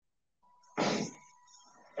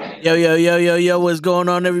Yo, yo, yo, yo, yo, what's going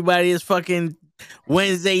on, everybody? It's fucking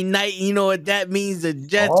Wednesday night. You know what that means? The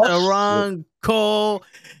Jets Oh, are shit. on call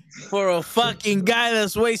for a fucking guy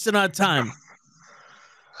that's wasting our time.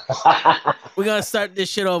 We're gonna start this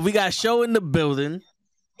shit off. We got Show in the building.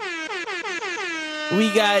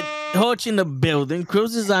 We got Horch in the building.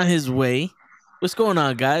 Cruz is on his way. What's going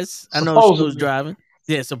on, guys? I know Show's Supposedly. driving.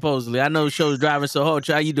 Yeah, supposedly. I know Show's driving. So,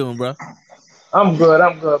 Horch, how you doing, bro? I'm good,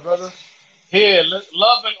 brother. Here,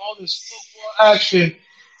 loving all this football action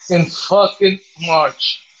in fucking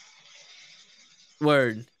March.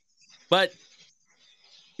 Word. But,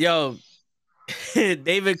 yo,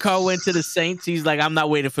 David Carr went to the Saints. He's like, I'm not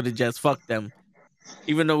waiting for the Jets. Fuck them.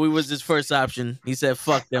 Even though we was his first option, he said,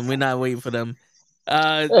 "Fuck them. We're not waiting for them."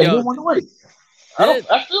 Hey, he Yo, won the wait. yeah,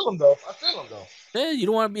 I feel him though. I feel him though. yeah, you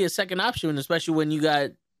don't want to be a second option, especially when you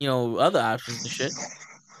got other options and shit.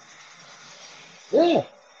 Yeah.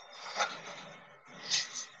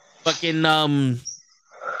 Fucking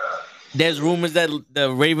there's rumors that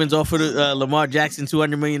the Ravens offered Lamar Jackson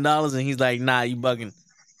 $200 million, and he's like, "Nah, you bugging."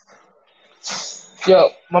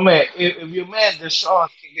 Yo, my man, if your man Deshaun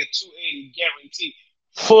can get 280 guaranteed,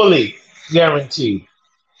 fully guaranteed.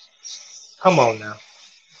 Come on now.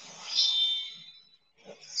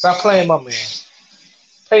 Stop playing my man.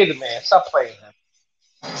 Pay the man. Stop playing him.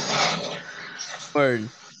 Word.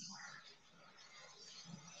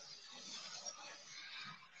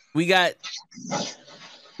 We got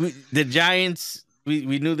the Giants.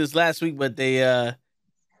 We knew this last week, but they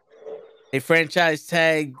franchise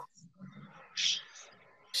tagged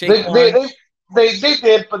They they Saquon. they they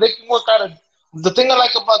did, but they can work out a. The thing I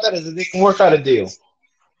like about that is that they can work out a deal.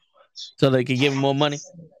 So they could give him more money.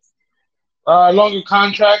 Longer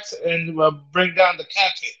contracts and bring down the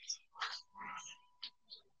cap hit.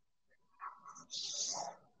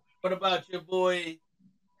 What about your boy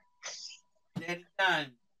Danny Dimes?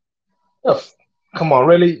 Ugh. Come on,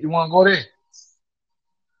 really? You want to go there?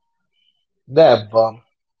 That bum.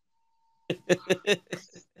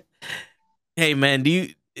 Hey man, do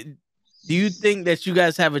you think that you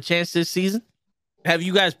guys have a chance this season? Have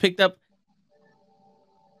you guys picked up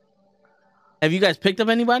have you guys picked up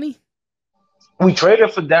anybody? We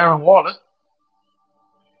traded for Darren Waller,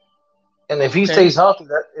 and if he Okay. stays healthy,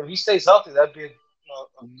 that'd be a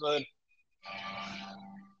good.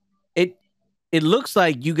 It it looks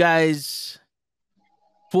like you guys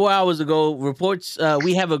 4 hours ago reports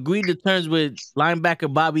we have agreed to terms with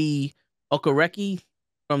linebacker Bobby Okereke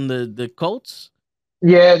from the Colts.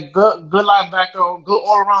 Yeah, good linebacker, good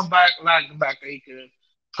all around linebacker. He can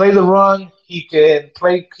play the run. He can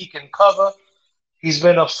play. He can cover. He's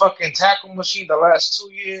been a fucking tackle machine the last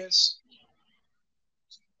 2 years.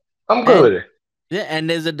 I'm good And with it. yeah, and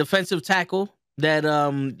there's a defensive tackle that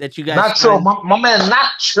you guys Nacho, signed. my man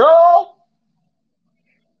Nacho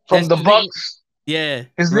from That's the his name. Bucks. Yeah,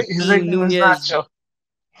 His Raheem nickname is Nunez. Nacho.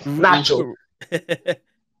 Nacho.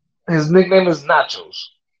 His nickname is Nachos.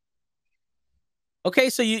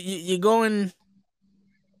 Okay, so you're going,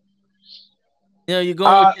 you're going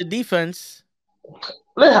with Uh, your defense.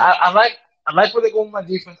 listen, I like where they go with my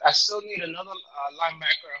defense. I still need another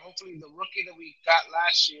linebacker. Hopefully, the rookie that we got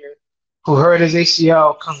last year, who hurt his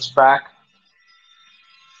ACL, comes back.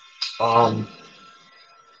 Um,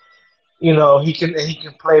 he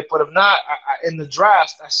can play. But if not, in the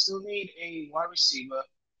draft, I still need a wide receiver.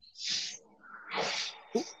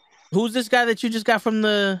 Who, who's this guy that you just got from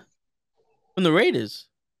the Raiders?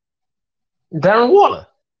 Darren Waller.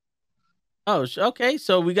 Oh, okay.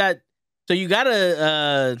 So you got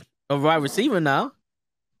a wide receiver now.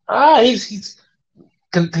 He's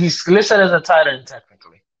listed as a tight end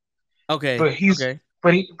technically, Okay, but he's okay.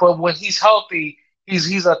 but when he's healthy,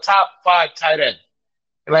 he's a top five tight end.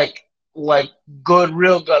 Like like good,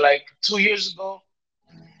 real good. Like 2 years ago,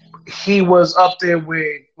 he was up there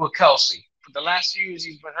with Kelsey. For the last few years,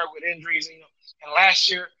 he's been hurt with injuries. And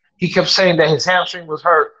last year he kept saying that his hamstring was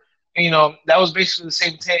hurt. And, that was basically the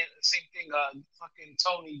same thing. Fucking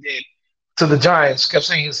Tony did to the Giants. Kept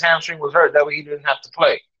saying his hamstring was hurt. That way he didn't have to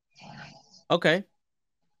play. Okay.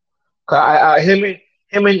 Him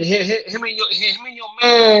and your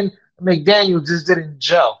man McDaniel just didn't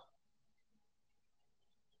gel.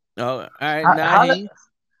 Oh, all right. How, Now I how hear that you.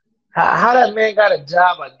 how that man got a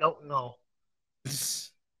job, I don't know.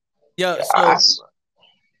 Yo, I,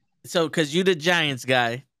 so because you the Giants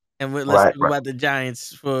guy, and let's right, talk right. about the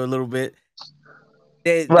Giants for a little bit.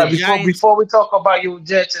 The Right, before Giants before we talk about your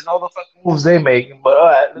Jets and all the fucking moves they making, but all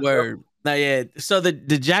right, let's go. were not yet. So the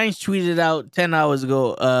Giants tweeted out 10 hours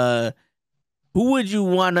ago. Who would you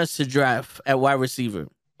want us to draft at wide receiver?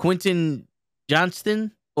 Quentin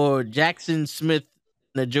Johnston or Jackson Smith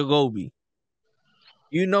Najogobi?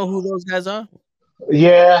 You know who those guys are?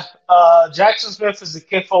 Yeah, Jackson Smith is the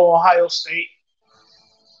kid from Ohio State,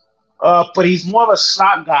 but he's more of a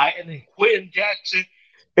slot guy. And then Quentin Jackson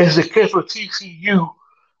is the kid from TCU.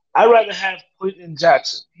 I'd rather have Quentin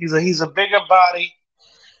Jackson. He's a bigger body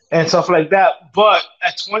and stuff like that. But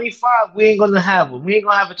at 25, we ain't gonna have him. We ain't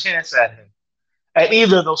gonna have a chance at him. At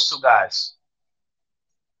either of those two guys,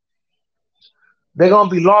 they're gonna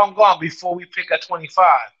be long gone before we pick at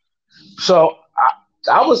 25. So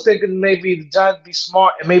I was thinking maybe the Giants be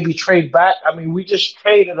smart and maybe trade back. I mean, we just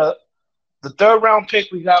traded the third round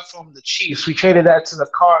pick we got from the Chiefs. We traded that to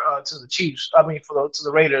the Chiefs. I mean, to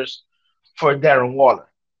the Raiders for Darren Waller.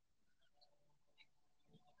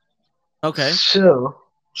 Okay.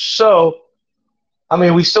 So I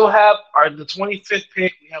mean, we still have the 25th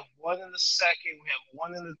pick. We have one in the second. We have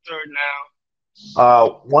one in the third now.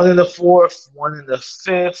 One in the fourth, one in the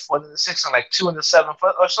fifth, one in the sixth, and like two in the seventh,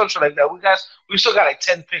 or something like that. We still got like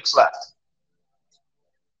 10 picks left.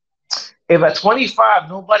 If at 25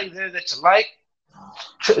 nobody there that you like,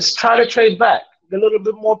 try to trade back, get a little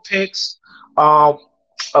bit more picks. Um,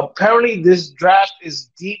 Apparently this draft is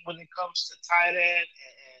deep when it comes to tight end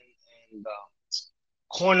and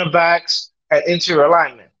cornerbacks and interior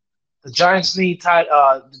alignment. The Giants need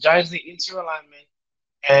interior alignment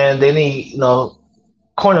and they need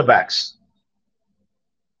cornerbacks.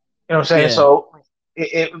 You know what I'm saying? Yeah. So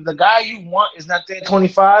if the guy you want is not there at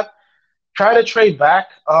 25, try to trade back.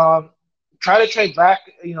 Try to trade back.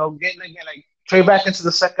 Getting again like trade back into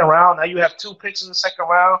the second round. Now you have 2 picks in the second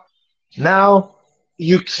round. Now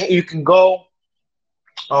you can go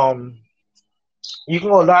um you can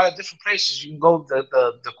go a lot of different places. You can go the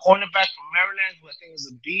cornerback from Maryland, who I think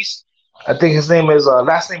is a beast. I think his name is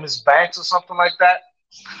last name is Banks or something like that.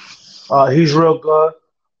 He's real good.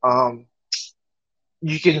 Um,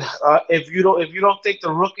 you can if you don't think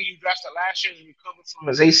the rookie you drafted last year is recovered from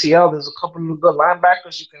his ACL, there's a couple of good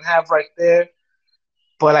linebackers you can have right there.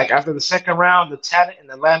 But like after the second round, the talent in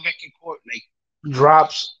the linebacking court like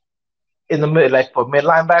drops in the mid, like for mid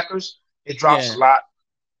linebackers, it drops a Yeah. lot.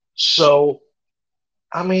 So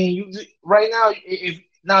I mean, right now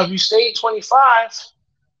if you stay 25,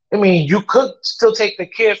 I mean you could still take the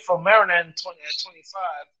kid from Maryland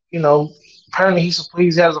 25. Apparently he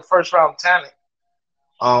has a first round talent.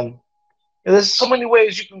 Um, there's so many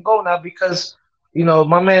ways you can go now because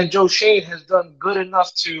my man Joe Shane has done good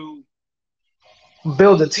enough to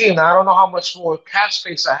build a team. Now I don't know how much more cap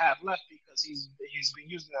space I have left because he's been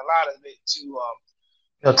using a lot of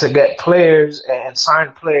it to get players and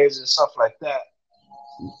sign players and stuff like that.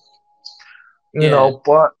 You Yeah. know,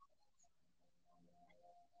 but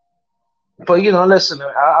listen,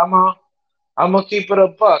 I'm gonna keep it a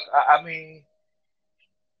buck. I mean,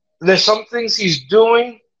 there's some things he's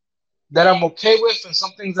doing that I'm okay with, and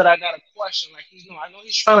some things that I gotta question. Like I know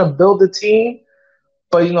he's trying to build a team,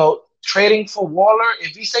 but trading for Waller,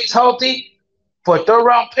 if he stays healthy for a third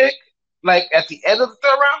round pick, like at the end of the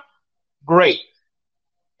third round, great.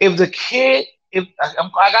 If the kid, if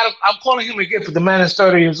I'm calling him a kid, but the man is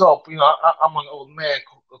 30 years old. I'm an old man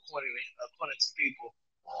according to people.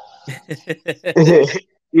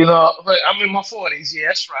 But I'm in my 40s. Yeah,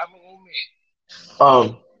 that's right. I'm an old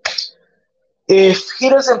man. If he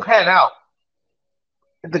doesn't pan out,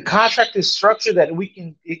 the contract is structured that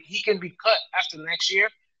he can be cut after next year,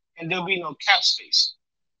 and there'll be no cap space.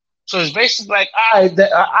 So it's basically like, all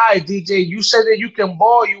right, DJ, you said that you can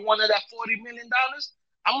ball. You wanted that $40 million.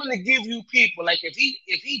 I'm gonna give you people like if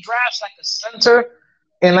he drafts like a center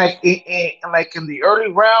and like in the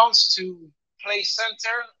early rounds to play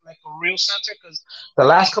center, like a real center, because the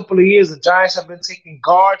last couple of years the Giants have been taking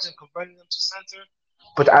guards and converting them to center.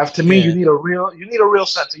 But to me, Yeah. you need a real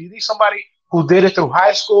center. You need somebody who did it through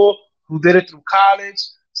high school, who did it through college,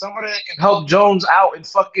 somebody that can help Jones out in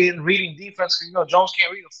fucking reading defense because Jones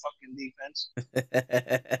can't read a fucking defense.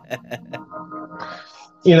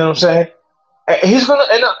 You know what I'm saying? He's gonna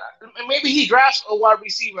and maybe he drafts a wide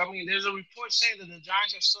receiver. I mean, there's a report saying that the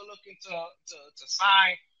Giants are still looking to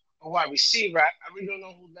sign a wide receiver. I really don't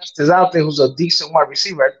know who left is out there who's a decent wide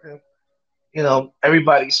receiver. I think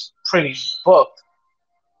everybody's pretty booked.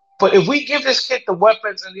 But if we give this kid the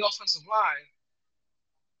weapons and the offensive line,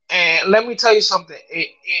 and let me tell you something,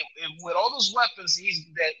 with all those weapons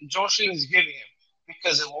that Joe Sheen is giving him,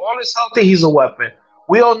 because if all is healthy, he's a weapon.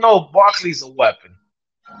 We all know Barkley's a weapon.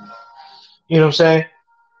 You know what I'm saying?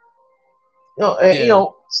 Yeah.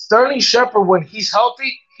 Sterling Shepard when he's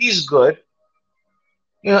healthy, he's good.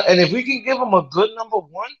 And if we can give him a good number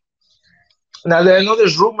one, now I know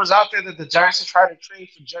there's rumors out there that the Giants are trying to trade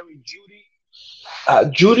for Jerry Judy.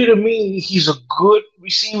 Judy to me, he's a good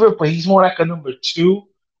receiver, but he's more like a number two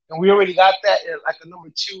and we already got that like a number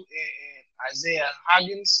two in Isaiah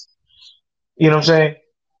Higgins. You know what I'm saying?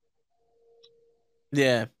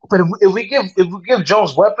 Yeah. But if we give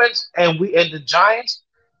Jones weapons and the Giants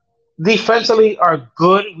defensively are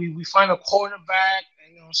good, we find a cornerback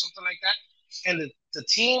and something like that, and the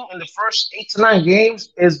team in the first 8 to 9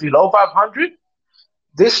 games is below 500.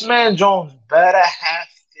 This man Jones better have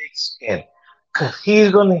thick skin, cause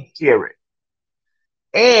he's gonna hear it,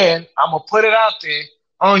 and I'm gonna put it out there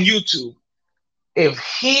on YouTube. If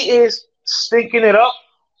he is stinking it up,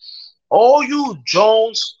 all you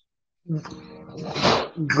Jones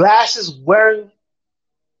glasses wearing,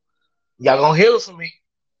 y'all gonna hear it from me.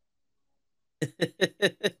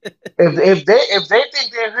 If they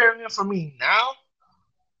think they're hearing it from me now,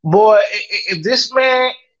 boy, if this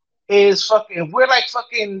man is fucking, if we're like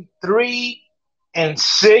fucking 3-6,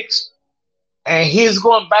 and he's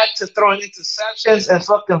going back to throwing interceptions and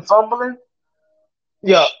fucking fumbling,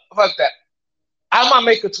 yo, fuck that. I might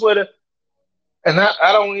make a Twitter, and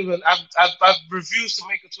I don't even. I've refused to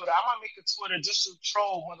make a Twitter. I might make a Twitter just to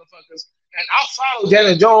troll motherfuckers, and I'll follow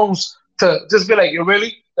Daniel Jones to just be like, "You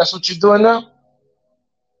really? That's what you're doing now?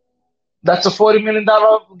 That's a $40 million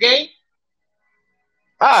game?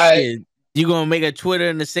 All right." Shit. You gonna make a Twitter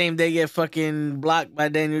and the same day get fucking blocked by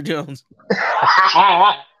Daniel Jones?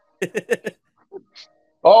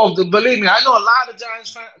 Oh, believe me, I know a lot of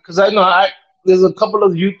Giants fans because I know I there's a couple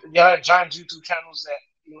of Giants YouTube channels that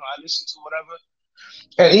I listen to, whatever.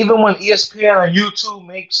 And even when ESPN on YouTube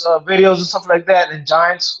makes videos and stuff like that, and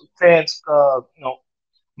Giants fans,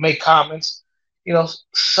 make comments,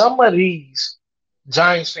 some of these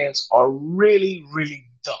Giants fans are really, really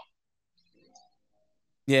dumb.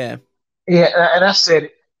 Yeah. Yeah, and I said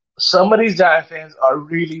it. Some of these Giant fans are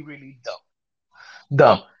really, really dumb.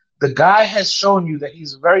 Dumb. The guy has shown you that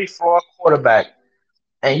he's a very flawed quarterback,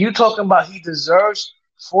 and you talking about he deserves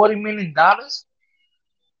 $40 million?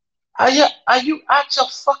 Are you out your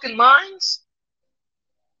fucking minds?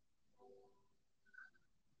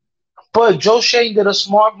 But Joe Shane did a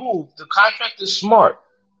smart move. The contract is smart.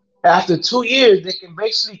 After 2 years, they can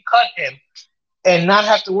basically cut him and not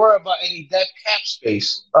have to worry about any dead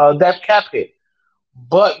cap hit.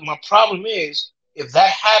 But my problem is, if that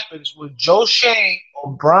happens, will Joe Shane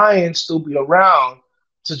or Brian still be around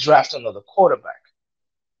to draft another quarterback?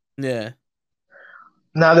 Yeah.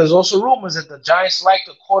 Now, there's also rumors that the Giants like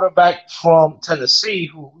the quarterback from Tennessee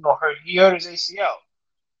who he hurt his ACL.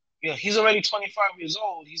 He's already 25 years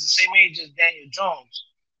old. He's the same age as Daniel Jones.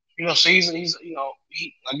 So he's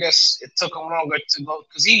he. I guess it took him longer to go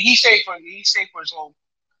because he stayed for his whole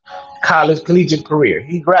college collegiate career.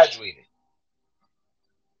 He graduated.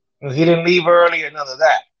 He didn't leave early or none of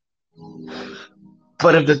that.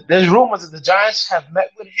 But if there's rumors that the Giants have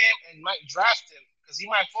met with him and might draft him because he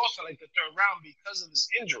might fall to like the third round because of his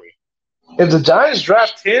injury. If the Giants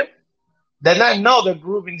draft him, then I know they're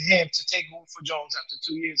grooming him to take over for Jones after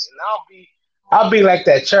 2 years, and I'll be like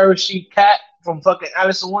that cherry sheet cat from fucking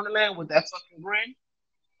Alice in Wonderland with that fucking grin,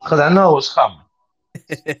 because I know it's coming.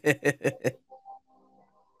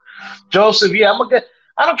 Joseph, yeah, I'm gonna get.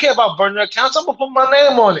 I don't care about burner accounts. I'm gonna put my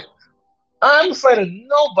name on it. I'm afraid of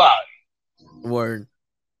nobody. Word.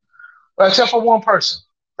 Except for one person.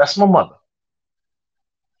 That's my mother.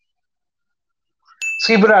 Let's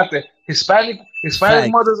keep it out there. Hispanic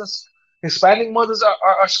Fact. mothers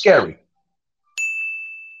are scary.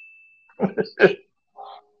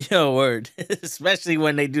 Yo, word. Especially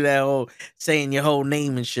when they do that whole saying your whole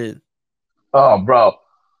name and shit. Oh, bro.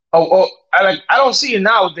 I don't see it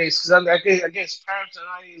nowadays because I guess parents and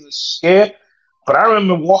I are scared. But I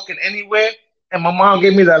remember walking anywhere and my mom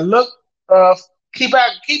gave me that look. Keep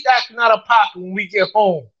acting out of pocket when we get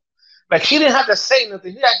home. Like she didn't have to say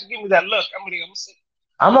nothing. She had to give me that look.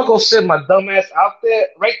 I'm gonna go sit my dumb ass out there,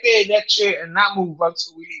 right there in that chair, and not move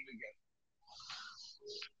until we leave again.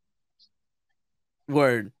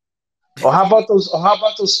 Word. Or how about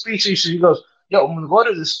those speeches? She goes, "Yo, I'm gonna go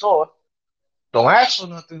to the store. Don't ask for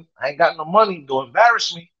nothing. I ain't got no money. Don't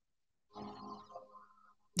embarrass me."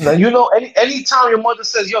 Now anytime your mother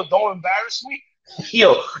says, "Yo, don't embarrass me,"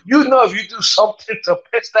 yo, if you do something to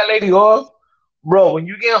piss that lady off, bro, when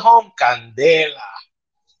you get home, candela.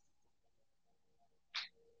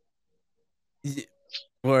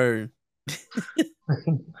 Word.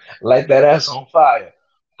 Light that ass on fire.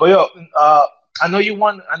 But yo, I know you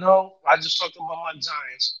won. I know I just talked about my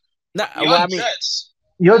Giants. Nah, Your well, I mean, Jets.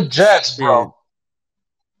 Your Jets, shit. bro.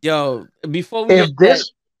 Yo, before we get If to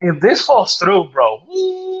that, this falls through, bro,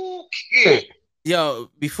 who cares?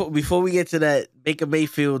 before we get to that, Baker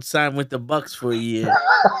Mayfield signed with the Bucks for a year,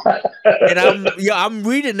 and I'm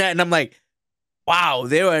reading that and I'm like, wow,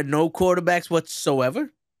 there are no quarterbacks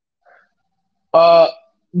whatsoever. Uh,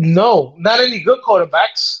 no, not any good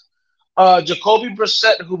quarterbacks. Jacoby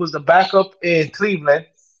Brissett, who was the backup in Cleveland,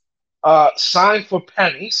 signed for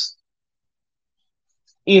pennies.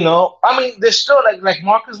 I mean, there's still like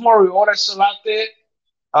Marcus Mariota still out there.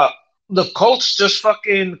 Uh, the Colts just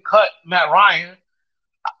fucking cut Matt Ryan.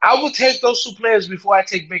 I would take those two players before I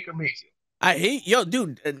take Baker Mayfield. I hate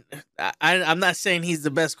dude. I'm not saying he's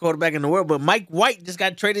the best quarterback in the world, but Mike White just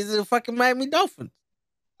got traded to the fucking Miami Dolphins.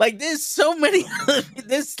 Like, there's so many.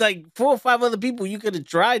 There's like 4 or 5 other people you could have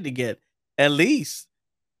tried to get at least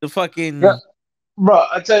the Yeah, fucking bro.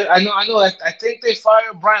 I tell you, I know. I think they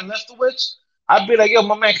fired Brian Leftwich. I'd be like, yo,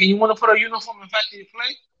 my man, can you want to put a uniform and factory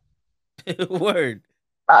play? word.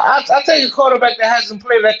 I take a quarterback that hasn't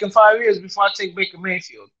played like in 5 years before I take Baker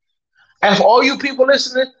Mayfield. And for all you people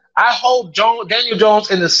listening, I hold Daniel Jones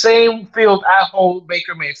in the same field I hold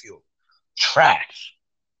Baker Mayfield. Trash.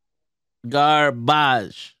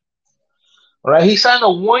 Garbage. All right, he signed a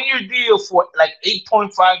 1 year deal for like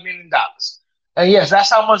 $8.5 million. And yes,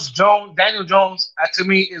 that's how much Daniel Jones to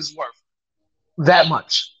me is worth. That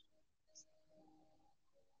much.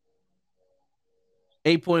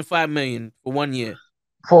 8.5 million for 1 year.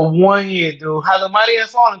 For 1 year, dude. How the mighty have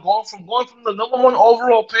fallen, going from the number one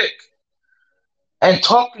overall pick and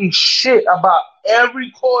talking shit about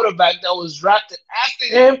every quarterback that was drafted after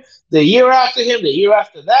him, the year after him, the year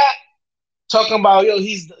after that. Talking about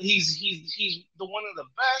he's the one of the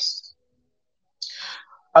best.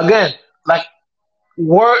 Again, like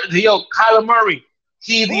Kyler Murray,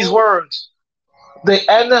 heed these Ooh. words. The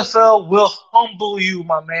NFL will humble you,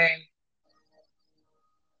 my man.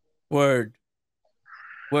 Word.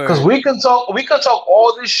 Because Word. we can talk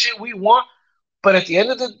all this shit we want, but at the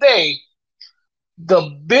end of the day,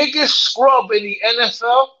 the biggest scrub in the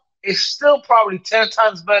NFL is still probably 10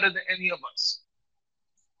 times better than any of us.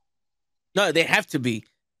 No, they have to be.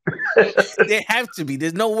 They have to be.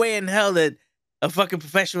 There's no way in hell that a fucking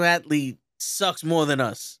professional athlete sucks more than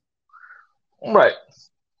us. Right.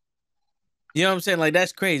 You know what I'm saying? Like,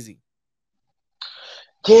 that's crazy.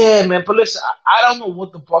 Yeah, man. But listen, I don't know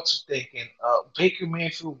what the Bucks are thinking. Baker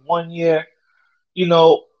Mayfield 1 year, you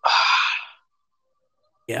know,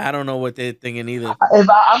 Yeah, I don't know what they're thinking either.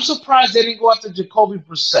 I'm surprised they didn't go after Jacoby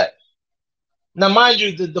Brissett. Now, mind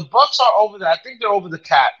you, the Bucks are over there. I think they're over the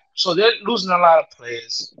cap, so they're losing a lot of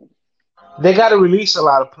players. They got to release a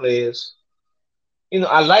lot of players.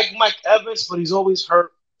 I like Mike Evans, but he's always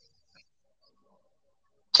hurt.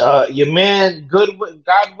 Your man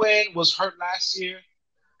Godwin was hurt last year,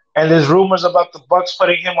 and there's rumors about the Bucks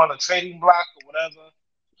putting him on a trading block or whatever.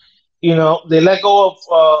 They let go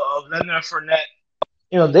of Leonard Fournette.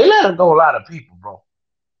 They let go a lot of people, bro.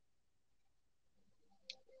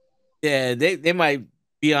 Yeah, they might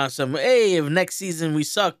be on some. Hey, if next season we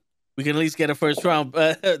suck, we can at least get a first round,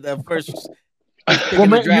 the first pick Well, in the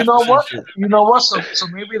man, you draft or know some what? shit. You know what? So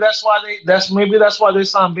maybe that's why they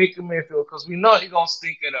signed Baker Mayfield because we know he gonna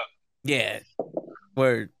stink it up. Yeah,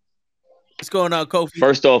 word. What's going on, Kofi?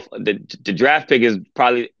 First off, the draft pick is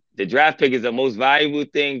probably the most valuable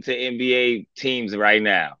thing to NBA teams right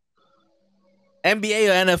now. NBA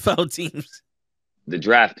or NFL teams? The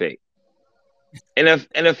draft pick,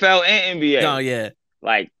 NFL and NBA. Oh yeah,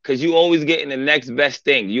 Like, cause you always getting the next best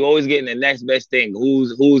thing. You always getting the next best thing.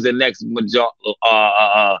 Who's the next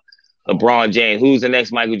LeBron James? Who's the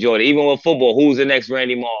next Michael Jordan? Even with football, who's the next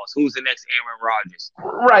Randy Moss? Who's the next Aaron Rodgers?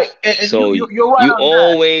 Right, and So you're right you on that.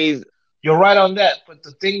 always You're right on that. But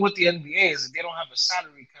the thing with the NBA is that they don't have a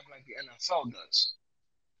salary cap like the NFL does.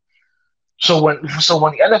 So when the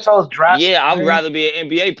NFL drafts a I'd player, rather be an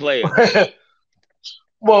NBA player.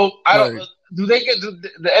 well, I don't. word. Do they get the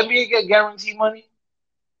NBA get guarantee money?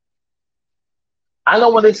 I know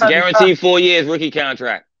when they sign the Guaranteed contract. 4 years rookie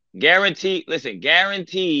contract. Guaranteed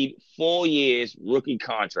 4 years rookie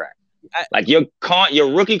contract. I, Like your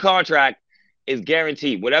rookie contract is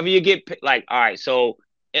guaranteed. Whatever you get, like, all right, so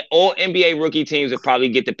all NBA rookie teams will probably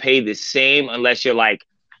get to pay the same unless you're like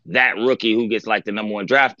that rookie who gets like the number one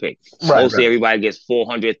draft pick. Right, Mostly right. everybody gets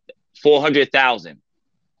 400,000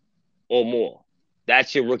 or more.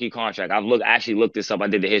 That's your rookie contract. Actually looked this up. I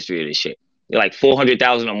did the history of this shit. You're like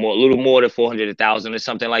 400,000 or more, a little more than 400,000 or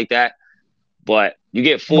something like that. But you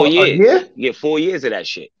get four Well, a years. year? You get 4 years of that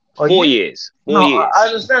shit. A Four year? years. No, 4 years. I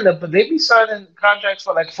understand that, but they be signing contracts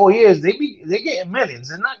for like 4 years. They getting millions.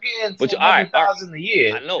 They're not getting But four all right, hundred thousand a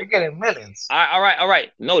year. I know. They're getting millions. All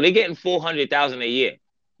right. No, they're getting 400,000 a year.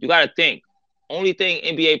 You got to think. Only thing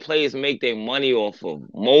NBA players make their money off of.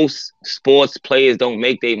 Most sports players don't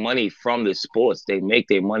make their money from the sports. They make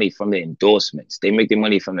their money from the endorsements. They make their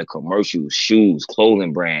money from the commercials, shoes,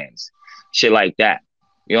 clothing brands, shit like that.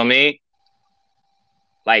 You know what I mean?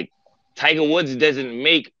 Like Tiger Woods doesn't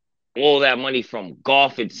make all that money from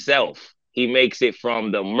golf itself. He makes it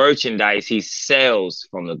from the merchandise he sells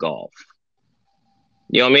from the golf.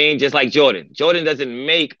 You know what I mean? Just like Jordan. Jordan doesn't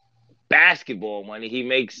make basketball money. He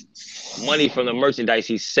makes money from the merchandise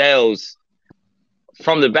he sells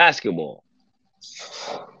from the basketball.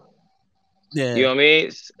 Yeah. You know what I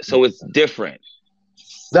mean? So it's different.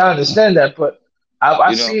 I understand that, but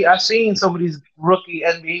I've seen some of these rookie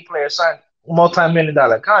NBA players sign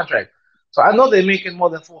multi-million-dollar contract. So I know they're making more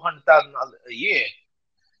than $400,000 a year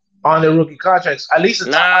on their rookie contracts. At least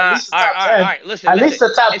Nah, the top all 10. right. Listen, At least listen.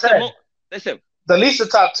 the top It's a 10. listen. At least the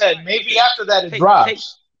top 10. Right, Maybe listen. after that it Take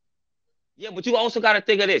drops. Yeah, but you also got to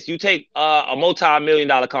think of this. You take a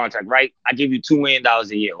multi-million-dollar contract, right? I give you $2 million a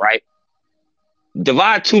year, right?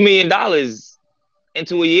 Divide $2 million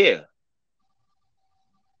into a year,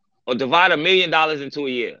 or divide $1 million into a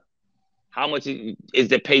year. How much is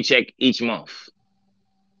the paycheck each month?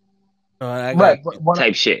 I got Right, you.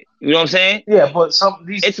 Type shit. You know what I'm saying? yeah, but some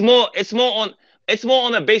these It's more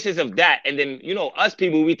on the basis of that, and then us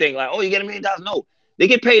people, we think like, oh, you get $1 million. No, they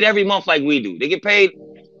get paid every month like we do. They get paid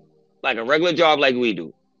like a regular job like we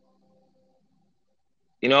do.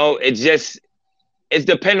 It's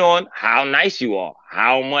depending on how nice you are,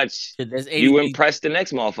 how much Shit, that's you impress the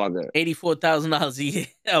next motherfucker. $84,000 a year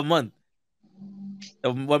a month.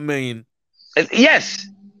 1 million. Yes.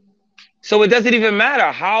 So it doesn't even matter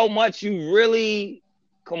how much you really.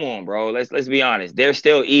 Come on, bro. Let's be honest. They're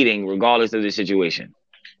still eating regardless of the situation.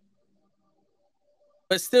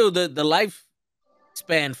 But still, the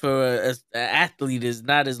lifespan for an athlete is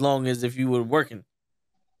not as long as if you were working.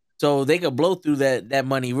 So they could blow through that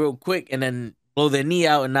money real quick and then blow their knee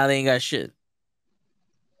out, and now they ain't got shit.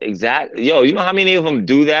 Exactly. Yo, you know how many of them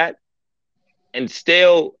do that and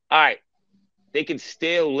still, all right, they can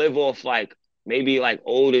still live off like maybe like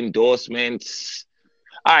old endorsements.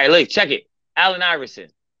 All right, look, check it. Allen Iverson,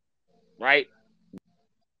 right?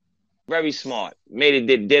 Very smart.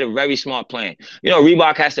 Did a very smart plan.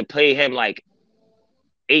 Reebok has to pay him like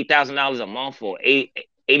 $8,000 a month or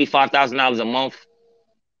 $85,000 a month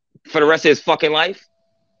for the rest of his fucking life.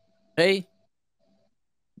 Hey,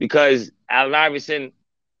 because Allen Iverson,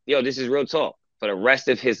 this is real talk, for the rest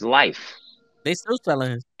of his life. they still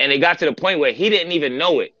selling him. And it got to the point where he didn't even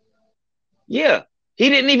know it. Yeah, he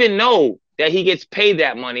didn't even know that he gets paid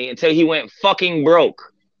that money until he went fucking broke.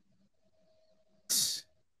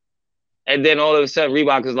 And then all of a sudden,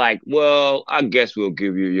 Reebok was like, well, I guess we'll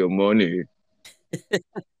give you your money.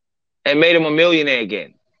 And made him a millionaire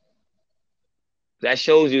again. That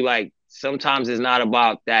shows you, like, sometimes it's not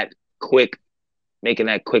about that making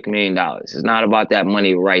that quick $1 million. It's not about that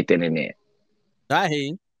money right then and there. I hear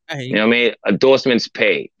you. You know what I mean? Endorsements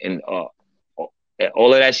pay. And all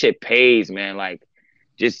of that shit pays, man. Like,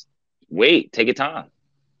 just wait. Take your time.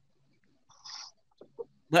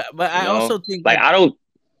 But I also think like I don't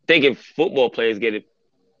think if football players get it.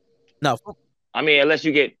 No. I mean, unless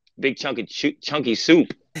you get big chunky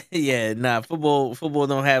soup. Yeah, nah. Football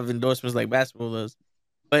don't have endorsements like basketball does.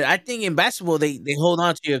 But I think in basketball they hold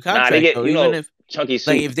on to your contract. Nah, they get even if chunky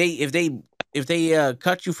soup. Like if they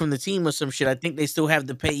cut you from the team or some shit, I think they still have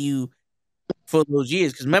to pay you for those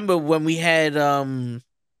years. Because remember when we had Stoudemire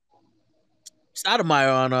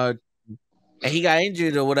on and he got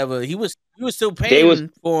injured or whatever, he was still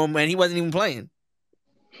paying for him and he wasn't even playing.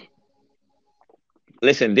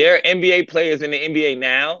 Listen, there are NBA players in the NBA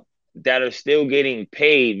now that are still getting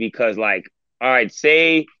paid because, like, all right,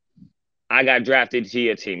 say I got drafted to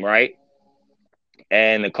your team, right?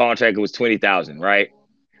 And the contract was $20,000, right?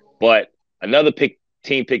 But another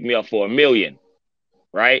team picked me up for $1 million,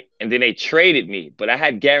 right? And then they traded me, but I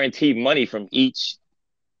had guaranteed money from each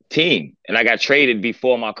team, and I got traded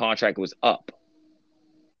before my contract was up.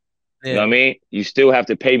 Yeah. You know what I mean? You still have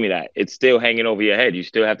to pay me that. It's still hanging over your head. You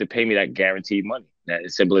still have to pay me that guaranteed money. That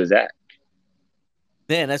as simple as that.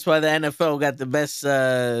 Yeah, that's why the NFL got the best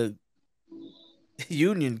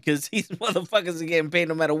union, because these motherfuckers are getting paid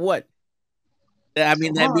no matter what. I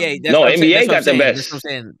mean, the NBA. No, NBA got the best. That's what I'm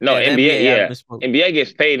saying. No, yeah, NBA, yeah. NBA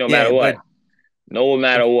gets paid no matter what. No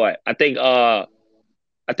matter what. I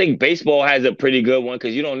think baseball has a pretty good one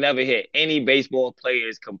because you don't never hear any baseball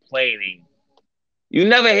players complaining. You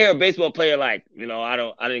never hear a baseball player like, I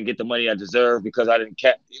didn't get the money I deserve because I didn't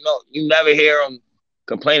catch. You never hear them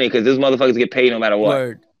complaining because those motherfuckers get paid no matter what.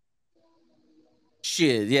 Word.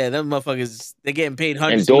 Shit, yeah, them motherfuckers, they're getting paid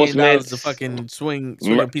hundreds of million dollars to fucking swing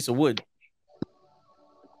a piece of wood.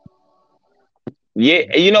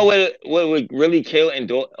 Yeah, you know what would really kill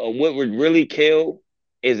what would really kill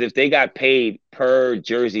is if they got paid per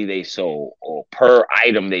jersey they sold or per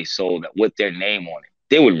item they sold with their name on it.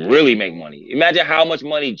 they would really make money. Imagine how much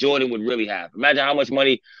money Jordan would really have. Imagine how much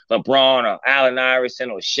money LeBron or Allen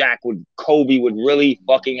Iverson or Shaq Kobe would really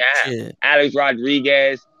fucking have. Shit. Alex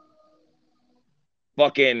Rodriguez,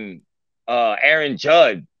 fucking Aaron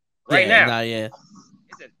Judd. Right now. Nah, yeah.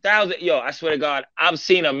 It's 1,000. Yo, I swear to God, I've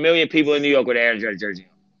seen 1 million people in New York with an Aaron Judd jersey.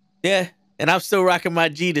 Yeah, and I'm still rocking my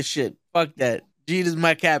Jeter shit. Fuck that. Jeter's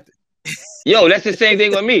my captain. Yo, that's the same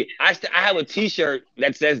thing with me. I have a T-shirt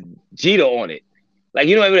that says Jeter on it. Like,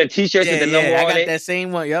 you know, the T-shirts with the number on it. I got that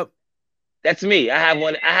same one. Yep. That's me. I have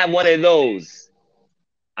one of those.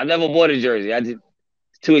 I never bought a jersey. It's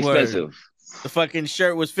too expensive. Word. The fucking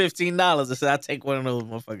shirt was $15. I said I'll take one of those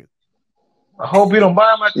motherfuckers. I hope you don't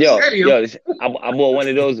buy them at the stadium. Yo, I bought one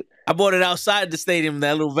of those. I bought it outside the stadium.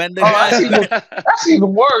 That little vendor guy. That's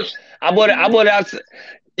even worse. I bought it outside.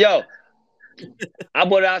 Yo, I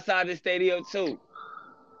bought it outside the stadium too.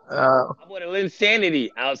 I bought a Linsanity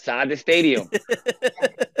outside the stadium.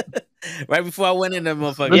 Right before I went in there,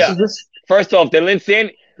 motherfucker. First off, the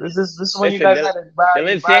Linsanity. This is when you guys had to buy. The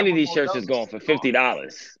Linsanity shirts is going for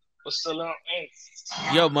 $50. But still,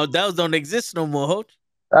 yo, Models don't exist no more, Hoach.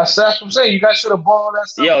 That's what I'm saying. You guys should have bought all that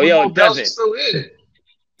stuff. Yo, it doesn't. Still in.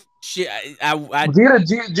 Shit,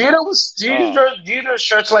 Jeter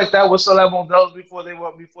shirts like that was still have Models before they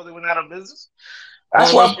went out of business.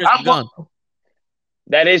 That's why I'm gone.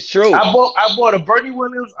 That is true. I bought a Bernie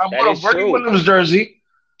Williams. Williams jersey.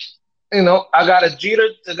 You know, I got a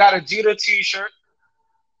Jeter T-shirt.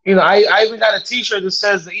 You know, I even got a T-shirt that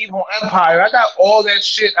says the Evil Empire. I got all that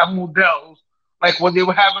shit at Models. Like when they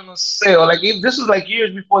were having a sale. Like this was like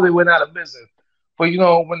years before they went out of business. But you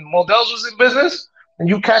know, when Models was in business, and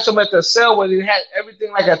you catch them at the sale where they had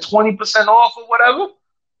everything like at 20% off or whatever,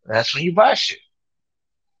 that's when you buy shit.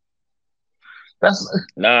 I'm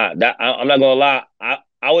not gonna lie.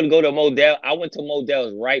 I would go to Model. I went to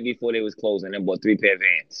Models right before they was closing and bought 3 pair of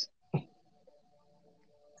Vans.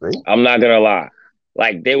 See? I'm not gonna lie.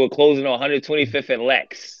 Like they were closing on 125th and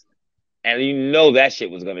Lex, and you know that shit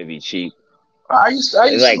was gonna be cheap. I used to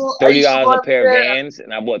like go, $30 a pair of Vans,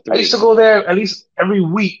 and I bought 3. I used to go there at least every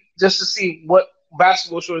week just to see what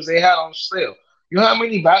basketball shorts they had on sale. You know how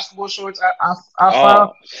many basketball shorts I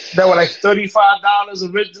found that were like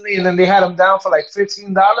 $35 originally, and then they had them down for like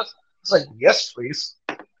 $15? It's like, yes, please.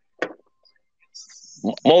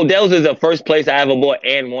 Models is the first place I ever bought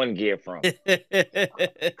and one gear from.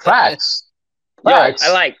 Facts. Yo,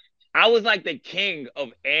 I was like the king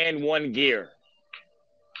of and one gear.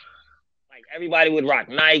 Like everybody would rock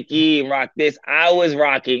Nike and rock this. I was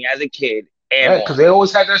rocking as a kid and because they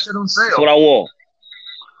always had that shit on sale. That's what I wore.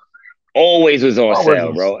 Always was on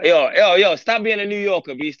sale, bro. Yo, stop being a New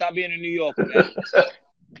Yorker, B. Stop being a New Yorker, man.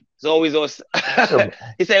 It's always on.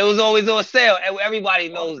 He said it was always on sale. Everybody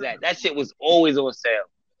knows that. That shit was always on sale.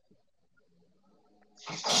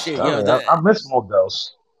 Shit, I miss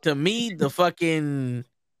Models. To me, the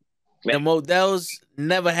Models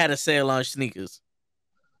never had a sale on sneakers,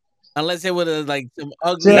 unless they would have like some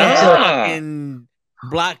ugly fucking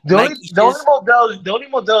block. The only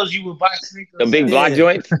Models you would buy sneakers. The big block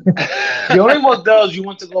joints. The only Models you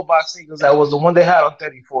went to go buy sneakers that was the one they had on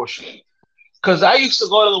 34th Street. Because I used to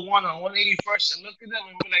go to the one on 181st and look at them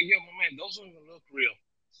and be like, yo, my man, those don't even look real.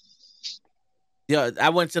 Yo, I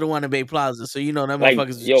went to the one in Bay Plaza, so you know that motherfuckers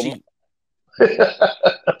was cheap.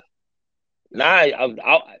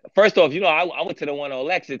 First off, you know, I went to the one on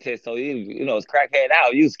Lexington, so you know, it's crackhead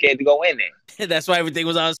out. You was scared to go in there. That's why everything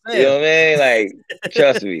was on sale. You know what I mean? Like,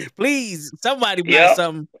 trust me. Please, somebody buy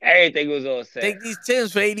something. Everything was on sale. Take these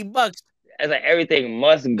Timbs for $80. It's like everything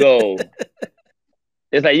must go.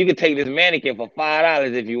 It's like you could take this mannequin for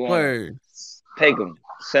 $5 if you want. Word. Take them.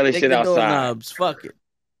 Sell this shit outside. Doorknobs. Fuck it.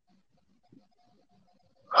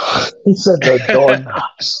 He said the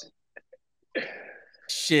doorknobs.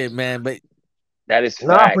 Shit, man, but that is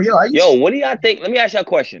fact. Yo, what do y'all think? Let me ask y'all a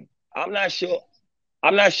question. I'm not sure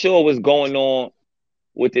what's going on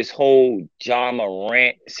with this whole Ja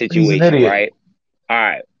Morant situation, right? All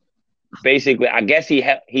right. Basically, I guess he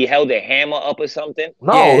held a hammer up or something.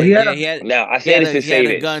 No, he had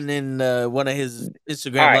a gun in one of his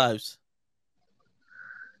Instagram lives.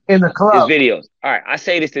 In the club. His videos. All right, I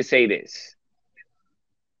say this to say this.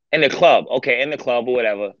 In the club, okay, in the club or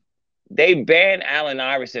whatever, they banned Allen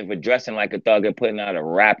Iverson for dressing like a thug and putting out a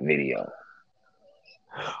rap video.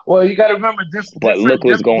 Well, you got to remember look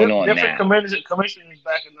what's going on different now. Commissioners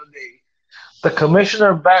back in the day. The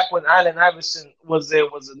commissioner back when Allen Iverson was there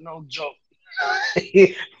was a no joke.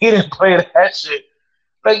 he didn't play that shit.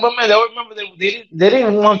 Like, but man, I remember they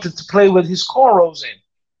didn't want to play with his cornrows in.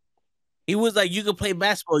 He was like, you can play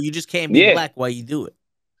basketball, you just can't be black while you do it.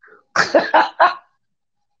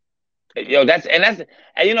 Yo, and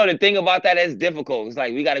you know the thing about that is difficult. It's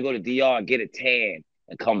like we got to go to DR and get a tan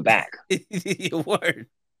and come back. Word.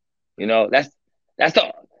 You know, that's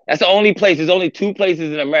the that's the only place. There's only two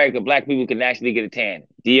places in America black people can actually get a tan: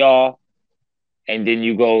 DR, and then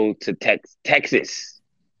you go to Texas.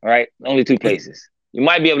 All right, only two places. You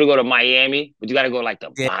might be able to go to Miami, but you got to go like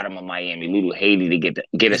the Yeah. bottom of Miami, Little Haiti, to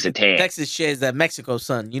get us a tan. Texas shares that Mexico,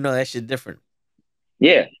 son. You know that shit different.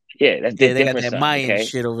 Yeah, that's Yeah, they got different, that son. Mayan Okay.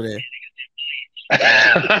 shit over there.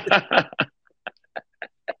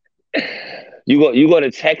 You go to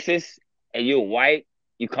Texas and you're white,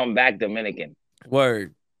 you come back Dominican.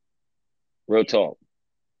 Word. Real talk.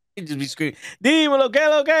 You just be screaming,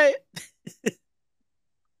 "Dímelo, okay."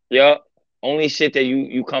 Yo, only shit that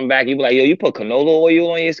you come back, you be like, yo, you put canola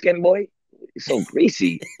oil on your skin, boy? It's so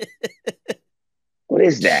greasy. What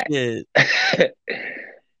is that? Shit.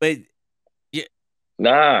 But yeah,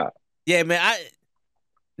 Nah. yeah, man.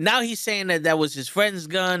 Now he's saying that was his friend's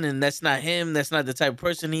gun, and that's not him. That's not the type of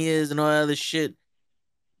person he is, and all that other shit.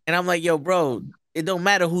 And I'm like, yo, bro, it don't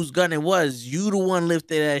matter whose gun it was. You the one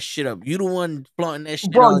lifted that shit up. You the one flaunting that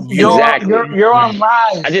shit Bro, on you. Exactly. you're on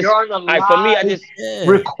live. You're on a live for me,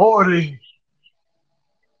 recording.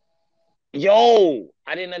 Yo,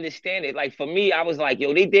 I didn't understand it. Like for me, I was like,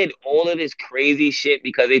 yo, they did all of this crazy shit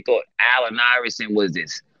because they thought Allen Iverson was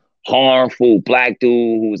this harmful black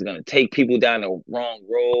dude who was gonna take people down the wrong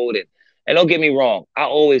road. And don't get me wrong, I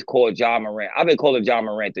always called John Morant. I've been calling John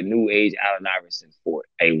Morant the new age Allen Iverson for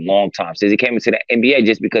a long time since he came into the NBA,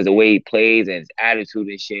 just because of the way he plays and his attitude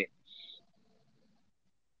and shit.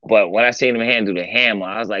 But when I seen him handle the hammer,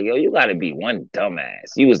 I was like, yo, you gotta be one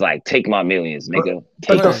dumbass. He was like, take my millions, nigga.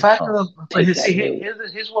 But the fact of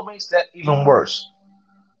here's what makes that even worse.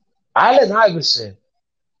 Allen Iverson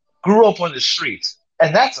grew up on the streets,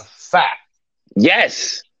 and that's a fact.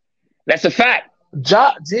 Yes, that's a fact.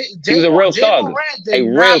 He was a real thug. Morant did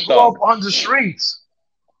not grow up on the streets.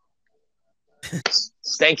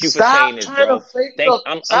 Thank you for saying this, bro.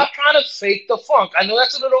 Stop trying to fake the funk. I know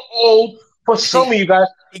that's a little old for some of you guys,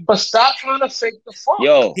 but stop trying to fake the funk.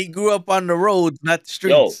 Yo, he grew up on the roads, not the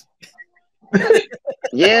streets.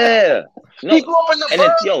 Yeah. No, he grew up in the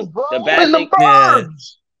burbs, bro. The bad in the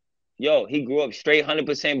burbs. Yo, he grew up straight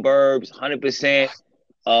 100% burbs, 100%.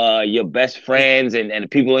 Your best friends and the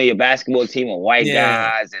people on your basketball team are white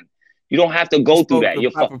guys, and you don't have to go through that.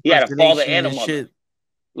 He had a father and a mother. Shit.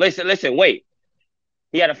 Listen, wait.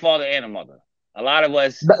 He had a father and a mother. A lot of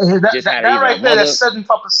us just had either right a mother that's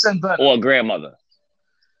 75% better. Or a grandmother.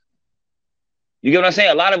 You get what I'm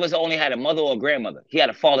saying? A lot of us only had a mother or a grandmother. He had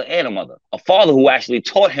a father and a mother. A father who actually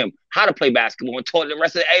taught him how to play basketball and taught the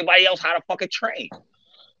rest of everybody else how to fucking train.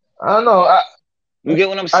 I don't know. You get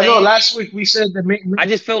what I'm saying? I know last week we said that. I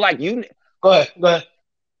just feel like you. Go ahead.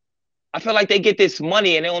 I feel like they get this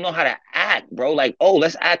money and they don't know how to act, bro. Like, oh,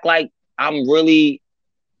 let's act like I'm really.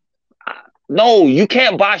 No, you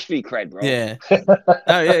can't buy street cred, bro. Yeah.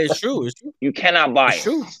 It's true. It's true. You cannot buy it's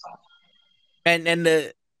true. And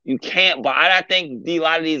you can't buy. I think a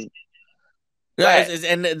lot of these.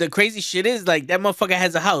 And the crazy shit is like that motherfucker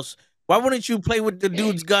has a house. Why wouldn't you play with the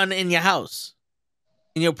dude's gun in your house?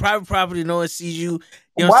 In your private property, no one sees you.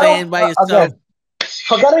 You know what I'm saying? By yourself.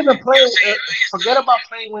 Forget about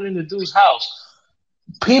playing within the dude's house.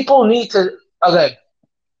 People need to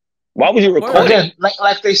Why would you record it?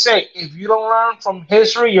 Like they say, if you don't learn from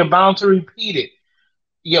history, you're bound to repeat it.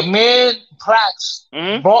 Your man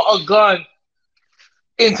Plax brought a gun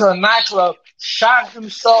into a nightclub, shot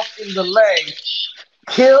himself in the leg,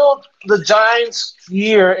 killed the Giants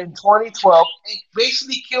year in 2012, and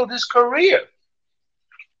basically killed his career.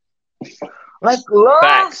 Like,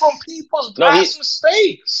 learn from people's past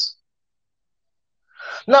mistakes.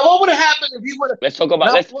 Now, what would have happened if he would have? Let's talk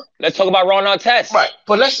about Ron Artest. Right,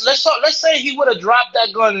 but let's say he would have dropped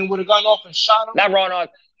that gun and would have gone off and shot him. Not Ron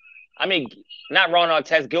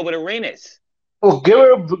Artest. Gilbert Arenas. Well,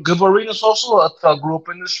 Gilbert Arenas also a thug, grew up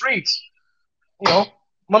in the streets. You know,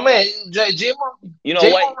 my man, You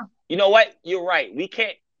know what? You're right.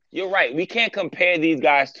 You're right. We can't compare these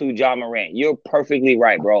guys to John Morant. You're perfectly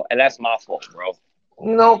right, bro. And that's my fault, bro.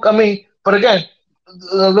 You know, I mean, but again,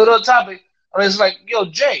 a little topic. It's like, yo,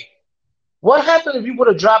 Jay, what happened if you would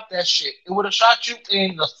have dropped that shit? It would have shot you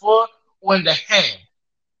in the foot or in the hand.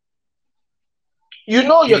 You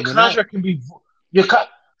know your contract can be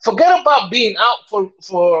forget about being out for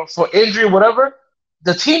injury, whatever.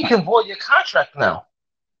 The team can void your contract now.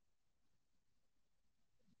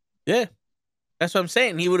 Yeah. That's what I'm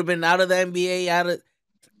saying. He would have been out of the NBA,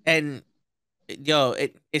 and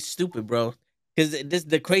it's stupid, bro. Because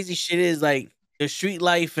the crazy shit is like the street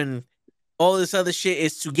life and all this other shit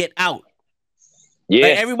is to get out. Like Yeah.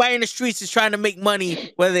 everybody in the streets is trying to make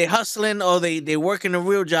money, whether they hustling or they working a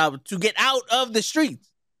real job to get out of the streets.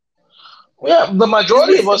 Yeah, the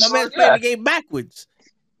majority of us My are, man's playing the game backwards.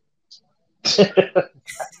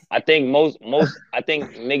 I think I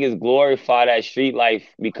think niggas glorify that street life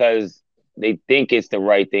because they think it's the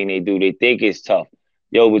right thing they do. They think it's tough.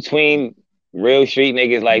 Yo, between real street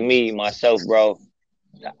niggas like me, myself, bro,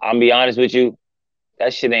 I'm be honest with you,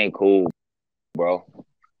 that shit ain't cool, bro.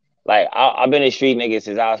 Like I've been a street nigga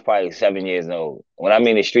since I was probably 7 years old. When I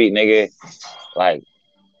mean a street nigga, like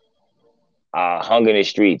I hung in the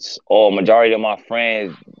streets. Or majority of my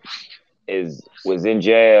friends was in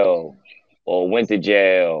jail or went to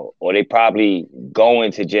jail, or they probably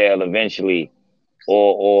going to jail eventually,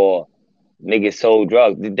 or niggas sold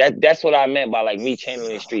drugs. That's what I meant by like me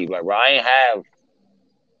channeling the street. Like, bro, I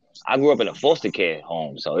grew up in a foster care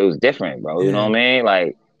home, so it was different, bro. You know what I mean?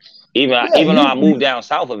 Like, even though I moved down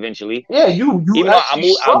south eventually. Yeah, you even though I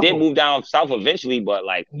did struggle. move down south eventually, but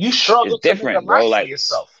like You struggle it's to make a different, life bro. for Like,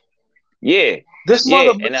 yourself. yeah,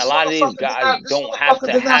 and a lot of these guys don't have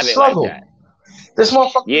to have it like that. This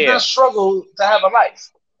motherfucker did not struggle to have a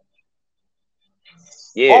life.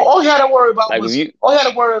 Yeah. All he had to worry about like was all he had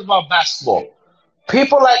to worry about basketball.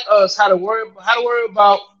 People like us had to worry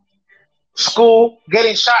about school,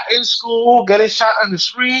 getting shot in school, getting shot on the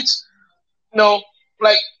streets. You know,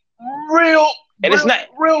 like real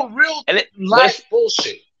life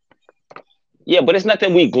bullshit. Yeah, but it's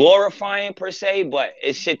nothing we glorifying per se, but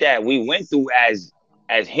it's shit that we went through as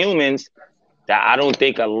humans that I don't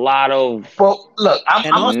think a lot of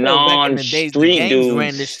non-street dudes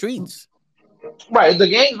ran the streets. Right, the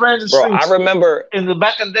gangs ran the streets. Bro, I remember in the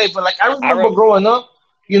back in the day, but like I remember growing up,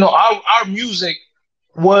 you know, our music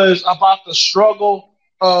was about the struggle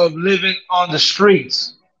of living on the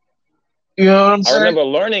streets. You know what I'm saying? I remember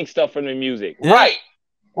learning stuff from the music. Right.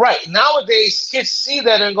 Nowadays, kids see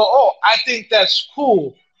that and go, "Oh, I think that's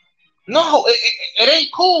cool." No, it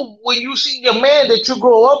ain't cool when you see your man that you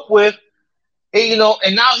grow up with, and, you know,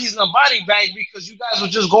 and now he's in a body bag because you guys were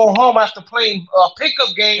just going home after playing a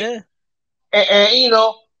pickup game, and you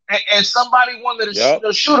know, and somebody wanted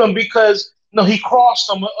to shoot him because he crossed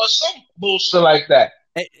them or some bullshit like that.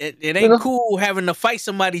 It ain't cool having to fight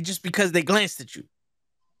somebody just because they glanced at you.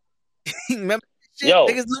 Remember? Yo,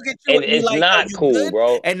 niggas look at you and it's like, not cool, good?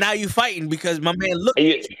 bro. And now you fighting because my man looked at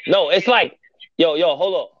you. No, it's like, yo,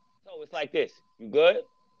 hold up. So it's like this. You good?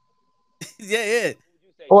 Yeah.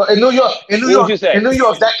 Well, in New York,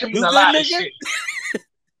 that can mean a lot of shit.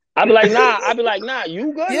 I'd be like, nah.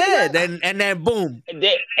 You good? Yeah. Nigga? Then boom.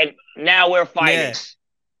 And now we're fighting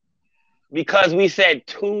because we said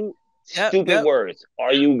two stupid words.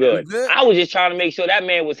 Are you good? I was just trying to make sure that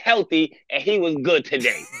man was healthy and he was good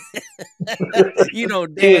today. You know,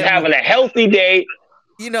 he was having a healthy day.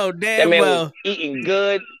 You know, damn that man well was eating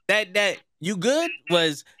good. That you good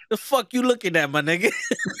was the fuck you looking at, my nigga.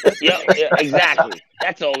 yeah, exactly.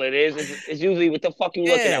 That's all it is. It's usually what the fuck you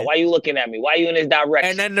looking at. Why you looking at me? Why you in this direction?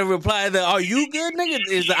 And then the reply that "Are you good, nigga?"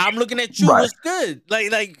 is I'm looking at you. What's good?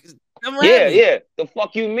 Like. Yeah. The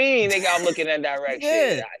fuck you mean, nigga? I'm looking that direction.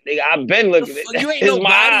 Yeah. Nigga, I've been looking at. You ain't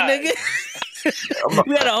nobody, nigga.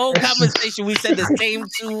 We had a whole conversation. We said the same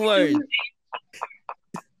 2 words.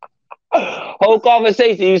 Whole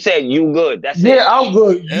conversation. You said you good. That's it. Yeah, I'm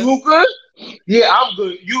good. You good? Yeah, I'm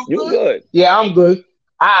good. You good? Yeah, I'm good.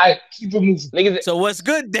 I keep it moving. Niggas, so what's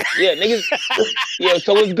good then? Yeah, niggas. Yeah,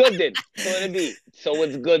 so what's good then? So it'll be. So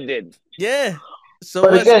what's good then? Yeah. So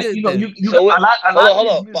but what's again, good you know, then? you got a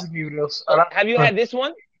lot of music videos. Have you had this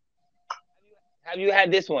one? Have you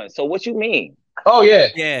had this one? So what you mean? Oh yeah.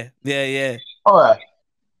 Yeah. All right.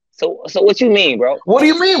 So what you mean, bro? What do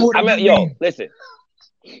you mean? Yo, listen.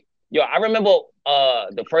 Yo, I remember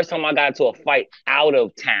the first time I got into a fight out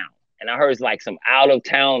of town, and I heard like some out of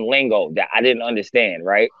town lingo that I didn't understand,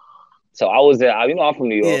 right? So I was there, you know, I'm from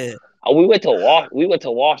New York. Yeah. We went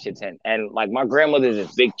to Washington, and like my grandmother's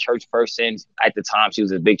this big church person. At the time, she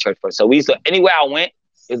was a big church person. So we used to, anywhere I went,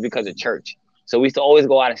 it was because of church. So we used to always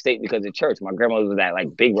go out of state because of church. My grandmother was that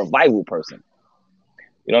like big revival person.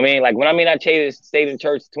 You know what I mean? Like when I mean I stayed in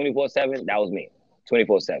church 24/7, that was me,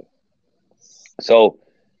 24/7. So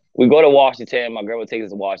we go to Washington. My grandma takes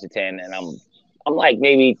us to Washington, and I'm like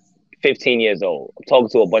maybe 15 years old. I'm talking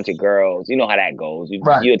to a bunch of girls. You know how that goes.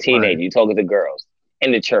 You're a teenager. You're talking to girls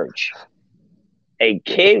in the church. A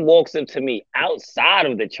kid walks up to me outside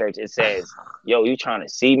of the church and says, "Yo, you trying to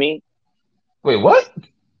see me?" Wait, what?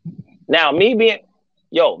 Now, me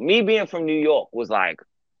being from New York was like,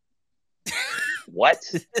 what?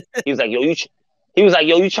 He was like, yo,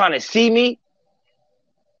 you trying to see me?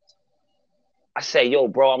 I say, yo,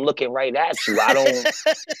 bro, I'm looking right at you. I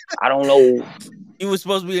don't know. You were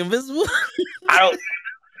supposed to be invisible.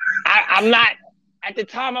 I'm not. At the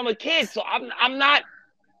time, I'm a kid, so I'm not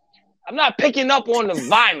picking up on the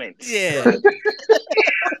violence. Yeah.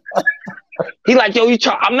 He like, yo,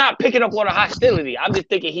 I'm not picking up on the hostility. I'm just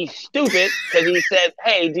thinking he's stupid because he says,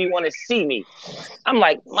 hey, do you want to see me? I'm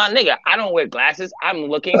like, my nigga, I don't wear glasses. I'm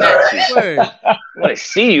looking at you. I want to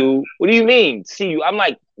see you? What do you mean, see you? I'm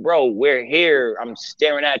like, bro, we're here. I'm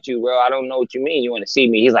staring at you, bro. I don't know what you mean. You want to see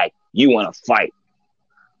me? He's like, you want to fight?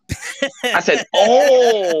 I said,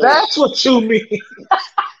 oh. That's what you mean.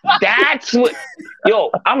 That's what.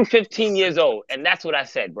 Yo, I'm 15 years old, and that's what I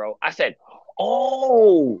said, bro. I said,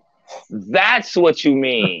 oh. That's what you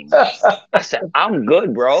mean. I said, I'm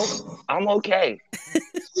good, bro. I'm okay.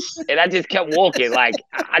 And I just kept walking. Like,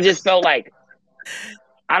 I just felt like,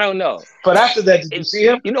 I don't know. But after that, did you see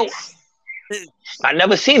him? You know, I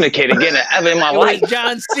never seen the kid again ever in my life.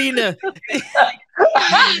 John Cena. No,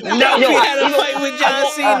 he had a fight with John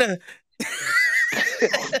Cena.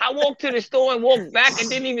 I walked to the store and walked back and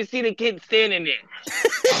didn't even see the kid standing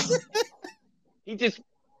there. He just...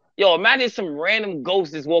 Yo, imagine some random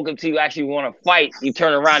ghost just walk up to you, actually want to fight. You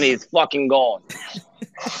turn around and he's fucking gone.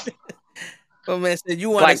 Oh man said,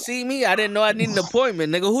 you want to see me? I didn't know I need an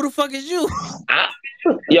appointment, nigga. Who the fuck is you?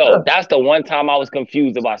 Yo, that's the one time I was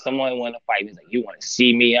confused about someone wanting to fight. He's like, you want to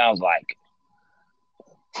see me? I was like...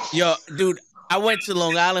 Yo, dude, I went to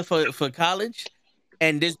Long Island for college,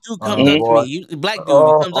 and this dude comes up to me. Black dude,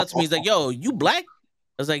 he comes up to me. He's like, yo, you black?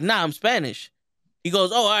 I was like, nah, I'm Spanish. He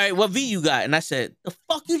goes, oh, all right, what V you got? And I said, the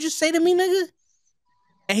fuck you just say to me, nigga?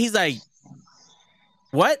 And he's like,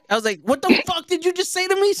 what? I was like, what the fuck did you just say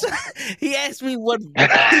to me? He asked me what, he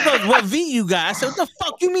goes, what V you got? I said, what the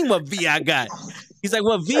fuck you mean what V I got? He's like,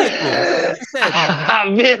 what vehicle? I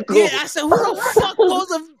said, vehicle. Yeah, I said, who the fuck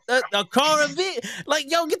goes a car of it?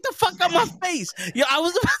 Like, yo, get the fuck out my face. Yo, I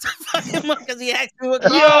was about to fuck him up because he asked me what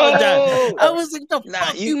car I got. I was like, the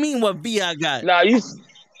fuck you mean what V I got? Now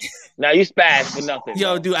you spaz for nothing.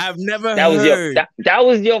 Yo, bro. Dude, I've never heard. That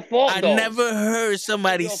was your fault, I though. never heard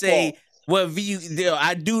somebody say what V.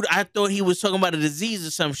 I thought he was talking about a disease or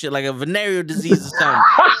some shit, like a venereal disease or something.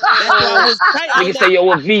 That's why I was tight. Nigga say, yo,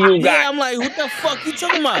 what V you got? Yeah, I'm like, what the fuck you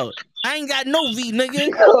talking about? I ain't got no V, nigga.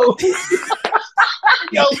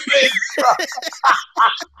 Yo, bitch.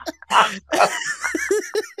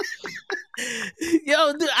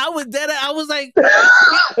 Yo, dude, I was dead. I was like,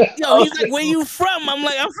 yo, he's like, where you from? I'm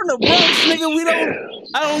like, I'm from the Bronx, nigga.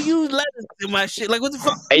 I don't use letters in my shit. Like, what the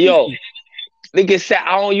fuck? Hey, yo, nigga said,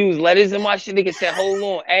 I don't use letters in my shit. Nigga said, hold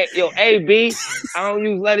on. Hey, yo, AB, I don't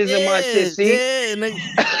use letters in my shit, see? Yeah, nigga.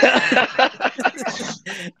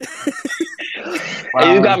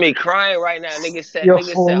 Hey, you got me crying right now. Nigga said, yo,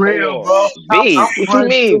 for real, bro. B, what you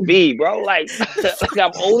mean, B, bro? Like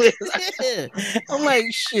I'm older. Yeah. I'm like,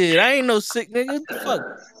 shit, I ain't no sick nigga. What the fuck?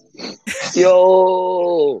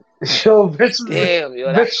 Yo,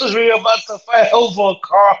 bitch was really about to fight over a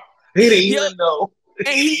car. He didn't even know. And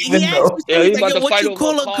he asked me, he's like, about to what fight you over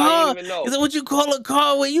call a a car? car? He know. He said, what you call a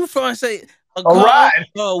car? Where you from? I say, a car, ride,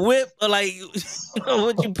 or a whip, or like, you know,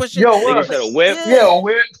 what you push it? Yo, nigga said a whip. Yeah, a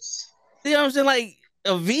whip. You know what I'm saying? Like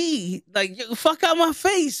a V. Like, fuck out my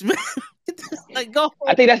face, man. Like, go.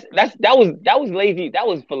 I think that was lazy. That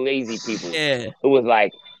was for lazy people. Yeah. It was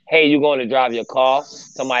like, hey, you going to drive your car?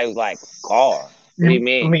 Somebody was like, car? What do you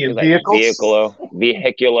mean? I mean, vehicular.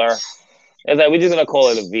 It's like, we're just gonna call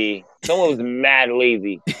it a V. Someone was mad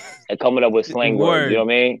lazy and coming up with slang words. You know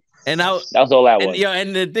what I mean? And that's all that was.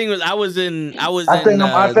 And the thing was, I think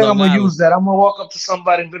I'm gonna use that. I'm gonna walk up to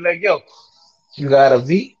somebody and be like, yo, you got a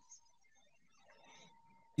V?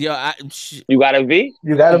 Yo, you got a V?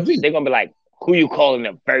 You got a V? They're gonna be like, who you calling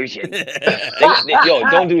a virgin? Yo,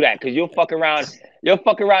 don't do that, because you'll fuck around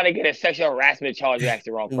and get a sexual harassment charge. You ask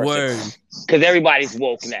the wrong person. Because everybody's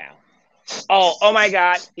woke now. Oh my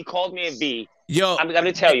God, he called me a V. Yo, I'm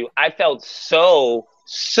gonna tell you, I felt so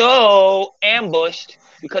ambushed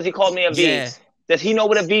because he called me a V. Yeah. Does he know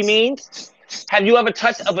what a V means? Have you ever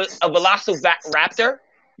touched a velociraptor?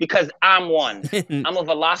 Because I'm one. I'm a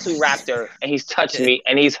velociraptor, and he's touched me,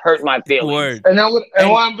 and he's hurt my feelings. Word. And I would,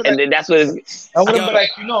 and then that's what I would have been like,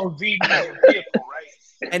 V means vehicle,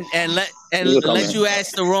 right? And let you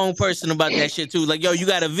ask the wrong person about that shit too. Like, yo, you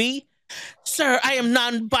got a V? Sir, I am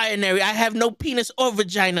non-binary. I have no penis or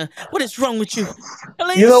vagina. What is wrong with you?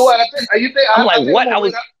 You know what? I'm like, what?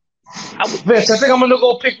 Vince, I think I'm gonna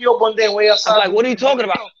go pick you up one day way outside. I'm like, what are you talking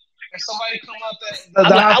about? And somebody come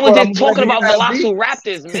out I was just talking about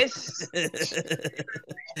velociraptors, miss.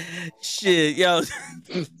 Shit, yo.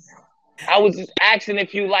 I was just asking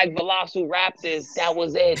if you like velociraptors. That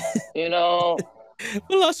was it, you know.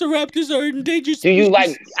 Velociraptors are endangered species. Do you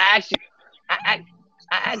like? I I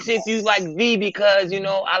asked if you like V because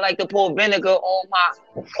I like to pour vinegar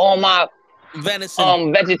on my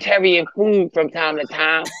Venison. vegetarian food from time to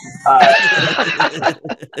time. On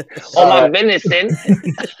All my right. venison.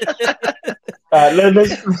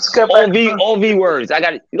 Let's get back. All V words.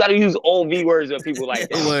 You gotta use all V words with people like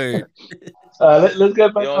that. Word. Let's get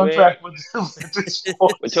You back know what I on mean? track with the But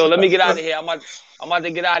sports. yo, let me get out of here. I'm about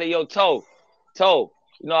to get out of yo, Toe.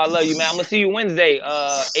 I love you, man. I'm gonna see you Wednesday,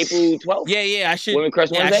 April 12th. Yeah. I should. Women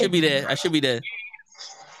Crush Yeah, I Wednesday. should be there. I should be there.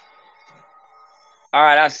 All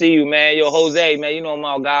right, I see you, man. Yo, Jose, man. You know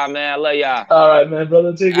my guy, man. I love y'all. All right, man,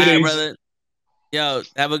 brother. Take All it right, easy. brother. Yo,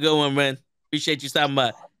 have a good one, man. Appreciate you stopping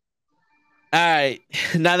by. All right,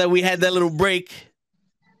 now that we had that little break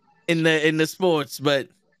in the sports, but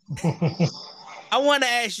I want to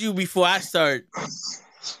ask you before I start.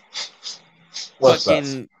 What's up?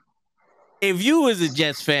 Fucking, if you was a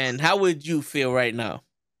Jets fan, how would you feel right now?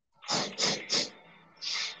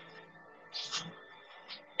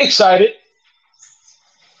 Excited.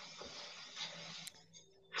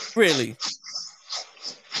 Really?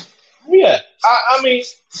 Yeah. I mean,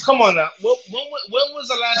 come on now. When was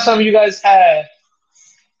the last time you guys had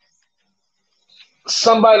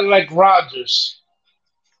somebody like Rodgers?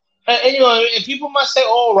 And people might say,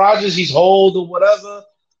 "Oh, Rodgers, he's old or whatever."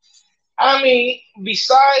 I mean,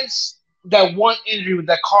 besides that one injury with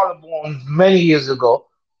that collarbone many years ago,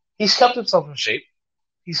 he's kept himself in shape.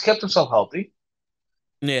 He's kept himself healthy.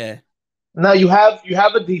 Yeah. Now you have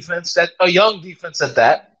a defense that a young defense at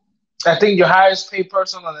that. I think your highest paid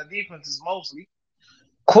person on the defense is Mosley.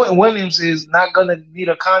 Quentin Williams is not gonna need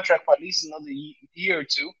a contract for at least another year or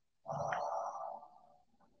two.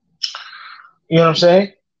 You know what I'm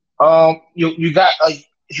saying? You got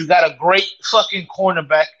a great fucking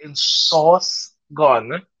cornerback in Sauce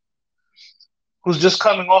Gardner, who's just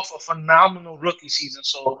coming off a phenomenal rookie season.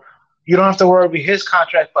 So you don't have to worry about his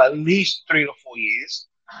contract for at least 3 to 4 years.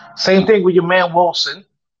 Same thing with your man Wilson.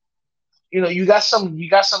 You got some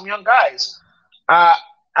young guys. Uh,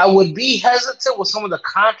 I would be hesitant with some of the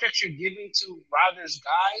contracts you're giving to Rodgers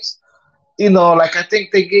guys. Like I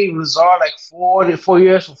think they gave Lazard like 4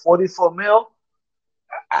 years for 44 mil.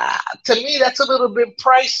 To me, that's a little bit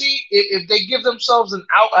pricey. If they give themselves an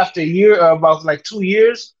out after a year or about like 2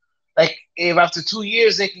 years, like if after 2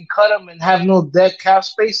 years they can cut them and have no dead cap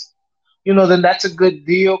space, then that's a good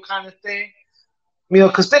deal kind of thing.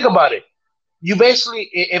 Because think about it. You basically,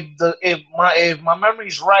 if my memory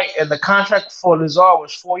is right, and the contract for Lazard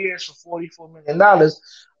was 4 years for $44 million,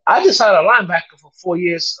 I just had a linebacker for 4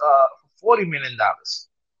 years for $40 million.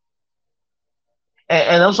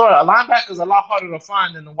 And I'm sorry, a linebacker is a lot harder to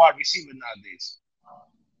find than a wide receiver nowadays.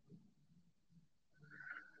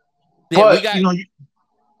 Yeah, But we got.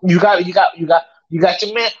 you got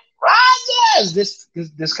your man Rodgers. This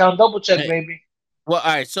discount double check, Hey, baby. well,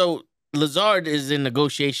 all right. So Lazard is in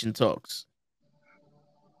negotiation talks,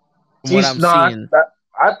 from what He's I'm no, seeing.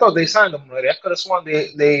 I thought they signed him already. I could have sworn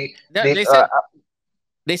they They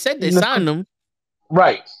said they in the, signed him,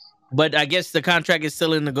 right. but I guess the contract is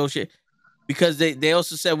still in negotiation because they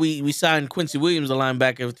also said we signed Quincy Williams, a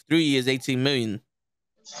linebacker, for 3 years, $18 million.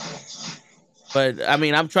 But I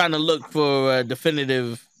mean, I'm trying to look for a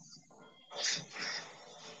definitive.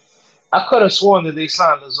 I could have sworn that they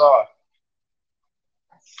signed Lazard.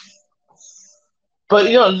 But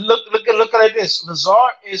look at it this.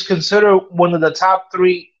 Lazard is considered one of the top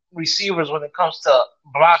three receivers when it comes to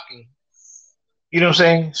blocking. You know what I'm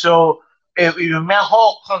saying? So if Matt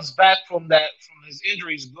Hall comes back from his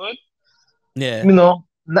injuries good, Yeah,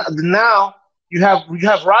 now you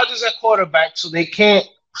have Rodgers at quarterback, so they can't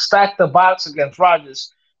stack the box against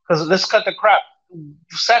Rodgers. Because let's cut the crap.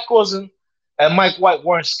 Zach Wilson and Mike White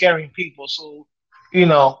weren't scaring people. So, you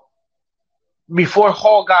know, before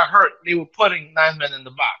Hall got hurt, they were putting 9 men in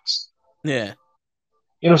the box. yeah,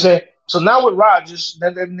 You know what I'm saying? So now with Rodgers,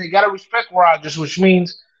 then they got to respect Rodgers, which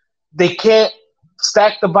means they can't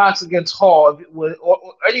stack the box against Hall or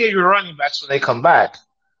any of your running backs when they come back.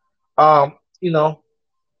 Um, you know,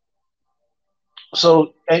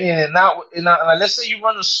 so and let's say you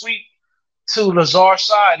run a sweep to Lazard's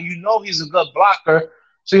side, he's a good blocker.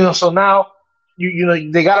 So now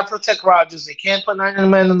they got to protect Rodgers. They can't put 9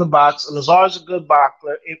 men in the box. Lazard's a good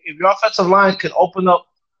blocker. If your offensive line can open up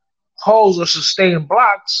holes or sustain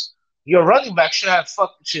blocks, your running back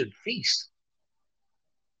should feast.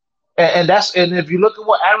 And if you look at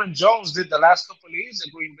what Aaron Jones did the last couple of years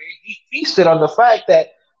at Green Bay, he feasted on the fact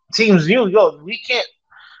that teams knew, we can't,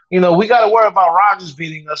 we got to worry about Rodgers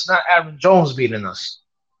beating us, not Aaron Jones beating us.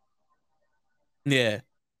 yeah.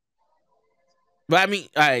 But I mean,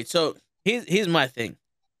 all right. So here's my thing.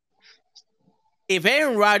 if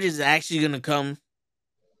Aaron Rodgers is actually gonna come,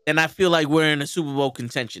 then I feel like we're in a Super Bowl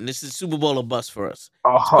contention. This is Super Bowl or bust for us,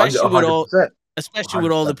 especially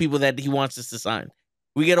with all 100%. the people that he wants us to sign.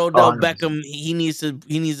 We get Oh, Odell 100%. Beckham. He needs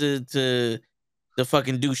to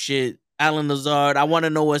fucking do shit. Alan Lazard. I want to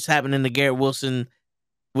know what's happening to Garrett Wilson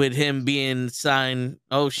with him being signed.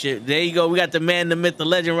 Oh shit! There you go. We got the man, the myth, the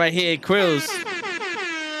legend right here, Krills.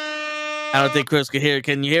 I don't think Krills can hear.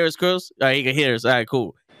 Can you hear us, Krills? All right, he can hear us. All right,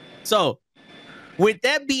 cool. So, with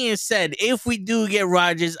that being said, if we do get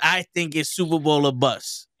Rodgers, I think it's Super Bowl or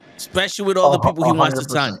bust, especially with all the people he wants to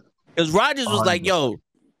sign. Because Rodgers was like, "Yo,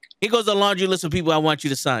 here goes a laundry list of people I want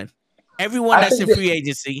you to sign. Everyone that's in free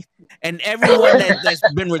agency and everyone that's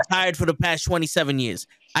been retired for the past 27 years.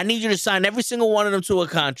 I need you to sign every single one of them to a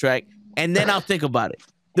contract, and then I'll think about it."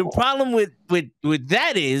 The problem with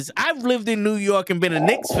that is I've lived in New York and been a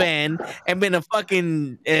Knicks fan and been a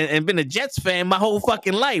fucking and been a Jets fan my whole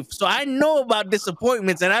fucking life. So I know about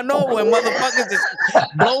disappointments, and I know when motherfuckers is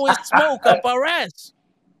blowing smoke up our ass.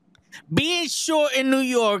 Being short in New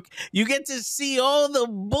York, you get to see all the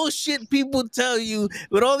bullshit people tell you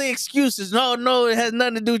with all the excuses. No, it has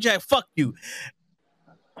nothing to do with Jack. Fuck you.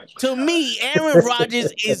 To me, Aaron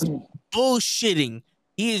Rodgers is bullshitting.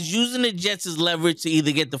 He is using the Jets as leverage to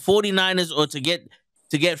either get the 49ers or to get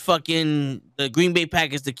fucking the Green Bay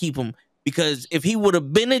Packers to keep him. Because if he would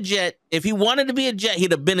have been a Jet, if he wanted to be a Jet,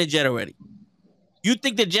 he'd have been a Jet already. You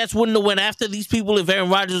think the Jets wouldn't have went after these people if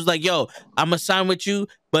Aaron Rodgers was like, "Yo, I'm gonna sign with you,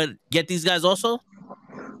 but get these guys also"?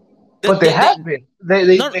 But they have been.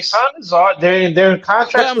 They signed Lazard. They're in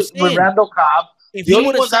contract with Randall Cobb. If he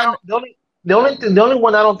would have signed, the only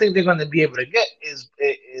one I don't think they're going to be able to get is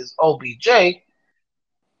OBJ.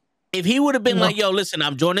 If he would have been like, "Yo, listen,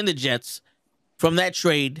 I'm joining the Jets from that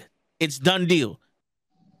trade. It's done deal.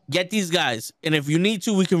 Get these guys, and if you need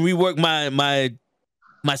to, we can rework my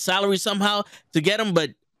salary somehow to get them.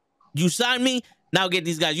 But you signed me, now get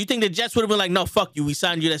these guys." You think the Jets would have been like, "No, fuck you, we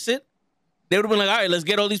signed you, that's it"? They would have been like, "All right, let's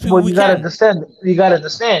get all these people." Well, you gotta understand.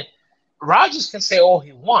 Rodgers can say all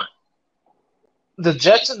he wants. The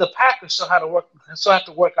Jets and the Packers still have to work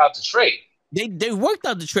out the trade. They worked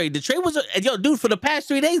out the trade. The trade was dude, for the past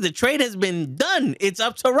 3 days, the trade has been done. It's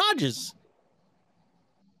up to Rodgers.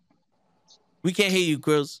 We can't hear you,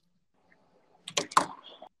 Krills.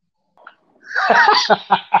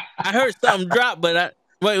 I heard something drop, but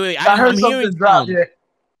wait. I heard something drop. Yeah.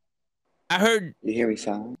 I heard. You hear me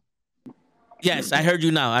sound? Yes, I heard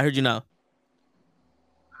you now.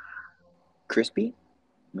 Crispy?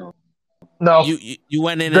 No. You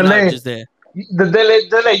went in and out just there. The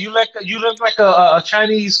delay. You look like a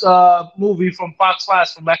Chinese movie from Fox 5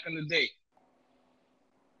 from back in the day.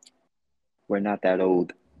 We're not that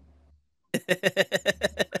old.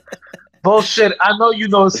 Bullshit. I know you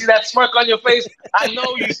know. See that smirk on your face? I know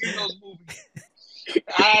you see those movies.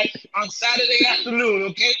 On Saturday afternoon,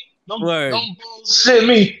 okay? Don't bullshit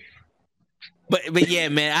me. But yeah,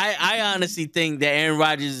 man, I honestly think that Aaron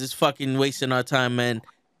Rodgers is fucking wasting our time, man.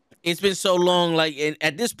 It's been so long. Like,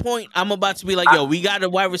 at this point, I'm about to be like, "Yo, we got a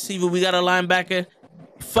wide receiver, we got a linebacker.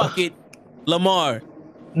 Fuck it, Lamar."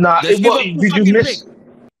 Nah, did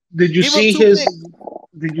you see his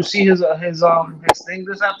thing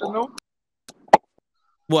this afternoon?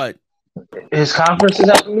 What? His conference this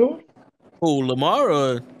afternoon? Who, Lamar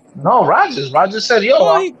or no? Rodgers. Rodgers said,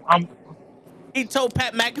 "Yo, He told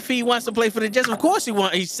Pat McAfee he wants to play for the Jets. Of course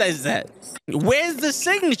he says that. Where's the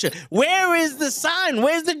signature? Where is the sign?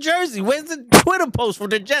 Where's the jersey? Where's the Twitter post for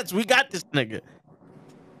the Jets? We got this nigga.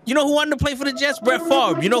 You know who wanted to play for the Jets? Brett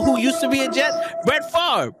Favre. You know who used to be a Jet? Brett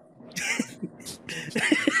Favre.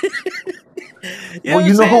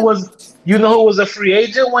 You know who was a free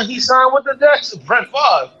agent when he signed with the Jets? Brett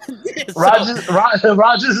Favre.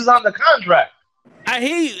 Rodgers is on the contract. I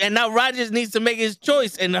hear you, and now Rodgers needs to make his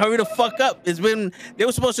choice and hurry the fuck up. They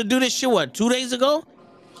were supposed to do this shit 2 days ago?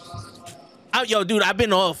 Yo, dude, I've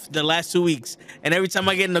been off the last 2 weeks, and every time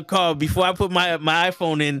I get in the car, before I put my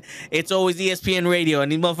iPhone in, it's always ESPN radio,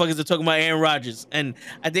 and these motherfuckers are talking about Aaron Rodgers. And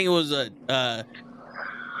I think it was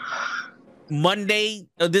Monday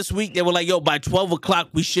of this week, they were like, "Yo, by 12 o'clock,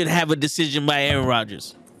 we should have a decision by Aaron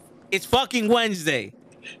Rodgers." It's fucking Wednesday,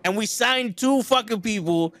 and we signed 2 fucking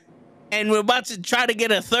people, and we're about to try to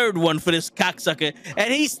get a third one for this cocksucker,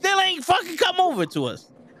 and he still ain't fucking come over to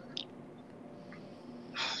us.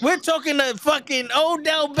 We're talking to fucking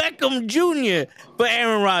Odell Beckham Jr. for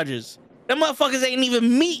Aaron Rodgers. Them motherfuckers ain't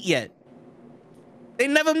even meet yet. They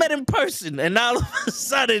never met in person, and now all of a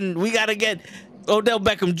sudden we gotta get Odell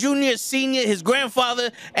Beckham Jr., Sr., his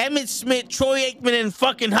grandfather, Emmitt Smith, Troy Aikman, and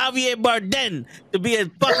fucking Javier Bardem to be a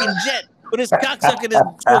fucking Jet for this cocksucker to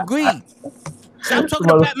agree. Stop talking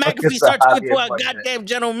to Pat McAfee. Start talking to our goddamn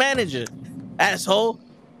general manager, asshole.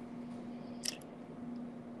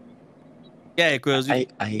 Yeah, Grills. I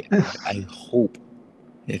hope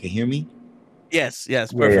you can hear me. Yes, Yeah.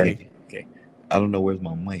 perfect. Okay. I don't know where's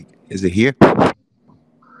my mic. Is it here?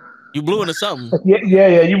 You blew into something.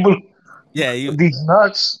 Yeah. You blew Yeah, you. these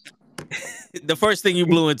nuts. The first thing you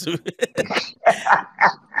blew into.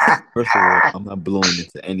 First of all, I'm not blowing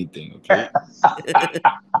into anything. Okay.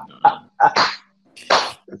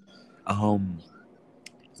 Um.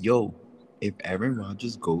 Yo, if Aaron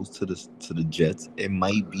Rodgers goes to the Jets, it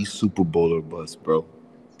might be Super Bowl or bust, bro.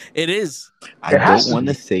 It is. I It has don't to want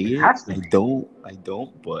to be. say It it. has to be. I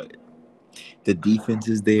don't. But the defense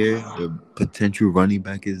is there. The potential running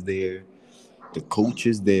back is there. The coach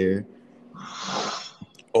is there.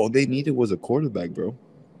 All they needed was a quarterback, bro.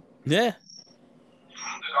 Yeah.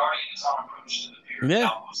 Yeah.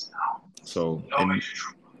 So, and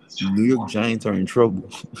New York Giants are in trouble.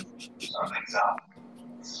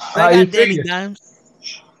 They How you got Danny figure? Dimes.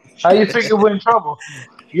 How you figure we're in trouble?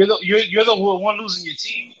 You're the one losing your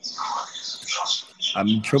team. I'm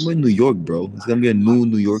in trouble in New York, bro. It's gonna be a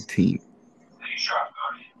New York team.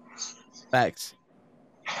 Facts.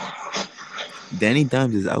 Danny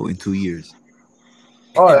Dimes is out in 2 years.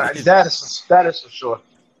 Oh, that is for sure.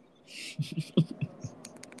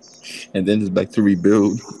 And then it's back to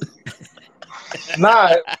rebuild.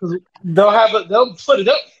 Nah, 'cause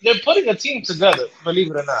they're putting a team together.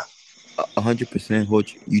 Believe it or not, 100%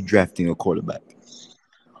 Hodge, you drafting a quarterback.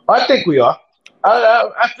 I think we are.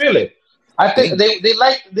 I feel it. I think Think. they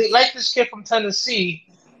like this kid from Tennessee.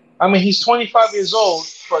 I mean, he's 25 years old,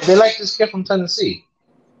 but they like this kid from Tennessee.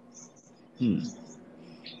 Hmm.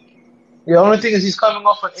 The only thing is he's coming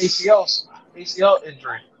off an ACL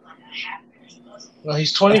injury. No,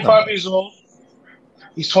 he's That's not 25 bad. years old.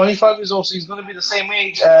 He's 25 years old, so he's going to be the same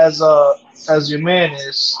age as your man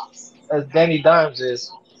is, as Danny Dimes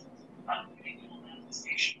is.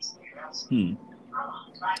 Hmm.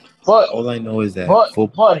 But All I know is that but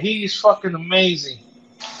but he's fucking amazing.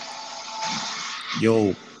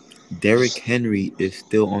 yo, Derrick Henry is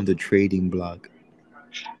still on the trading block.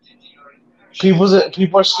 People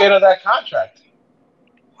are scared of that contract.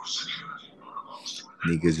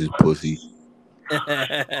 Niggas is pussy.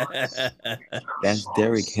 That's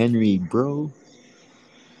Derrick Henry, bro.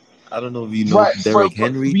 I don't know if you know Right, Derrick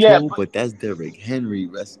Henry yeah, too, but that's Derrick Henry.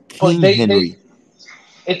 That's but King Henry.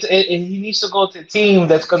 he needs to go to a team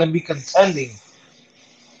that's going to be contending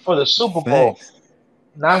for the Super Bowl, Facts.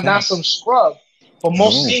 not some Facts. scrub. But No,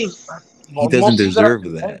 he doesn't most teams that are deserve that.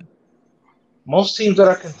 contending, most teams that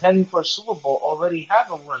are contending for a Super Bowl already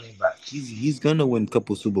have a running back. He's gonna win a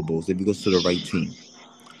couple Super Bowls if he goes to the right team.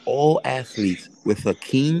 All athletes with a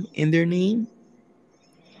king in their name,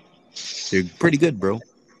 they're pretty good, bro.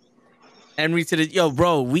 Henry to the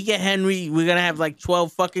bro. We get Henry. We're gonna have like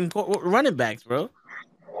 12 fucking running backs, bro.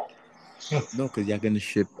 No, because y'all gonna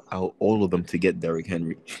ship out all of them to get Derrick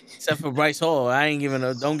Henry. Except for Bryce Hall. I ain't giving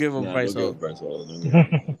a. Don't give him Nah, Bryce don't give Hall. up Bryce Hall. Don't give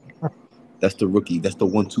up. That's the rookie. That's the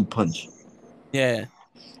 1-2 punch. Yeah.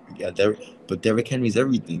 Yeah, but Derrick Henry's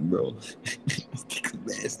everything, bro.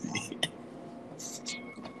 Nasty.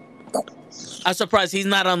 I'm surprised he's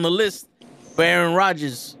not on the list for Aaron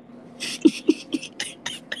Rodgers.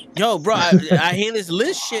 Yo, bro, I hear this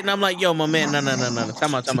list shit and I'm like, yo, my man, no.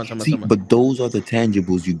 Come on. See, but those are the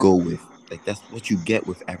tangibles you go with. Like that's what you get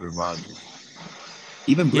with Aaron Rodgers.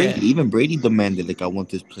 Yeah. Even Brady demanded like, I want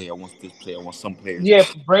this player, I want this player, I want some players. Yeah,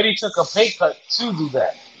 Brady took a pay cut to do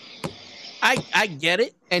that. I get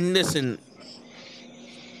it. And listen,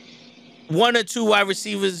 one or two wide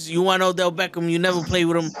receivers, you want Odell Beckham, you never play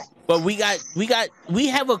with him. But we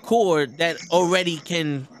have a core that already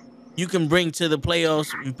you can bring to the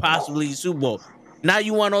playoffs and possibly Super Bowl. Now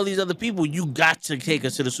you want all these other people, you got to take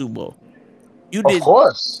us to the Super Bowl. Of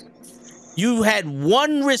course. You had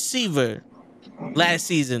one receiver last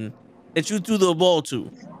season that you threw the ball to,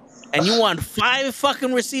 and you want 5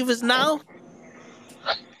 fucking receivers now?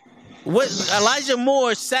 What Elijah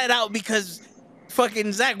Moore sat out because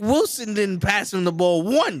fucking Zach Wilson didn't pass him the ball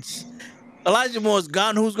once. Elijah Moore's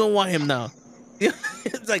gone. Who's gonna want him now?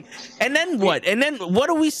 It's like, and then what? And then what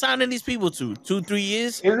are we signing these people to? 2-3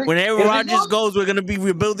 years? When Aaron Is he Rodgers gone? goes, we're gonna be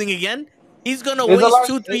rebuilding again. He's gonna Is waste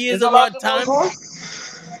Elijah 2-3 years is of our Elijah Moore time. gone?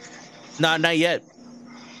 Nah, not yet.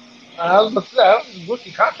 I was about to say, his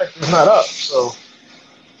rookie contract is not up, so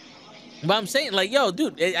But I'm saying, like, yo,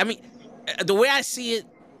 dude. I mean, the way I see it,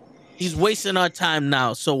 he's wasting our time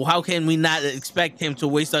now. So how can we not expect him to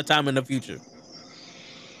waste our time in the future?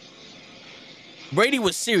 Brady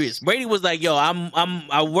was serious. Brady was like, "Yo,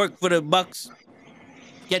 I work for the Bucks.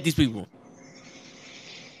 Get these people."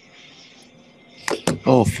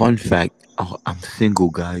 Oh, fun fact. Oh, I'm single,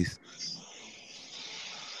 guys.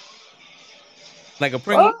 Like a What?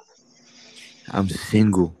 Pringle. I'm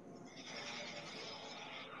single.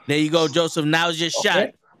 There you go, Joseph. Now's your shot.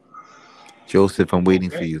 Okay. Joseph, I'm waiting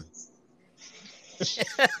for Okay. you.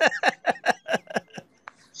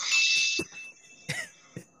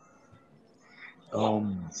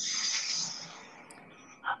 Um,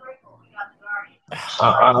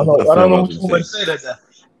 I don't I know. I forgot don't what I know was what gonna you want say. to say that.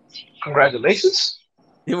 Congratulations.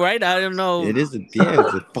 You're right. I don't know. It is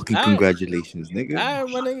it's a fucking I, congratulations, nigga. my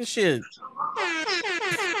nigga, shit.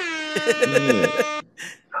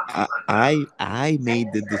 Yeah, I made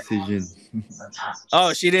the decision.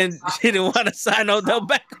 Oh, she didn't. She didn't want to sign Odell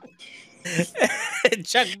Beckham,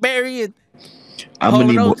 Chuck Berry, and I'm gonna Hall and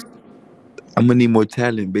need more. Oates. I'm gonna need more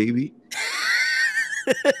talent, baby.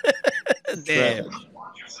 Damn, Trash.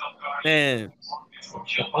 man.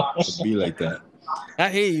 It be like that. I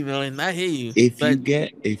hear you, man. I hear you.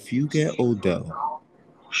 But If you get Odell,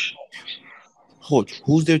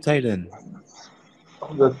 who's their tight end?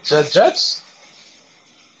 The Jets?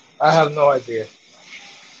 I have no idea.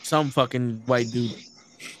 some fucking white dude.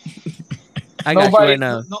 I got you Nobody, right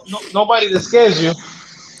now. nobody that scares you.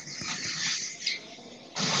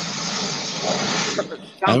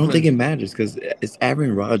 I don't think Conklin. it matters because it's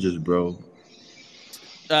Aaron Rodgers, bro.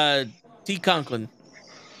 Uh, T. Conklin.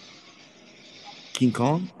 King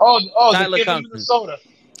Kong? The Tyler kid from Conklin. Minnesota.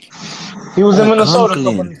 He was in Oh, Minnesota a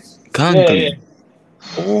couple. Conklin. Yeah, yeah,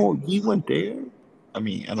 Conklin. Oh, he went there. I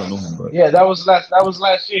mean, I don't know him, but yeah. That was last. That was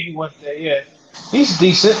last year. He went there. Yeah, he's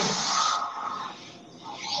decent.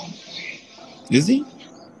 is he?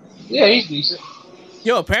 Yeah, he's decent.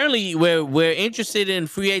 Yo, apparently we're interested in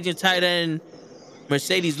free agent tight end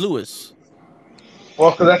Mercedes Lewis.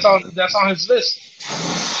 Well, because that's on his list.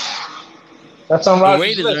 That's on The Rogers'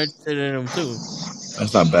 Raiders are list. interested in him too.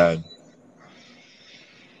 That's not bad.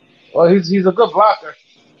 Well, he's a good blocker.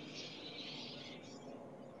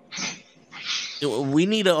 We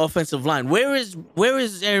need an offensive line. Where is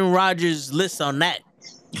Aaron Rodgers' list on that?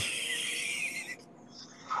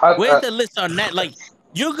 I, Where's the list on that? Like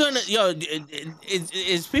you're gonna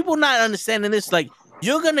is people not understanding this? Like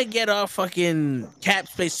you're gonna get our fucking cap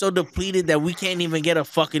space so depleted that we can't even get a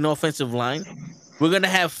fucking offensive line. We're gonna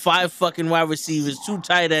have 5 fucking wide receivers, 2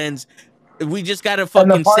 tight ends. We just got a and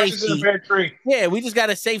the fucking partridge in the safety. pear tree. Yeah, we just got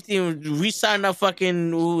a safety and re-signed our fucking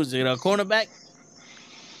who was it? A cornerback?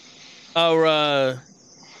 Or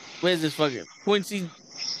where's this fucking Quincy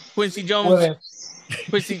Jones? Williams.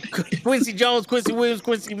 Quincy Jones, Quincy Williams,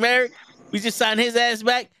 Quincy Merrick. We just signed his ass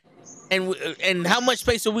back, and how much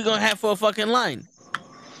space are we gonna have for a fucking line?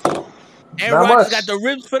 Aaron Not Rodgers much. got the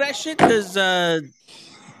ribs for that shit, cause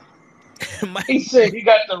my, He said he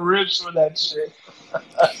got the ribs for that shit.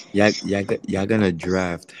 Y'all gonna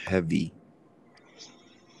draft heavy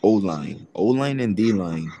O line and D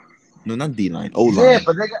line. No, not D line. O Yeah, line.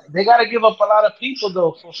 but they got to give up a lot of people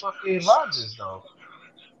though for fucking Rodgers though.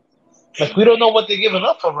 Like we don't know what they're giving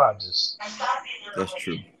up for Rodgers. That's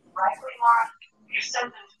true.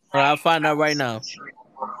 I'll find out right now.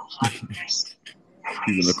 He's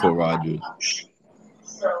gonna call Rodgers.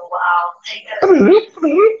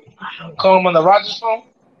 Call him on the Rodgers phone.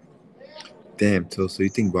 Damn, so you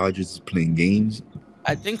think Rodgers is playing games?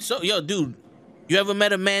 I think so. Yo, dude, you ever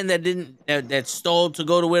met a man that didn't that stalled to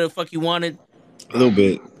go to where the fuck he wanted? A little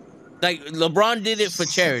bit. Like LeBron did it for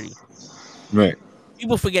charity. Right.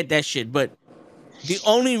 People forget that shit, but the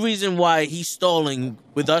only reason why he's stalling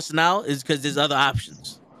with us now is because there's other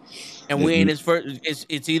options. And we ain't his first.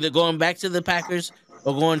 It's either going back to the Packers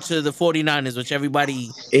or going to the 49ers, which everybody.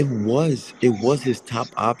 It was his top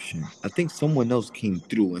option. I think someone else came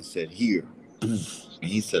through and said here. And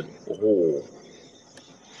he said, oh,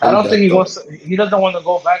 I hold don't think that he thought. wants. He doesn't want to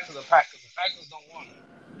go back to the Packers. The Packers don't want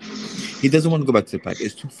him. He doesn't want to go back to the pack.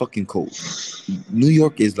 It's too fucking cold. New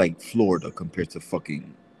York is like Florida compared to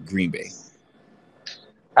fucking Green Bay.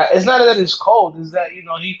 It's not that it's cold. It's that he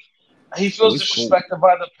Oh, feels it's cold. disrespected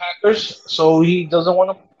by the Packers, so he doesn't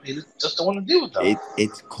want to. He just don't want to deal with them.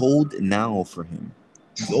 It's cold now for him.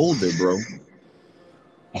 He's older, bro.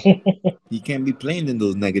 He can't be playing in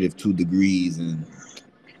those -2 degrees, and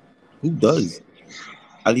who does?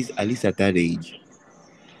 At least at that age.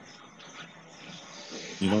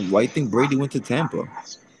 Why you think Brady went to Tampa?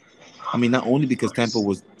 I mean, not only because Tampa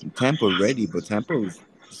ready, but Tampa was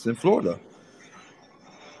just in Florida.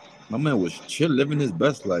 My man was chill, living his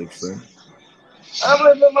best life, son. I'm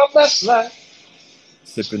living my best life.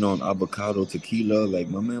 Sipping on avocado tequila, like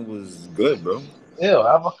my man was good, bro. Ew,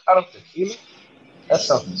 avocado tequila. That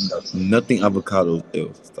sounds disgusting. Nothing avocado.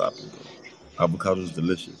 Ew, stop it, bro. Avocado is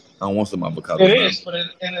delicious. I want some It avocados now. is, but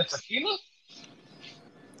in a tequila.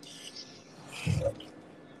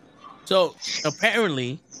 So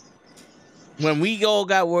apparently, when we all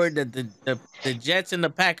got word that the Jets and the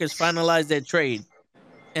Packers finalized their trade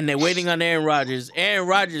and they're waiting on Aaron Rodgers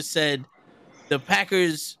said the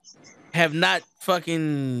Packers have not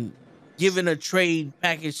fucking given a trade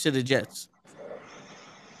package to the Jets.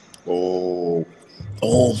 So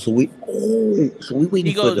we waiting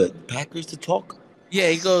He for goes, the Packers to talk. yeah,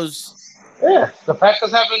 he goes. Yeah, the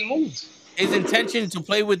Packers haven't moved. His intention to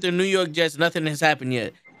play with the New York Jets, nothing has happened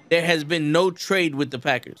yet. There has been no trade with the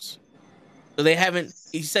Packers. So they haven't,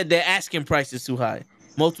 he said their asking price is too high.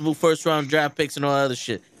 Multiple first round draft picks and all that other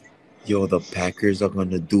shit. Yo, the Packers are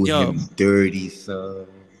gonna do Yo. him dirty, son.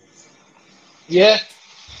 Yeah.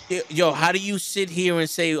 Yo, how do you sit here and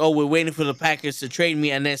say, oh, we're waiting for the Packers to trade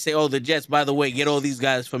me, and then say, oh, the Jets, by the way, get all these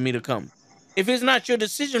guys for me to come? If it's not your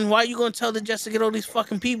decision, why are you going to tell the Jets to get all these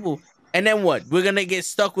fucking people? And then what? We're going to get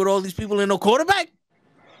stuck with all these people and no quarterback?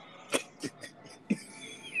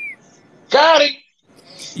 Got it.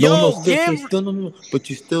 Yo, no. But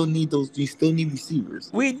you still need those. You still need receivers.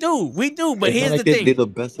 We do. But It's here's not the like thing. they're the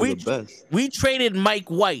best of the best. We traded Mike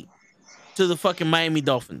White to the fucking Miami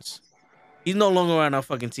Dolphins. He's no longer on our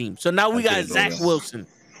fucking team. So now we got Zach Wilson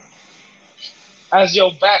as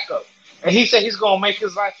your backup. And he said he's going to make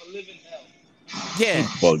his life a living hell. Yeah.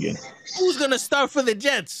 Bugging. Who's going to start for the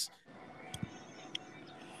Jets?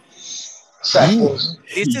 Zach Wilson.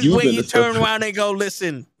 This is when you turn around and go,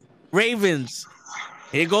 listen, Ravens,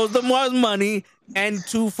 here goes Lamar's money and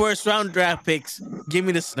 2 first-round draft picks. Give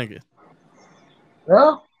me the snigger.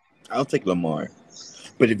 Yeah. I'll take Lamar.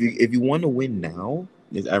 But if you want to win now,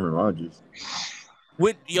 it's Aaron Rodgers.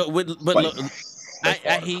 I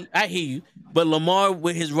hear you. But Lamar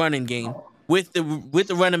with his running game, with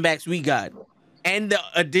the running backs we got, and the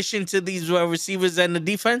addition to these receivers and the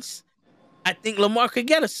defense, I think Lamar could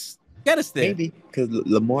get us there. Maybe because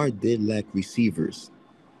Lamar did lack receivers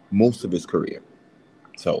most of his career,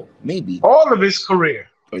 so maybe all of his career.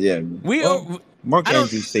 Oh yeah, Mark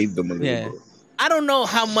Andrews saved them a little bit. I don't know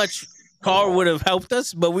how much Carr would have helped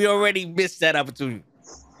us, but we already missed that opportunity.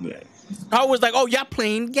 Yeah. Carr was like, "Oh, y'all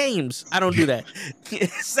playing games. I don't do that."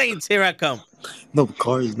 Saints, here I come. No,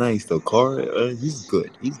 Carr is nice though. Carr, he's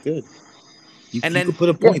good. He's good. He could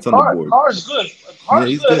put points on the board. Carr's good.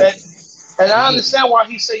 Carr's good. And I understand why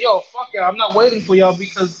he said, "Yo, fuck it, I'm not waiting for y'all,"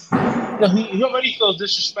 because he already feels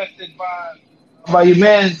disrespected by your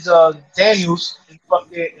man Daniels in Las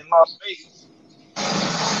Vegas.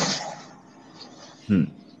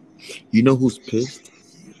 You know who's pissed?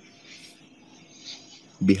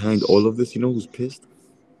 Behind all of this, you know who's pissed?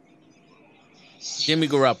 Jimmy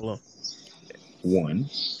Garoppolo. 1,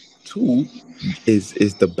 2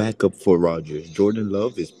 is the backup for Rodgers. Jordan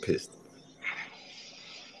Love is pissed.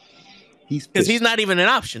 Because he's not even an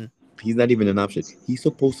option. He's not even an option. He's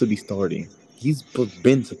supposed to be starting. He's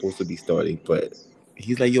been supposed to be starting, but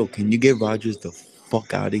he's like, yo, can you get Rodgers the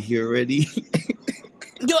fuck out of here already?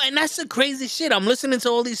 Yo, and that's the crazy shit. I'm listening to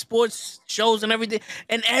all these sports shows and everything,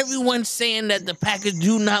 and everyone's saying that the Packers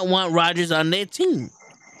do not want Rodgers on their team.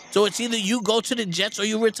 So it's either you go to the Jets or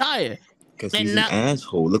you retire. Because he's an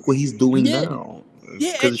asshole. Look what he's doing now.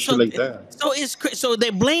 Yeah, because of shit like that. So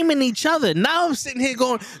they're blaming each other. Now I'm sitting here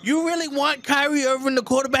going, you really want Kyrie Irving to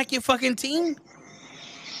quarterback your fucking team?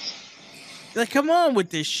 Like, come on with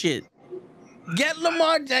this shit. Get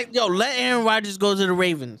Lamar Jackson. Yo, let Aaron Rodgers go to the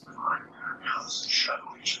Ravens.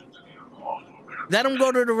 Let him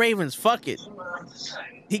go to the Ravens. Fuck it.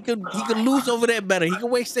 He could lose over there better. He could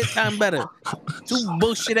waste their time better. One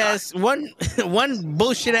bullshit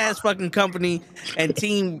ass fucking company and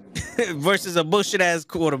team versus a bullshit ass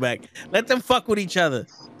quarterback. Let them fuck with each other.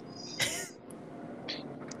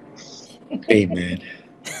 Hey man.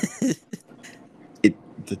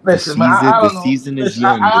 The season is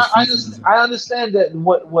young. I understand that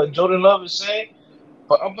what Jordan Love is saying,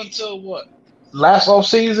 but up until last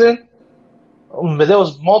offseason, there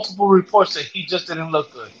was multiple reports that he just didn't look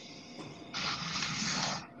good.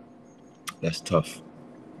 That's tough.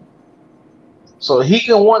 So he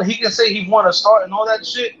can say he want to start and all that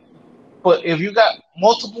shit, but if you got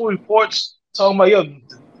multiple reports talking about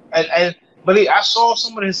but I saw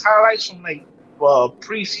some of his highlights from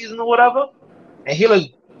preseason or whatever, and he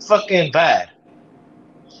looked fucking bad.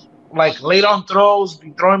 Like late on throws,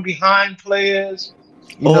 be throwing behind players.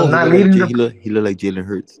 Not leading he looked like Jalen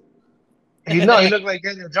Hurts. He looked like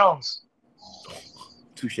Daniel Jones.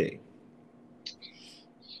 Touche.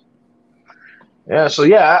 Yeah, so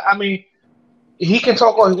I mean, he can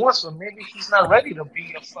talk all he wants, but maybe he's not ready to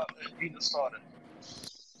be the starter.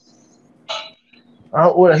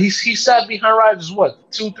 He sat behind Rodgers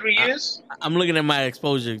 2-3 years. I'm looking at my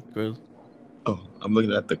exposure, bro. Oh, I'm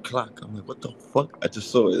looking at the clock. I'm like, what the fuck? I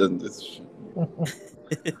just saw it. And it's,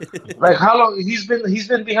 Like how long he's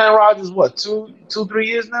been behind Rodgers? What 3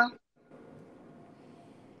 years now?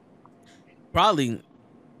 Probably.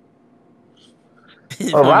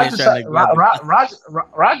 Or My man's trying to grab the clock.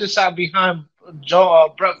 Rodgers shot behind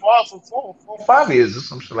Brett Favre for 5 years or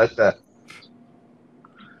some shit like that.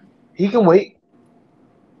 He can wait.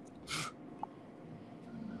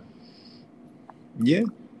 yeah.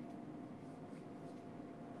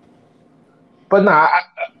 But nah,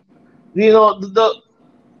 you know the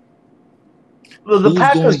Who's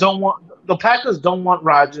Packers going? don't want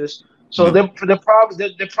Rodgers, so No. they're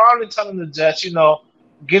probably telling the Jets,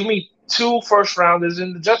 give me two first rounders,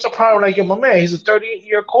 and the Jets are probably like, yeah, my man, he's a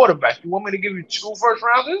 38-year quarterback. You want me to give you two first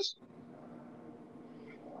rounders?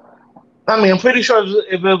 I mean, I'm pretty sure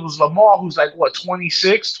if it was Lamar, who's like what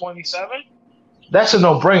 26, 27, that's a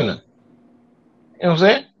no brainer. You know what I'm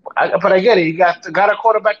saying? But I get it. You got a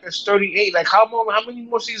quarterback that's 38. Like how many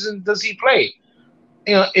more seasons does he play?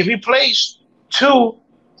 If he plays two,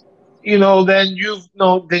 then then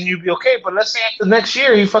you'd be okay. But let's say after next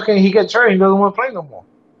year he gets hurt, he doesn't want to play no more.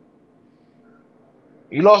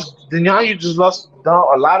 You lost. Then now you just lost a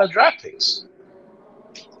lot of draft picks.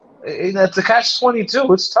 It's a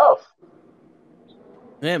catch-22. It's tough.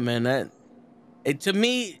 Yeah, man. To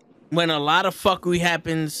me, when a lot of fuckery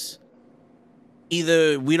happens,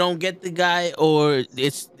 either we don't get the guy or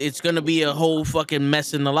it's gonna be a whole fucking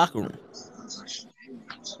mess in the locker room.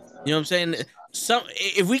 You know what I'm saying?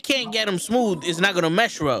 If we can't get him smooth, it's not gonna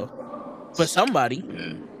mesh well for somebody.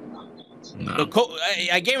 Yeah. The Nah.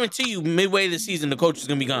 I guarantee you, midway of the season, the coach is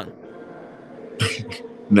gonna be gone.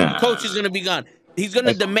 The coach is Nah. gonna be gone. He's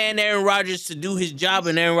gonna demand Aaron Rodgers to do his job,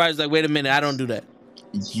 and Aaron Rodgers like, wait a minute, I don't do that.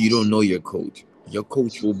 You don't know your coach. Your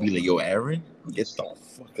coach will be like, yo, Aaron, get the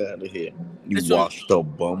fuck out of here. You That's what, washed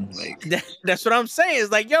up bum. Like, that's what I'm saying.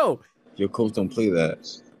 It's like, yo, your coach don't play that.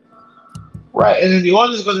 Right, and then the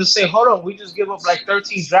owner's going to say, "Hold on, we just give up like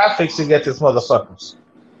 13 draft picks to get this motherfucker."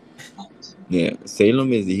 Yeah,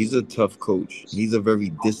 he's a tough coach. He's a very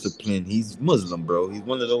disciplined. He's Muslim, bro. He's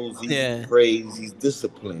one of those. He yeah. prays. He's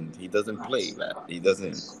disciplined. He doesn't play that. He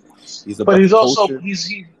doesn't. He's But about the culture.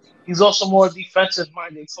 he's also more defensive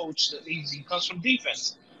minded coach. He comes from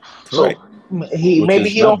defense, so Correct. he Which maybe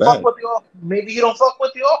is he not don't fuck bad. with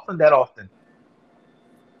the offense that often.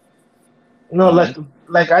 Hmm.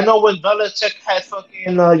 Like I know when Belichick had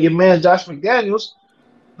fucking your man Josh McDaniels,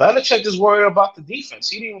 Belichick just worried about the defense.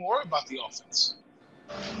 He didn't even worry about the offense.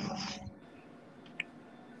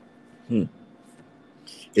 Hmm.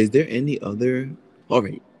 Is there any other? All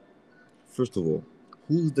right. First of all,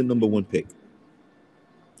 who's the number one pick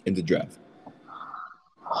in the draft?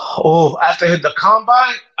 Oh, after the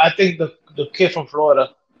combine, I think the kid from Florida.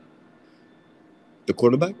 The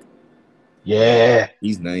quarterback. Yeah,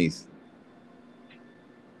 He's nice.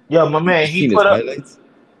 yo, my You man, he seen his put up. highlights?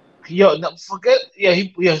 Yo, no, forget.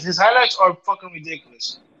 His highlights are fucking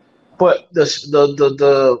ridiculous. But his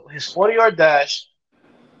 40-yard dash,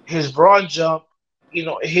 his broad jump,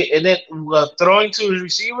 and then throwing to his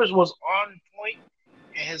receivers was on point,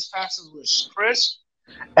 and his passes was crisp.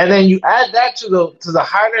 And then you add that to the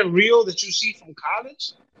highlight reel that you see from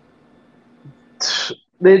college.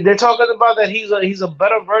 They're talking about that he's a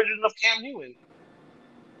better version of Cam Newton.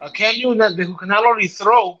 A Cam Newton who can not only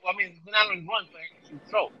throw, I mean, who can not only run, but actually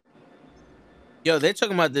throw. Yo, they're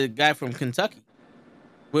talking about the guy from Kentucky,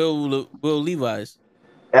 Will Levi's.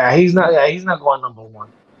 He's not going number one.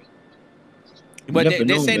 You But never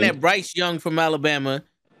they're know, saying man. that Bryce Young from Alabama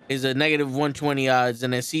is a negative 120 odds,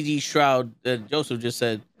 and then CG Stroud, that Joseph just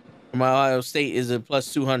said, from Ohio State is a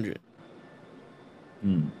plus 200.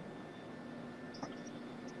 Hmm.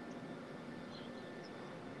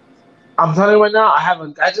 I'm telling you right now,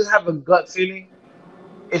 I just have a gut feeling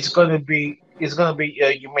it's gonna be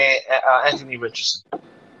your man Anthony Richardson.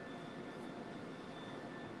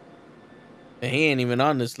 And he ain't even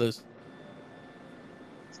on this list.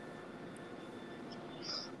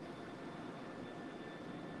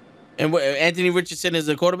 And Anthony Richardson is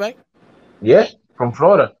a quarterback? Yeah, from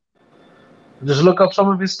Florida. Just look up some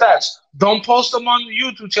of his stats. Don't post them on the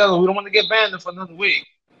YouTube channel. We don't want to get banned for another week.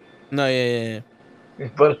 No, yeah.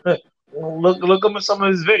 But look up at some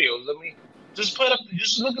of his videos. I mean, just look at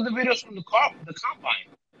the videos from the combine.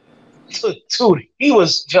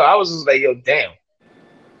 Dude, I was just like, yo, damn.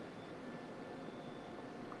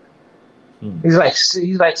 Hmm. He's like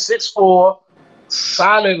 6'4",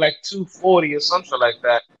 solid like 240 or something like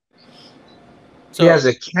that. He So has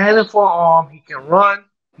a cannon for an arm. He can run.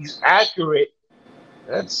 He's accurate.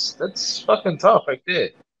 That's fucking tough right there.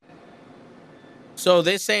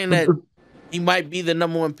 they're saying that he might be the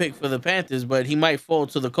number one pick for the Panthers, but he might fall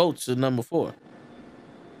to the Colts at number 4.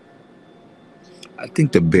 I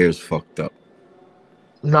think the Bears fucked up.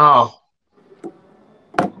 No,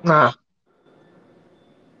 nah,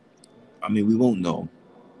 I mean, we won't know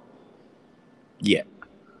yet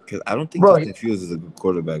because I don't think bro, Justin Fields is a good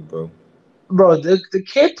quarterback, bro. bro. The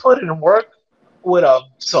kid put in work with a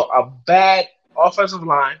bad offensive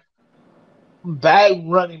line, bad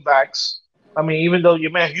running backs. I mean, even though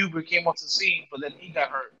your man Hubert came off the scene, but then he got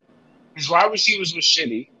hurt. His wide receivers were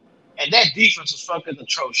shitty, and that defense was fucking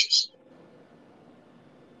atrocious.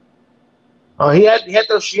 He had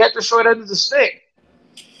the short end of the stick,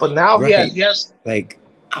 but now Right. he has. Like,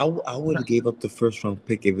 I would have gave up the first round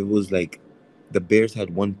pick if it was like the Bears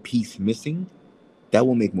had one piece missing. That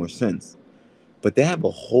would make more sense. But they have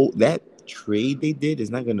a whole that trade they did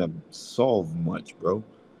is not gonna solve much, bro.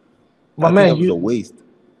 My I think man, that was a waste.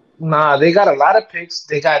 they got a lot of picks.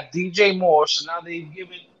 They got DJ Moore, so now they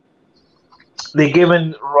given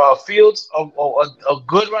Fields a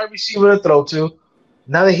good wide receiver to throw to.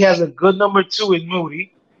 Now that he has a good number 2 in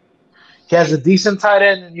Moody, he has a decent tight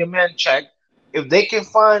end in your man check. If they can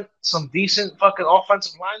find some decent fucking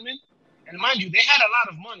offensive linemen, and mind you, they had a lot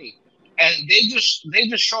of money, and they just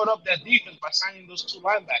showed up that defense by signing those 2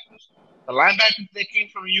 linebackers. The linebacker that came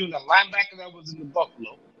from you, and the linebacker that was in the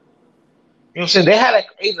Buffalo. You know what I'm saying? They had like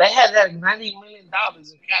 $90 million in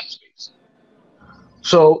cap space.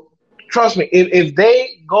 So trust me, if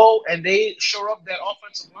they go and they shore up that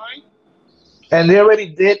offensive line, and they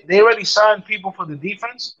already signed people for the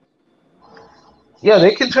defense, yeah,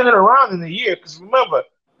 they can turn it around in a year. Because remember,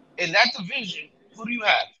 in that division, who do you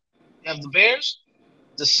have? You have the Bears.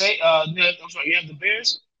 I'm sorry, you have the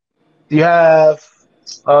Bears. You have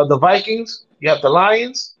the Vikings. You have the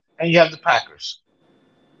Lions, and you have the Packers.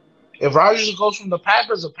 If Rodgers goes from the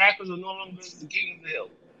Packers are no longer the king of the hill.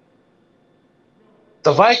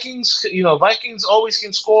 The Vikings, Vikings always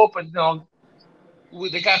can score, but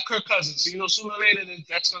they got Kirk Cousins, so sooner or later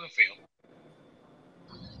that's gonna fail.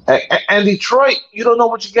 And Detroit, you don't know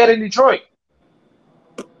what you get in Detroit.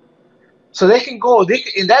 So they can go.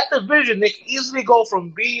 In that division, they can easily go from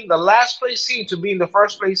being the last place team to being the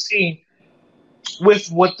first place team with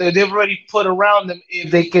what they've already put around them. If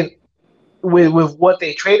they can, with what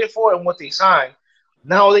they traded for and what they signed,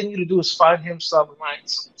 now all they need to do is find him some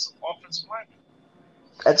offensive linemen.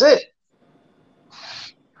 That's it.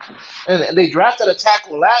 And they drafted a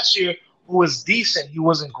tackle last year who was decent. He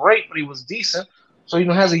wasn't great, but he was decent. So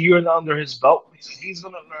has a year under his belt. He's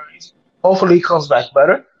gonna learn. Hopefully, he comes back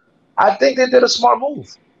better. I think they did a smart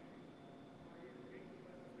move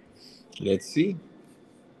Let's see.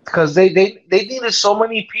 because they needed so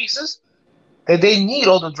many pieces that they need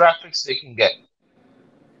all the draft picks they can get.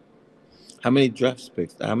 How many draft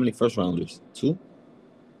picks? How many first rounders? 2?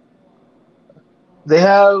 They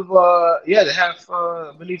have, I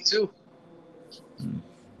believe 2.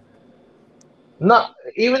 Not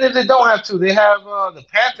even if they don't have 2, they have the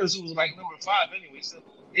Panthers, who was like number 5 anyway. So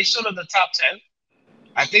they still in the top 10.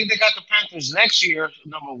 I think they got the Panthers next year,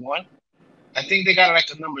 number 1. I think they got like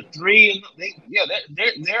a number 3, and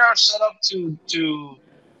they are set up to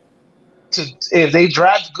if they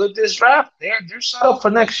draft good this draft, they're set up for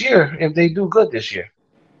next year if they do good this year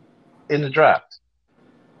in the draft.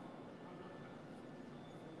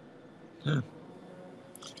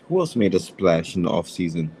 Who else made a splash in the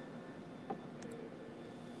offseason?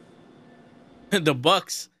 The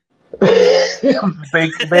Bucks. Baker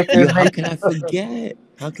Yo, how can I forget?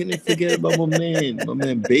 How can I forget about my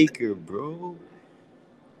man Baker, bro?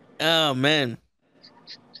 Oh man,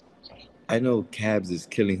 I know Cabs is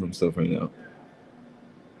killing himself right now.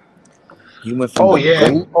 He went from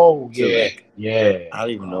the GOAT to like, I don't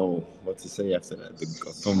even know what to say after that.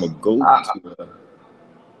 From a GOAT to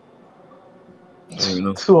I don't even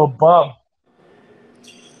know. To a bum.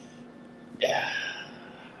 Yeah.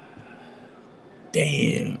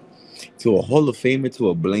 Damn. To a Hall of Famer to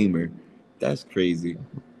a blamer. That's crazy.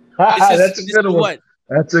 That's a good one. What?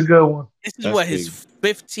 That's a good one. This is what, his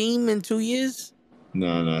 5th team in 2 years?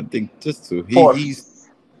 No, I think just 2. He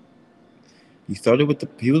started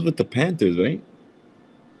he was with the Panthers, right?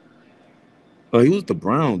 Oh, he was the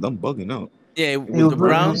Browns. I'm bugging out. Yeah, with the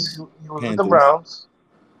Browns. He was with the Browns.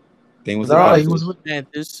 Then he was with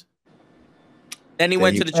Panthers. Then he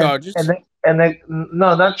went to the Chargers. And then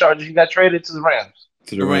no, not Chargers. He got traded to the Rams.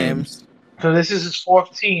 To the Rams. So this is his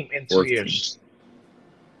 4th team in 2 years.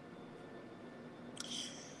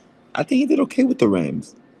 I think he did okay with the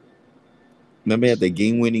Rams. Remember, he had the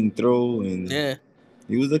game-winning throw, and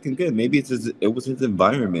he was looking good. Maybe it was his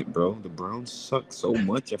environment, bro. The Browns sucked so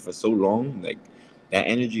much and for so long. Like, That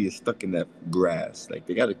energy is stuck in that grass. Like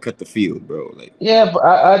they gotta cut the field, bro. Like, Yeah, but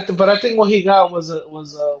I think what he got was a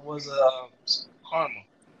karma.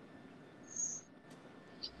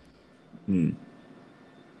 hmm.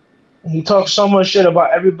 He talked so much shit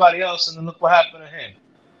about everybody else, and then look what happened to him.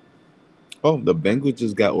 Oh, the Bengals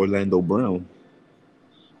just got Orlando Brown.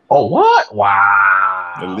 Oh, what?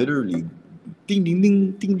 Wow. Literally, ding ding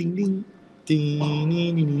ding ding ding ding, ding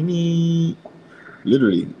ding ding ding. Ding.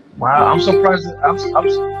 Literally, Wow. I'm surprised.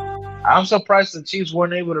 I'm surprised the Chiefs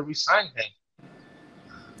weren't able to resign him.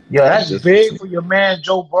 Yeah, I that's just big for your man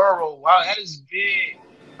Joe Burrow. Wow, that is big.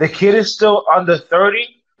 The kid is still under 30.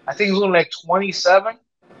 I think he's only like 27,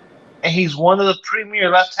 and he's one of the premier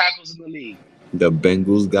left tackles in the league. the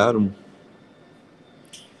Bengals got him.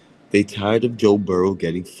 They tired of Joe Burrow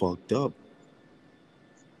getting fucked up.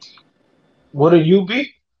 What do you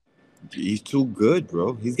be? He's too good,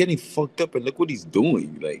 bro. He's getting fucked up, and look what he's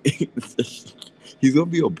doing. Like, he's gonna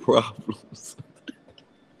be a problem.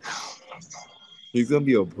 He's gonna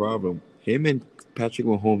be a problem. Him and Patrick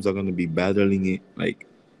Mahomes are gonna be battling it like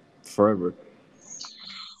forever.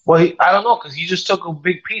 Well, I don't know because he just took a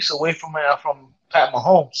big piece away from Pat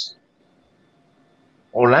Mahomes.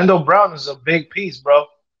 Orlando Brown is a big piece, bro.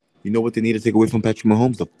 You know what they need to take away from Patrick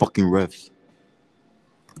Mahomes? The fucking refs.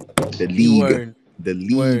 The You league. word. The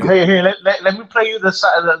league. Word. Here, let me play you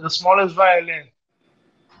the smallest violin.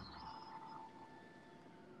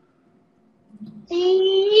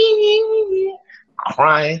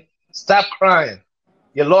 Crying. Stop crying.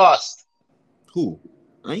 You lost. Who?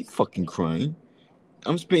 I ain't fucking crying.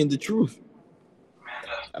 I'm spitting the truth.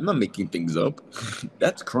 I'm not making things up.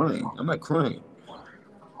 That's crying. I'm not crying.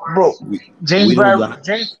 Bro, We, James we don't Bradbury, lie.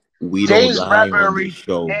 James, We don't James lie on this Bradbury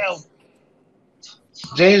show. held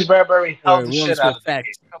James Bradbury held Word. the We only shit out spit of the kid.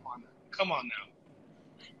 facts. Come on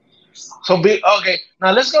now. So be okay.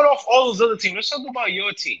 Now let's get off all those other teams. Let's talk about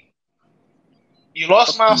your team. You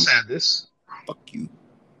lost Fuck Miles you. Sanders. Fuck you.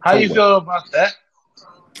 How So you what? feel about that?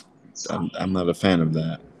 I'm not a fan of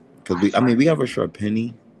that. Cause we have Rashard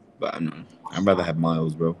Penny, but I'd rather have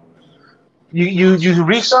Miles, bro. You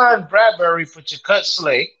re-signed Bradbury, but you cut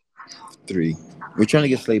Slay. 3. We're trying to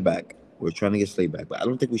get Slay back. But I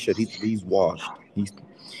don't think we should. He's washed. You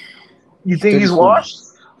He's think he's 34. washed?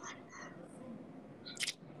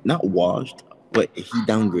 Not washed, but he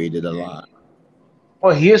downgraded a lot.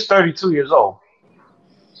 Well, he is 32 years old.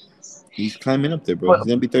 He's climbing up there, bro. But He's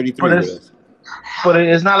gonna be but 33 with it's us. but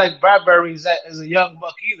it's not like Bradbury is a young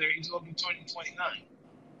buck either. He's gonna be 29.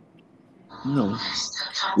 No,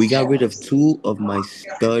 we got rid of 2 of my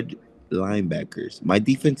stud linebackers. My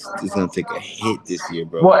defense is gonna take a hit this year,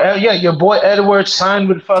 bro. Well, yeah, your boy Edwards signed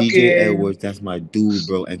with TJ fucking. Edwards, that's my dude,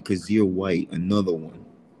 bro, and Kazir White, another one.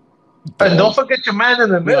 And don't Dog. forget your man in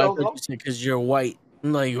the Yo, I middle, thought though. you said because you're white.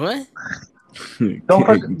 I'm like, what? Don't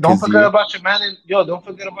forget Kazir. about your man in Don't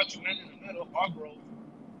forget about your man in the middle, Hargrove.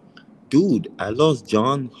 Dude, I lost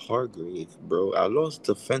John Hargrave, bro. I lost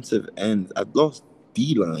defensive ends. I lost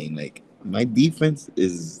D line. Like my defense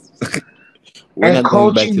is. We're And not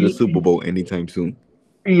going back coaching, to the Super Bowl anytime soon.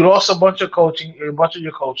 you lost a bunch of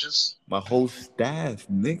your coaches. My whole staff,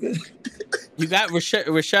 nigga. You got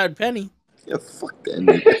Rashad Penny. Yeah, fuck that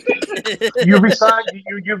nigga. You resigned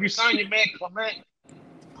your man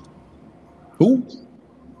Who?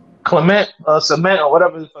 Cement or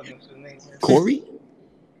whatever the fucking his name is. Corey?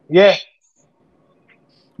 Yeah,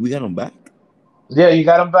 We got him back. you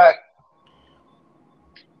got him back.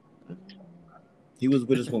 He was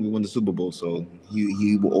with us when we won the Super Bowl, so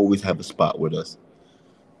he will always have a spot with us.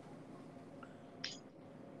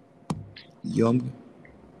 Young.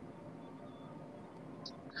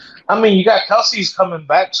 I mean, you got Kelsey's coming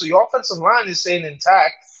back, so your offensive line is staying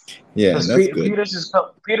intact. Yeah, Because that's good.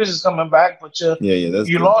 Peters is coming back, but Yeah, that's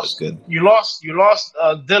you good. lost That's good. you lost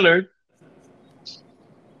Dillard.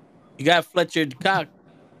 You got Fletcher Cox.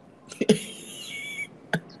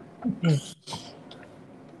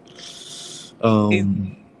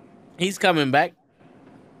 He's coming back.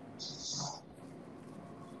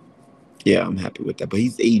 Yeah, I'm happy with that. But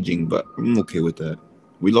he's aging, but I'm okay with that.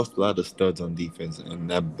 We lost a lot of studs on defense, and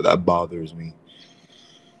that bothers me.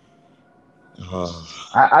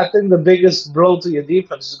 I think the biggest blow to your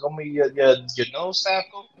defense is gonna be your nose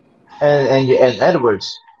tackle and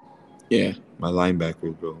Edwards. Yeah, my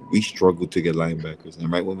linebackers, bro. We struggle to get linebackers,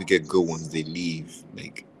 and right when we get good ones, they leave.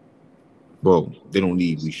 Like, bro, they don't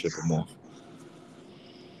leave. We ship them off.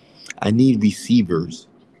 I need receivers.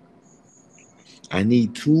 I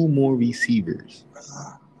need 2 more receivers.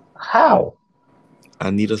 How? I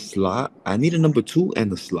need a slot. I need a number 2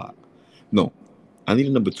 and a slot. No, I need a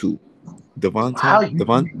number 2. How Devonta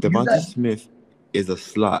you got Smith is a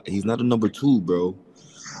slot. He's not a number two, bro.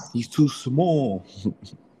 He's too small.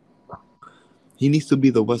 He needs to be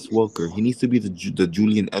the Wes Welker. He needs to be the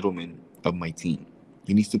Julian Edelman of my team.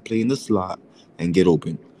 He needs to play in the slot and get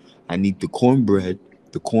open. I need the cornbread.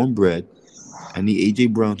 I need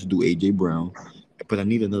AJ Brown to do AJ Brown, but I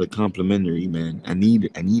need another complimentary man. I need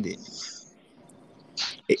it.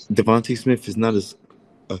 Devontae Smith is not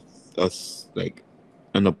a like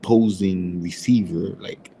an opposing receiver.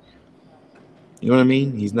 Like, you know what I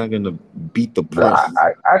mean? He's not gonna beat the No, press.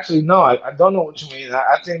 I actually no, I don't know what you mean.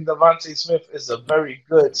 I think Devontae Smith is a very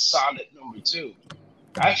good, solid number two.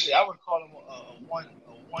 Actually, I would call him a one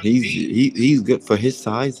B. He's good for his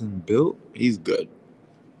size and build. He's good.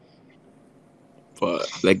 But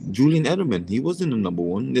like Julian Edelman, he wasn't a number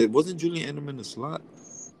one. It wasn't Julian Edelman a slot.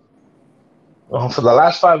 For the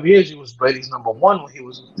last 5 years, he was Brady's number one when he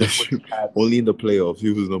was with the Only Pats. in the playoffs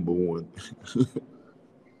he was number one.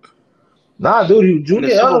 Nah, dude, In the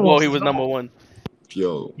Julian Super Edelman Bowl, was he his was number. number one.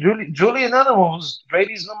 Yo, Julian Edelman was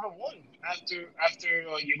Brady's number one after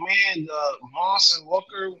your man Moss and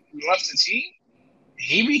Walker left the team.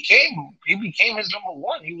 He became his number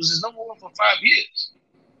one. He was his number one for 5 years.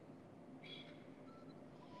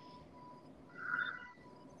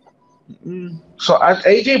 So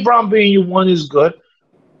AJ Brown being your one is good.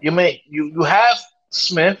 You have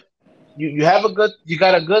Smith. You got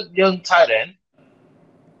a good young tight end.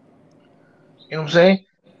 You know what I'm saying?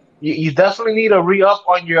 You definitely need a re up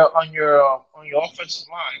on your offensive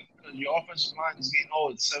line because your offensive line is getting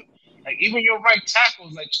old. So like even your right tackle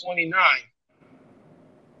is like 29.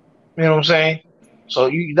 You know what I'm saying? So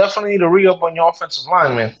you definitely need to re up on your offensive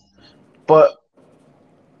line, man. But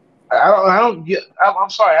I'm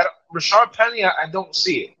sorry. Rashard Penny, I don't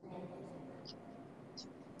see it.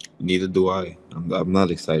 neither do I. I'm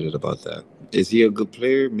not excited about that. Is he a good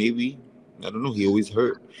player? Maybe. I don't know. He always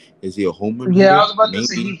hurt. Is he a home run Yeah, I hitter? was about to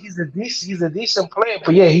say Maybe. he's a decent player,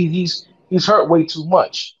 but yeah, he's hurt way too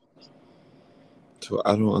much. So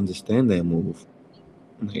I don't understand that move.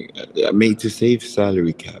 Like, I made to save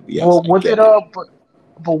salary cap. Yes, Well, I get it.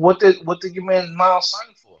 but what did your man Miles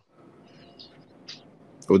sign for?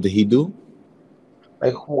 What did he do?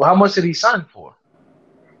 Like, how much did he sign for?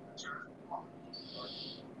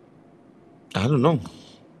 I don't know.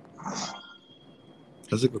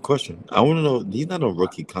 That's a good question. I want to know. He's not on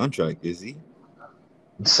rookie contract, is he?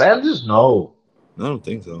 Sanders, no. I don't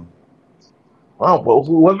think so. Well, but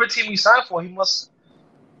whoever team he signed for, he must.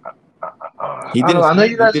 He I don't know. didn't I know sign.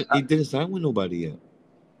 you guys. He didn't sign with nobody yet.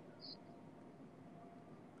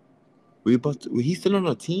 He's still on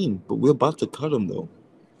our team, but we're about to cut him though.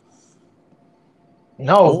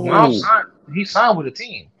 No, Miles Oh, signed. He signed with a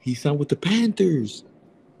team. he signed with the Panthers.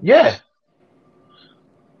 Yeah,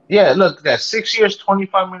 yeah. Look, that's 6 years,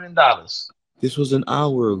 $25 million. This was an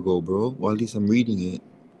hour ago, bro. Or at least I'm reading it.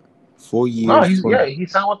 Four No, years, he's 20. yeah.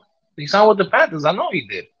 He signed with the Panthers. I know he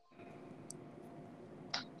did.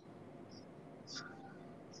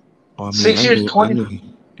 Oh, I mean, Six years, 20.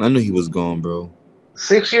 I knew he was gone, bro.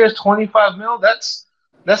 6 years, 25 mil. That's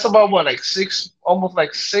about what, like six, almost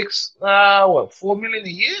like six. What, 4 million a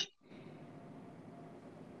year?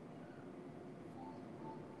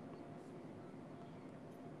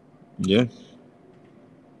 Yeah.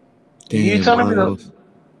 You Damn, telling me the Miles.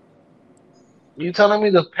 you telling me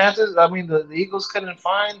the Panthers? I mean, the Eagles couldn't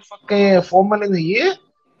find fucking 4 million a year?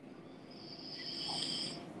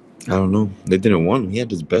 I don't know. They didn't want him. He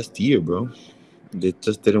had his best year, bro. They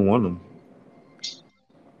just didn't want him.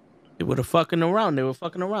 They were fucking around. They were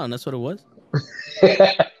fucking around. That's what it was.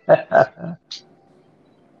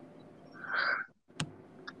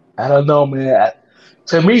 I don't know, man.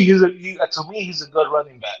 To me, he's a good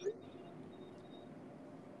running back.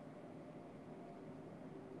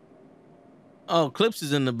 Oh, Clips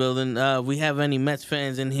is in the building. We have any Mets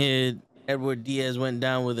fans in here? Edward Diaz went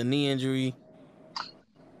down with a knee injury.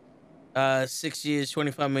 6 years,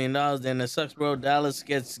 $25 million. Then it sucks, bro. Dallas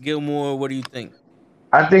gets Gilmore. What do you think?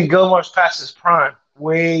 I think Gilmore's past his prime,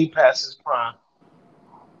 way past his prime.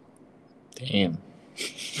 Damn.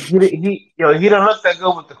 He didn't look that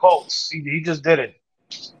good with the Colts. He just didn't.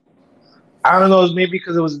 I don't know, maybe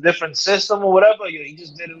because it was a different system or whatever. He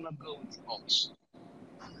just didn't look good with the Colts.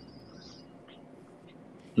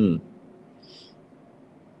 Hmm.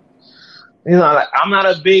 Like I'm not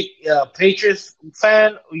a big Patriots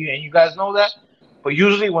fan, and you guys know that. But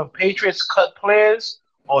usually when Patriots cut players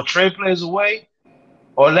or trade players away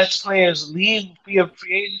or lets players leave via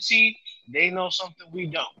free agency, they know something we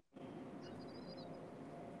don't.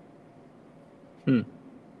 Hmm.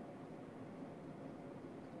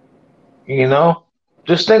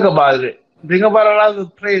 Just think about it. Think about a lot of the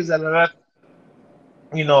players that are left,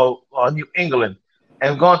 New England.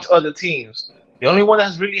 and gone to other teams. The only one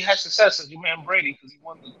that's really had success is your man Brady because he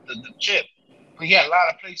won the chip. But he had a lot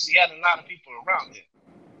of places. He had a lot of people around him.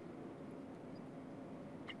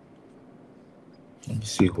 Let me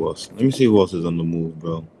see who else. Let me see who else is on the move,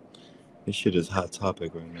 bro. This shit is hot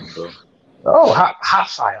topic right now, bro. Oh, hot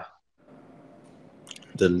fire.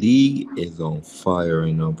 The league is on fire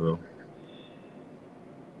right now, bro.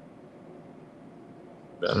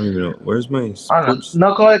 I don't even know. Where's my sports?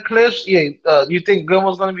 NuKKle Clips. Yeah, you think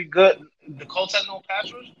Gilmore's gonna be good? The Colts had no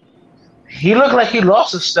pass rush. He looked like he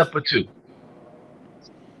lost a step or two.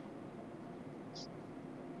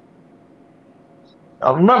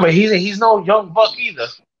 Remember, he's no young buck either.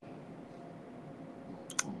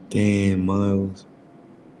 Damn, Miles.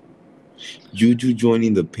 Juju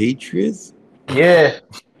joining the Patriots? Yeah.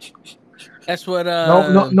 That's what.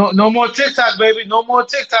 No more TikTok, baby. No more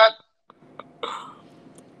TikTok.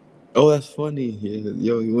 Oh, that's funny. Yeah,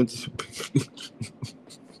 yo, you went to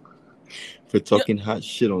for talking hot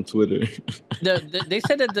shit on Twitter. They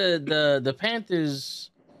said that the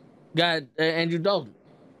Panthers got Andrew Dalton.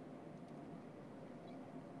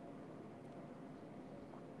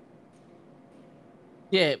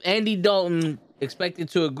 Yeah, Andy Dalton expected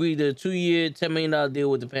to agree to a 2-year, $10 million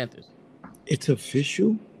deal with the Panthers. It's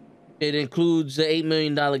official. It includes the $8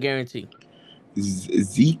 million guarantee.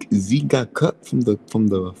 Zeke got cut from the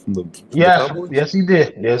Yes, Cowboys. yes he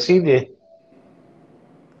did. Yes he did.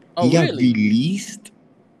 Oh, he got really? released.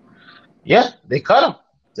 Yeah, they cut him.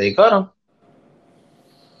 They cut him.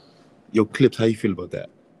 Yo, Clips, how you feel about that?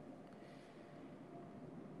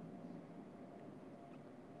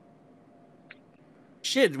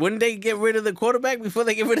 Shit, wouldn't they get rid of the quarterback before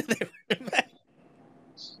they get rid of their running back?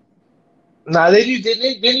 Nah, they knew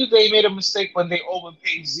they made a mistake when they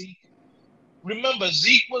overpaid Zeke. Remember,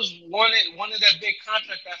 Zeke wanted that big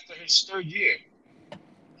contract after his third year.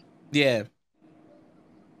 Yeah.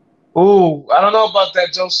 Ooh, I don't know about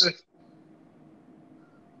that, Joseph.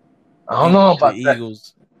 I don't know about the that.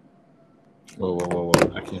 Eagles. Whoa.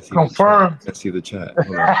 I can't see Confirm. the chat. I can't see the chat.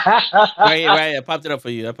 Hold on. Right. I popped it up for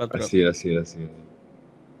you. I see it.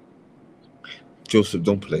 Joseph,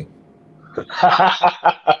 don't play.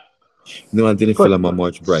 No, I didn't fill out my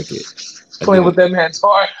March bracket. Playing with that man's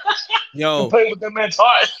heart. Yo. Playing with that man's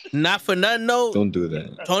heart. Not for nothing, though. Don't do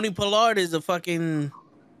that. Tony Pollard is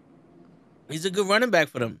he's a good running back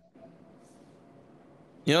for them.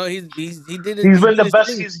 You know, he did it. He's been the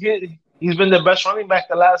best. He's been the best running back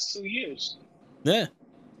the last 2 years. Yeah.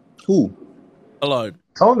 Who? Pollard.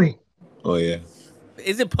 Tony. Oh yeah.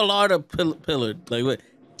 Is it Pollard or Pillard? Like what?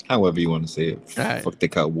 However you want to say it. Right. Fuck the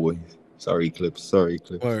Cowboys. Sorry, Clips.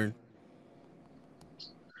 Word.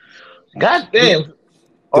 God damn.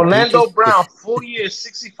 Orlando Brown, 4 years,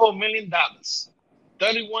 $64 million.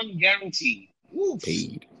 31 guaranteed. Oof.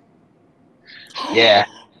 Paid. Yeah.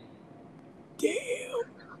 Damn.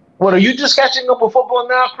 What, are you just catching up with football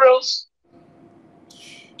now, Krills?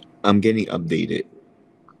 I'm getting updated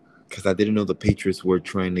because I didn't know the Patriots were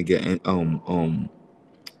trying to get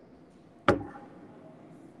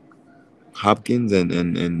Hopkins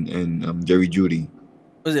and Jerry Jeudy.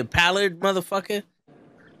 Was it Pollard, motherfucker?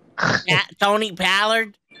 Tony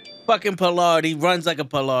Pollard? Fucking Pollard. He runs like a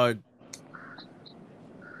Pollard.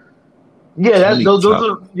 Yeah, those are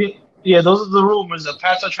the rumors. The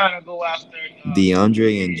Pats are trying to go after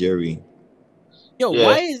DeAndre and Jerry. Yo,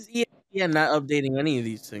 why is ESPN not updating any of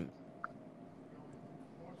these things?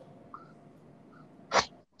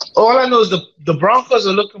 All I know is the Broncos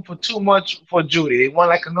are looking for too much for Jeudy. They want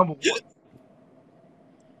like a number 1.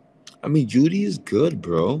 I mean, Jeudy is good,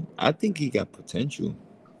 bro. I think he got potential.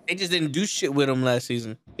 They just didn't do shit with him last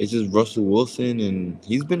season. It's just Russell Wilson, and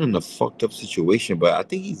he's been in a fucked up situation, but I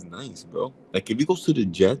think he's nice, bro. Like, if he goes to the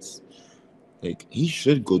Jets, like, he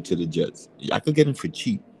should go to the Jets. I could get him for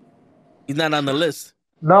cheap. He's not on the list.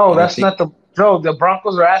 No, that's not the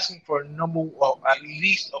Broncos are asking for at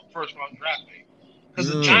least a first-round draft pick.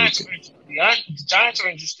 Because the Giants are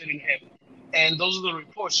interested in him. And those are the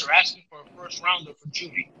reports. They're asking for a first-rounder for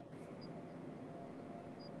Jeudy.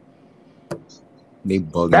 They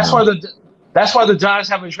bugging. That's why the Giants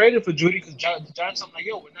haven't traded for Jeudy, because the Giants are like,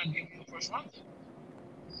 yo, we're not giving you a first rounder.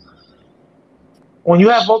 When you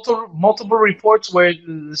have multiple reports where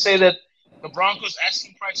they say that the Broncos'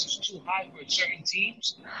 asking price is too high for certain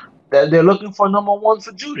teams, that they're looking for number 1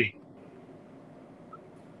 for Jeudy.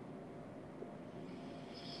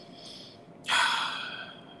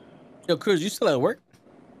 Yo, Cruz, you still at work?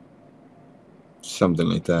 Something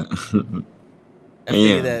like that. I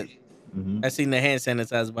figured that. I seen the hand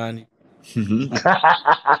sanitizer behind you.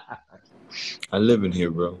 I live in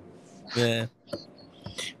here, bro. Yeah.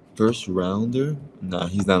 First rounder? Nah,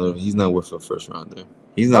 he's not. He's not worth a first rounder.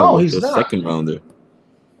 He's not No, worth he's a not. second rounder.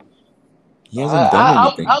 He I hasn't done I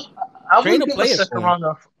anything. I, I Trade would a give a player second for him.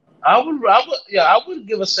 rounder. I would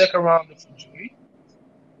give a second rounder for Judy,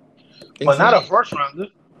 Think but not so? a first rounder.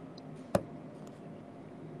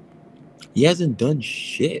 He hasn't done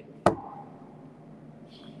shit.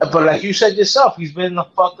 But like you said yourself, he's been in a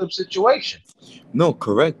fucked up situation. No,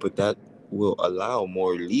 correct, but that will allow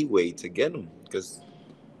more leeway to get him because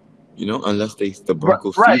unless the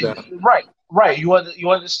Broncos see Right, that. right. You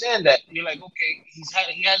understand that? You're like, okay,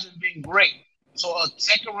 he hasn't been great. So a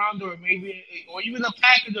second rounder, or maybe, or even a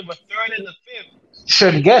package of a third and a fifth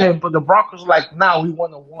should get him. But the Broncos are like, now we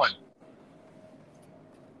want a one,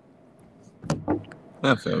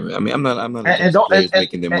 Not fair. I mean, I'm not and, and against don't and, players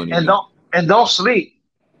making their and, money, and man. don't sleep.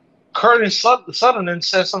 Curtis Sutherland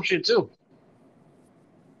said some shit too.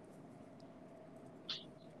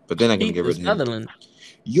 But they're not gonna Keith get rid of him. Sutherland.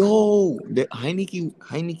 Yo, the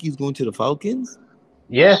Heineke's going to the Falcons.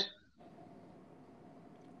 Yeah,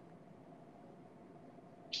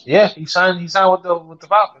 yeah. He signed with the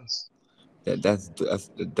Falcons.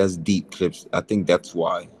 That's deep clips. I think that's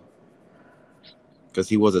why. Because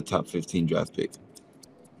he was a top 15 draft pick.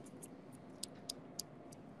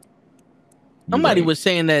 Somebody Like, was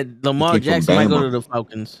saying that he Lamar came from Jackson might go to Bama. the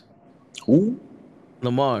Falcons. Who?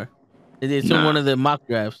 Lamar. It's in one Nah. of the mock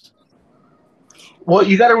drafts. Well,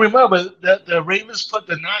 you got to remember that the Ravens put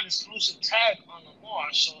the non-exclusive tag on Lamar,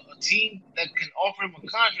 so a team that can offer him a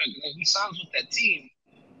contract, and if he signs with that team,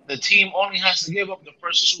 the team only has to give up the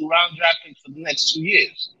first 2 round draft picks for the next 2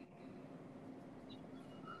 years.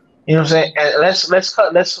 You know what I'm saying? And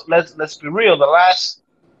let's be real. The last,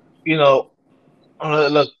 you know,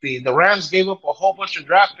 look, the Rams gave up a whole bunch of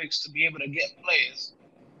draft picks to be able to get players,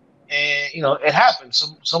 and it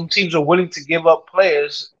happens. Some teams are willing to give up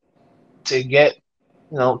players to get,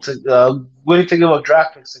 willing to give up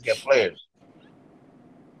draft picks to get players.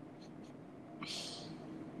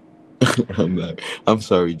 I'm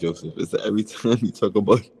sorry, Joseph. It's that every time you talk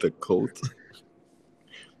about the Colts,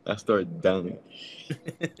 I start dying.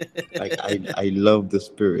 Like I love the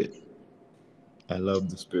spirit. I love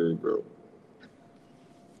the spirit, bro.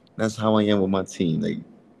 That's how I am with my team. Like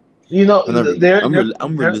I'm not really. There,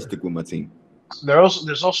 I'm realistic with my team.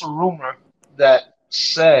 there's also rumor that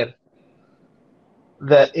said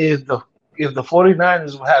that if the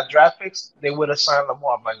 49ers had draft picks, they would have signed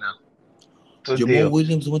Lamar by now to a Jamal deal.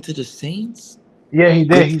 Williams went to the Saints. Yeah, he did.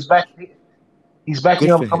 Good, He's back. He's backing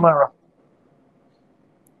good up for him. Kamara.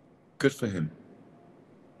 Good for him.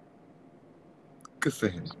 Good for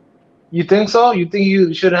him. You think so? You think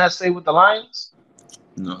you shouldn't have stayed with the Lions?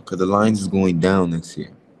 No, because the Lions is going down next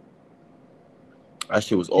year. That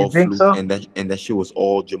shit was You all think fluke, so? and that shit was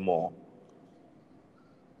all Jamal.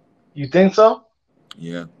 You think so?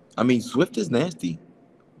 Yeah, I mean Swift is nasty,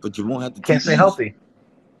 but Jamal had the Can't stay TDs. healthy.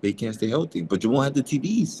 They can't stay healthy, but Jamal had the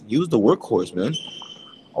TDs. He was the workhorse, man.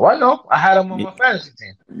 Oh, I know. I had him on my fantasy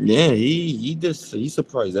team. Yeah, he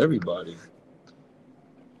surprised everybody.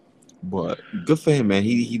 But good for him, man.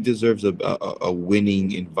 He deserves a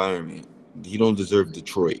winning environment. He don't deserve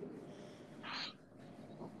Detroit.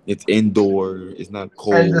 It's indoor. It's not And the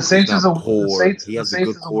cold. It's Saints is not a the poor. Saints He the has a Saints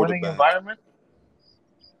good is a winning quarterback. environment.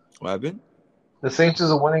 What happened? The Saints is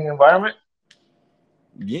a winning environment.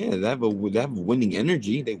 Yeah, they have winning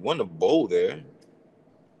energy. They won a bowl there.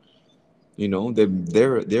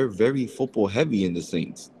 They're very football heavy in the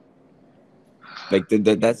Saints. Like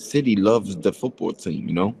that city loves the football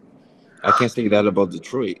team. I can't say that about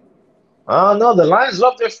Detroit. No, the Lions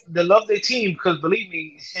love their team because believe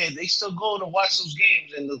me, hey, they still go to watch those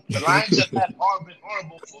games, and the Lions have been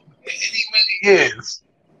horrible for many years.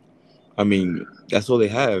 I mean, that's all they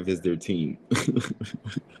have is their team.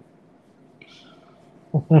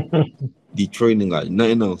 Detroit ain't got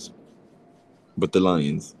nothing else but the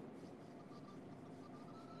Lions.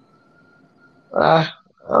 I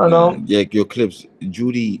don't Nah, know. yeah, your clips.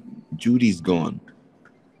 Judy's gone,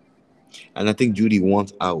 and I think Judy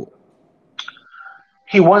wants out.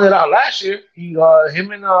 He won it out last year.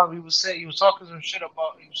 Him and he was talking some shit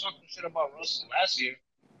about Russell last year.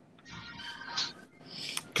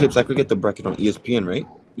 Clips. I could get the bracket on ESPN, right?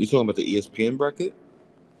 You talking about the ESPN bracket?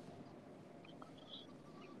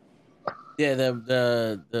 Yeah,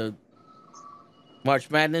 the March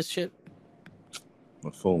Madness shit.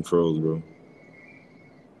 My phone froze, bro.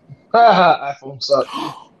 iPhone sucks.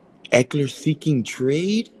 Eckler seeking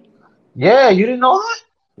trade? Yeah, you didn't know that?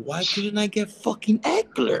 Why couldn't I get fucking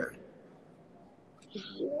Eckler?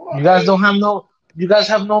 You guys don't have no. You guys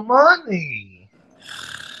have no money.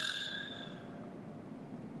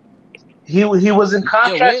 He was in Yo,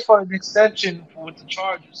 contract for an extension with the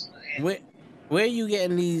Chargers. where where are you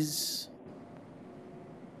getting these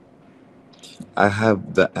I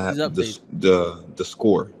have the app, updates? the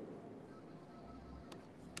score.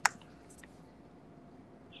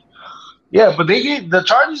 Yeah, but the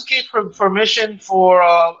Chargers gave permission for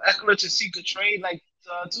Eckler to seek a trade like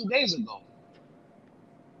 2 days ago.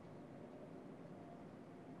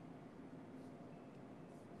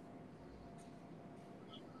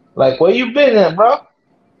 Like, where you been at, bro?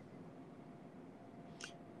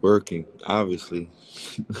 Working, obviously.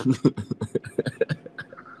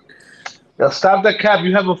 Yo, stop the cap.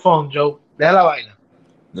 You have a phone, Joe. Deja la vaina.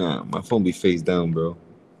 Nah, my phone be face down, bro.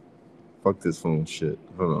 Fuck this phone shit.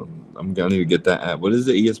 Hold on. I'm gonna need to get that app. What is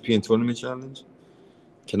the ESPN tournament challenge?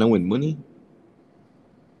 Can I win money?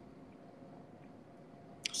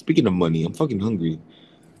 Speaking of money, I'm fucking hungry.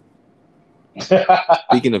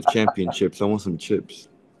 Speaking of championships, I want some chips.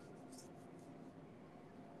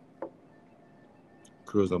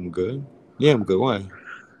 Cruz, I'm good. Yeah, I'm good. Why?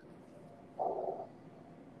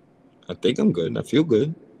 I think I'm good. I feel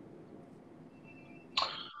good.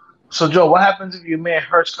 So, Joe, what happens if your man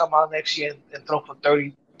Hurts come out next year and throw for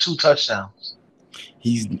 32 touchdowns?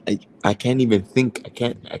 I can't even think. I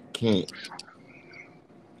can't.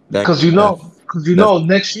 That Because that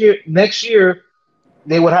that's next year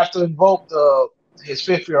they would have to invoke his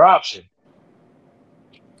fifth year option.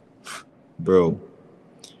 bro.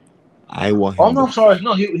 I want Oh him no, to I'm sorry.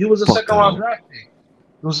 No, he was a fuck second round out. draft pick.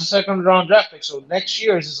 He was a second round draft pick. So next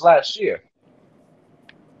year is his last year.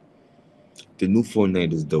 The new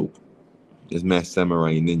Fortnite is dope. It's Mass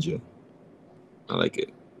Samurai Ninja. I like it.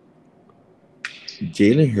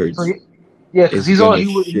 Jalen So Hurts yeah, because is he's all gonna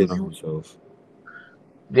he was. shit on himself.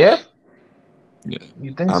 Yeah, Yeah,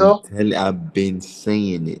 you think so? I've been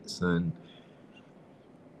saying it, son.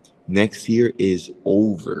 Next year is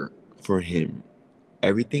over for him.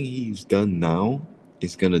 Everything he's done now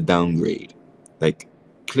is gonna downgrade. Like,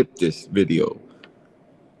 clip this video.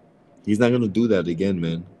 He's not gonna do that again,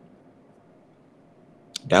 man.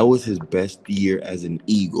 That was his best year as an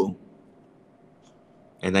Eagle,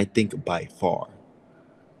 and I think by far.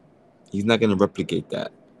 He's not gonna replicate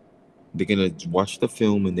that. They're gonna watch the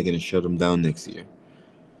film and they're gonna shut him down next year.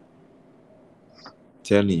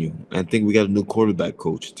 Telling you, I think we got a new quarterback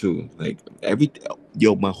coach too. Like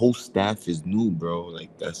my whole staff is new, bro.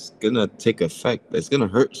 Like that's gonna take effect. That's gonna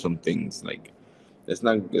hurt some things. Like that's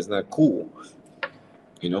not cool.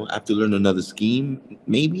 I have to learn another scheme,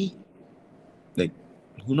 maybe. Like,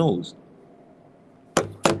 who knows?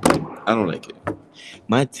 I don't like it.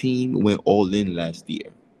 My team went all in last year.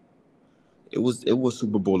 It was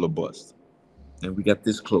Super Bowl or bust, and we got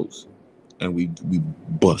this close, and we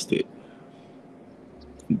busted.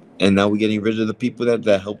 And now we're getting rid of the people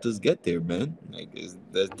that helped us get there, man. Like,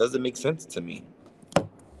 that doesn't make sense to me.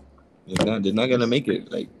 They're not gonna It's, make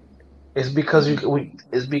it. Like, it's because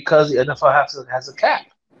it's because the NFL has a cap.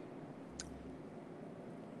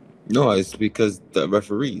 no, it's because the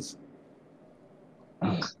referees.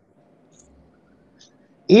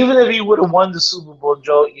 Even if you would have won the Super Bowl,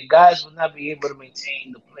 Joe, you guys would not be able to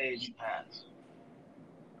maintain the players you have.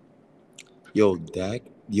 Yo,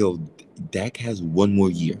 Dak has one more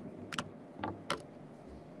year.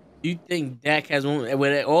 You think Dak has one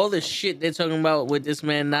with all the shit they're talking about with this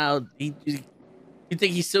man now? You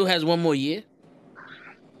think he still has one more year?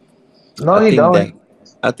 No, I he think don't. that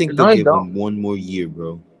I think they'll No, he give don't. him one more year,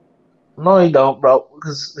 bro. No, he don't, bro.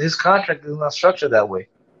 Because his contract is not structured that way.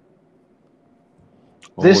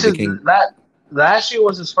 Oh, This they is can. that last year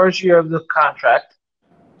was his first year of the contract.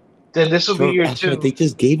 Then this will be Sure, year that's right. They two.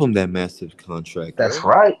 just gave him that massive contract, That's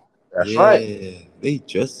right? right. That's right. Yeah, they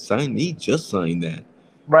just signed. He just signed that.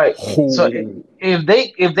 Right. So Oh, if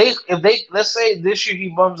they let's say this year he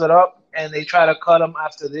bums it up and they try to cut him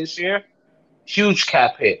after this year, huge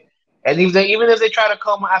cap hit. And even if they try to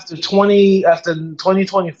cut him after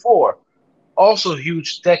 2024, also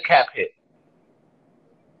huge dead cap hit.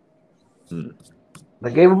 hmm.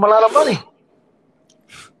 They gave him a lot of money.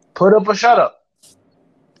 Put up or shut up.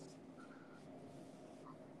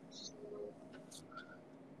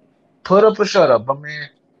 Put up or shut up, my man.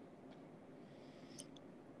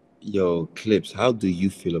 Yo, Clips, how do you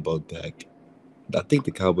feel about Dak? I think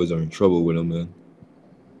the Cowboys are in trouble with him, man.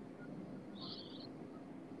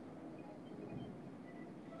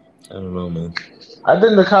 I don't know, man. I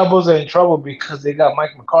think the Cowboys are in trouble because they got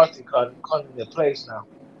Mike McCarthy cutting their place now.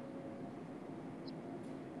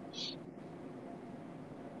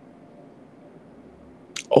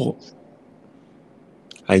 Oh,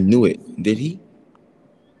 I knew it. Did he?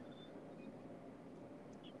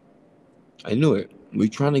 I knew it. We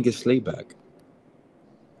trying to get Slay back.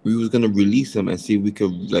 we was gonna release him and see if we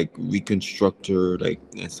could like reconstruct her like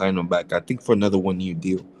and sign him back. I think for another 1 year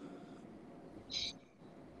deal.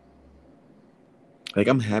 Like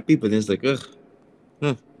I'm happy, but then it's like ugh.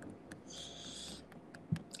 Huh.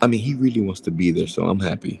 I mean, he really wants to be there, so I'm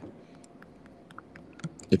happy.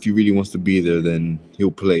 If he really wants to be there, then he'll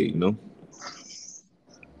play. You know.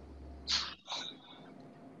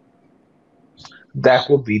 Dak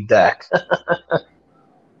will be Dak.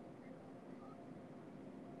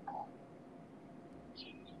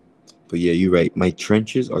 But yeah, you're right. My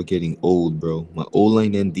trenches are getting old, bro. My O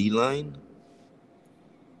line and D line.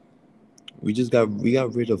 We got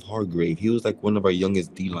rid of Hargrave. He was like one of our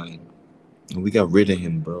youngest D line, and we got rid of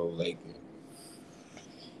him, bro. Like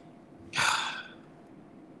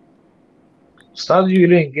It's not that you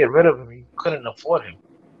didn't get rid of him. You couldn't afford him.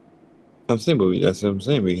 I'm saying, but that's what I'm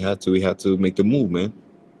saying. We had to make the move, man.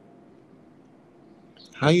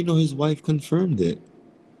 How you know his wife confirmed it?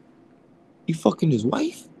 You fucking his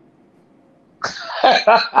wife?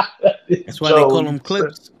 That's why they Joe, call them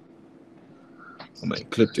clips. I might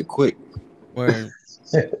clipped it quick. Word.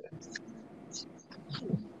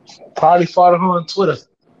 probably follow her on Twitter.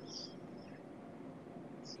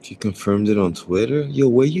 She confirmed it on Twitter. Yo,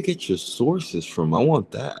 where you get your sources from? I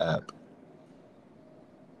want that app.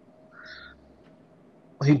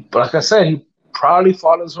 He, like I said, he probably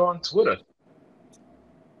follows her on Twitter.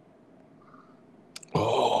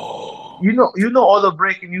 Oh, You know, all the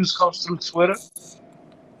breaking news comes through Twitter.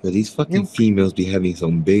 yo, these fucking You, females be having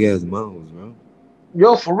some big ass mouths, bro.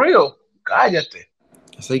 yo, for real, cállate.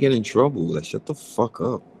 That's how you get in trouble. Like, shut the fuck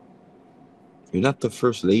up. You're not the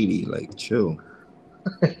first lady. Like, chill.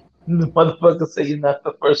 The motherfucker say you're not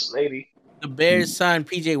the first lady. The Bears signed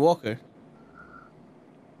PJ Walker.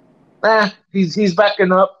 Nah, he's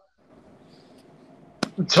backing up.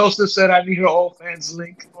 Joseph said, "I need her all fans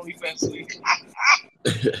link, only fans link."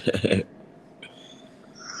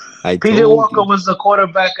 I PJ told Walker you. was the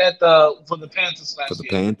quarterback for the Panthers For the last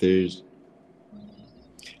year. Panthers.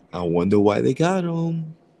 I wonder why they got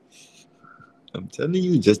him. I'm telling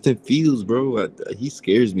you, Justin Fields, bro. He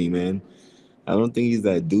scares me, man. I don't think he's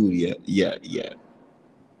that dude yet. Yeah.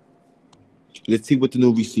 Let's see what the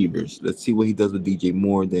new receivers. Let's see what he does with DJ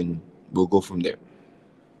Moore. Then we'll go from there.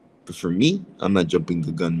 But for me, I'm not jumping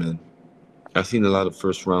the gun, man. I've seen a lot of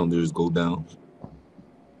first rounders go down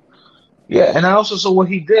Yeah, and I also saw what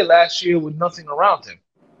he did last year with nothing around him.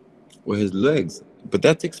 with his legs. But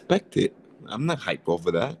that's expected. I'm not hyped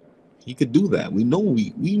over that. He could do that. We know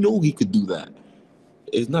he could do that.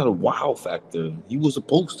 It's not a wow factor. He was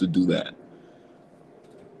supposed to do that.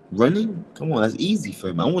 Running? Come on, that's easy for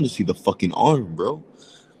him. I want to see the fucking arm, bro.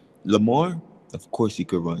 Lamar? Of course he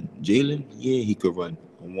could run. Jalen? Yeah, he could run.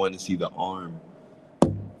 I want to see the arm.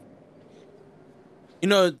 You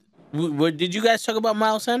know, did you guys talk about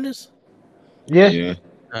Miles Sanders? Yeah, Yeah.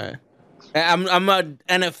 All right. I'm on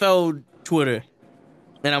NFL Twitter,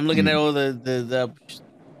 and I'm looking at Mm. all the.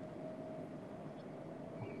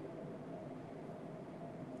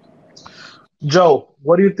 Joe,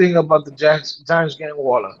 what do you think about the Giants getting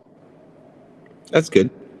Waller? That's good.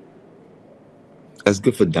 That's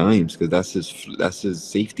good for Dimes because that's his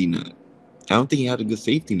safety net. I don't think he had a good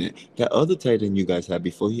safety net. That other tight end you guys had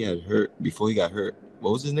before he got hurt.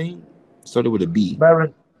 What was his name? Started with a B.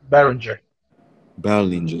 Barringer.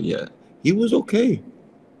 Ballinger, yeah. He was okay.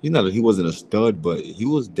 He wasn't a stud, but he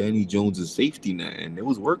was Danny Jones's safety net and it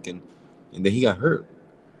was working. And then he got hurt.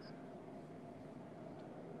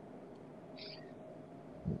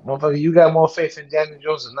 Motherfucker, you got more faith in Daniel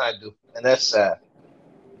Jones than I do, and that's sad.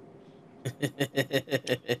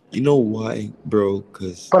 You know why, bro?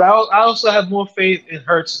 Cause But I also have more faith in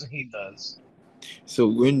Hurts than he does. so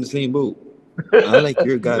we're in the same boat. I like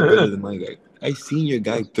your guy better than my guy. I seen your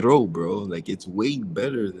guy throw, bro. Like it's way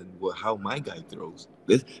better than how my guy throws.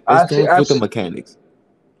 Let's I've start seen, off I've with the seen, mechanics.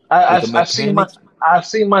 I, With the I've, I've seen my mechanics, I've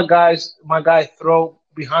seen my guy throw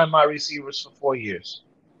behind my receivers for 4 years.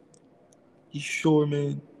 you sure,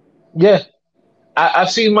 man? Yeah,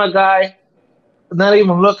 I've seen my guy not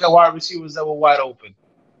even look at wide receivers that were wide open.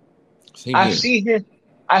 Same I've here. seen him.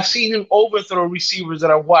 I've seen him overthrow receivers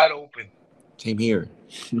that are wide open. Same here.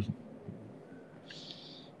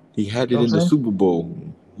 He had You it know what in I'm the saying? Super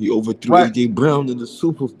Bowl. He overthrew Right, AJ Brown in the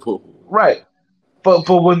Super Bowl. right. But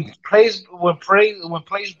when plays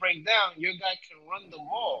break down, your guy can run the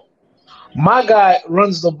ball. My guy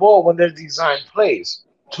runs the ball when they're designed plays.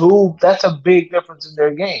 Two, that's a big difference in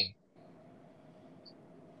their game.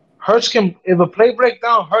 Hurts can, if a play break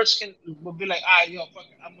down, Hurts will be like, yo, fuck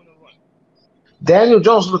it, I'm gonna run. Daniel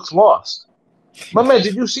Jones looks lost. My man,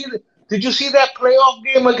 Did you see that playoff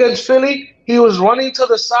game against Philly? He was running to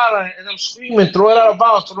the sideline and I'm screaming, throw it out of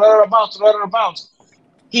bounds, throw it out of bounds, throw it out of bounds.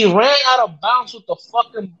 He ran out of bounds with the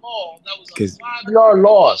fucking ball. That was a Cause 5-yard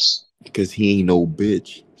loss. because he ain't no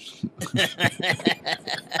bitch,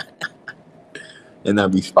 and I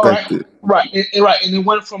All right, respect it. right, and it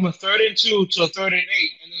went from a 3rd and 2 to a 3rd and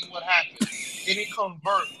 8, and then what happened? Didn't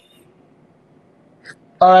convert.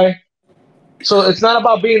 All right, so it's not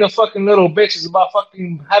about being a fucking little bitch. It's about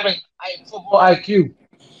fucking having football IQ.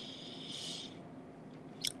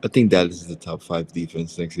 I think Dallas is the top 5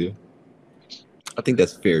 defense next year. I think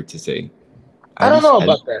that's fair to say. I At don't least, know at,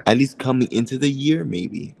 about that. at least coming into the year,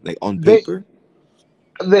 maybe like on They, paper.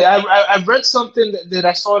 I read something that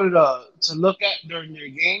I started to look at during their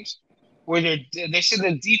games, where they say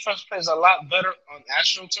the defense plays a lot better on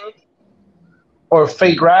AstroTurf or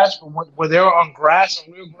fake Mm, grass, but when they're on grass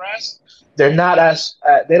and real grass, they're not as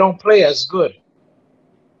they don't play as good.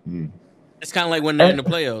 mm. It's kind of like when they're in And the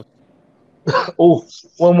playoffs. oh,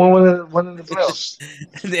 when in the playoffs,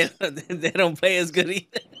 They don't play as good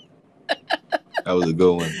either. That was a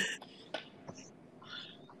good one.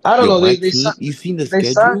 I don't Yo, know. my They team. You seen the they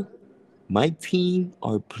signed. schedule? My team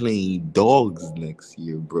are playing dogs next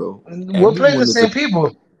year, bro. We're Every playing the one of the same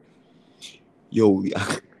people. yo,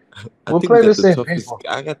 I We're think we playing got the the same toughest. people.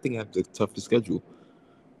 I think I have the toughest schedule.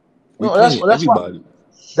 We No, that's playing that's why everybody.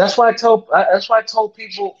 that's why I told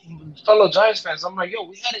people, fellow Giants fans, I'm like, yo,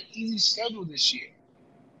 we had an easy schedule this year.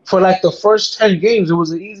 For like the first 10 games, it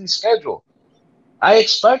was an easy schedule. I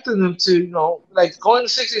expected them to, like going to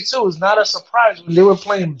 62 is not a surprise when they were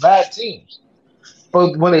playing bad teams.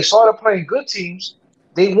 But when they started playing good teams,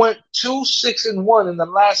 they went 2-6-1 in the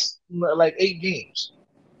last like 8 games.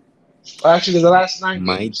 Actually, the last nine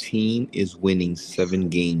My games, team is winning 7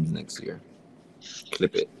 games next year.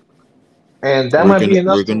 Clip it. and that We're might be gonna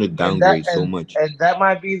enough we're to gonna and that downgrade so much. and that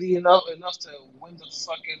might be the enough to win the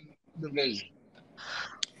fucking division.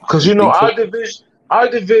 Because You think so? our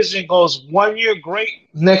division goes 1 year great,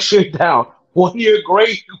 next year down. 1 year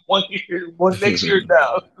great, one next year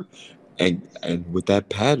down. And with that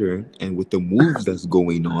pattern and with the moves that's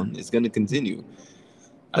going on, it's gonna continue.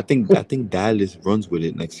 I think Dallas runs with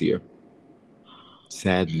it next year.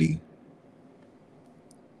 Sadly,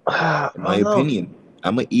 I in my don't know. opinion,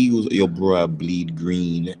 I'm a Eagles. Yo, bro, I bleed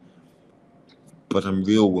green, but I'm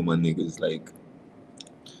real with my niggas. Like,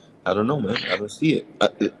 I don't know, man. I don't see it.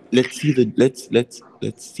 Let's see the draft.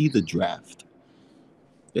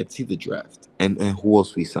 Let's see the draft and who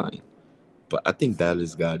else we sign. But I think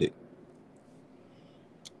Dallas got it.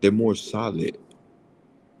 They're more solid.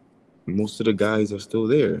 Most of the guys are still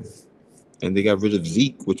there, and they got rid of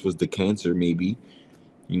Zeke, which was the cancer maybe.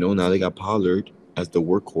 Now they got Pollard as the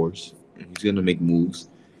workhorse, and he's gonna make moves.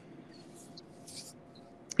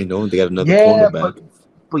 They got another Yeah, cornerback.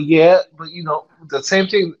 but the same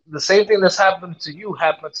thing that's happened to you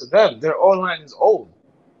happened to them. Their O line is old.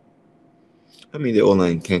 I mean, the O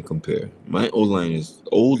line can't compare. My O line is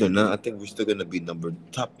old or not. I think we're still gonna be number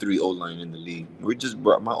top 3 O line in the league. We just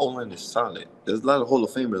brought my O line is solid. There's a lot of Hall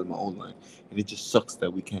of Famers in my O line, and it just sucks that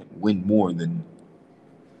we can't win more than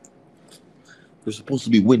we're supposed to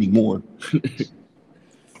be winning more.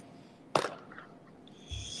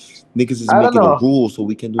 Niggas is I don't making a know. rule so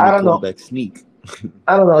we can do I no don't know. quarterback sneak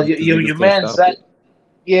I don't know. because Your niggas can't man stop Zach. it.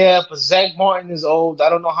 Yeah, but Zach Martin is old. I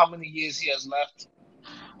don't know how many years he has left.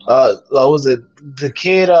 Was it the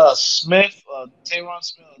kid Smith, Tyron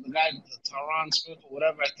Smith, the guy, Tyron Smith or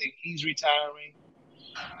whatever? I think he's retiring.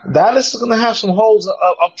 Dallas is gonna have some holes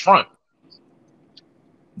up front.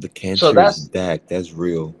 The So cancer is that's Dak. That's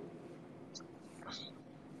real.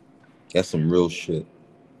 That's some real shit.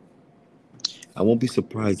 I won't be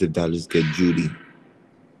surprised if Dallas get Judy.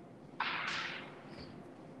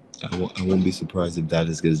 I won't be surprised if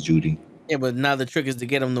Dallas gets Judy. Yeah, but now the trick is to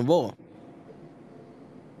get him the ball.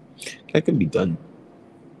 That can be done.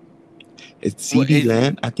 It's Well, CD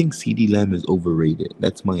Lamb. I think CD Lamb is overrated.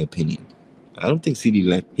 That's my opinion. I don't think CD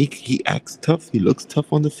Lamb. He acts tough. He looks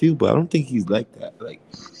tough on the field, but I don't think he's like that. Like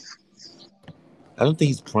I don't think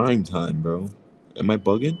he's prime time, bro. Am I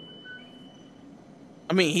bugging?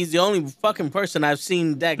 I mean, he's the only fucking person I've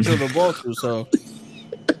seen Dak throw the ball to. So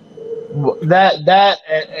and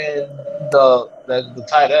the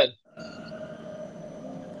tight end.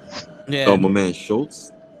 Oh, yeah, my man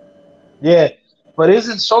Schultz. Yeah, but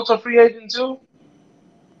isn't Schultz a free agent too?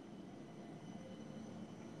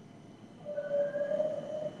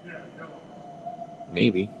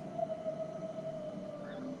 Maybe,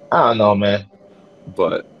 I don't know, man.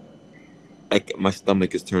 but my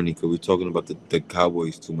stomach is turning because we're talking about the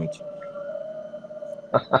Cowboys too much.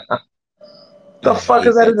 The I fuck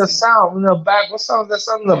is hate that in that the team. sound in the back? What sound is that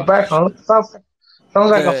sound in the background? Sounds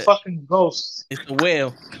like a The- fucking ghost. It's the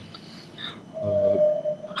whale.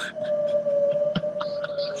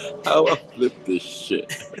 How I flip this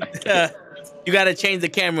shit? You gotta change the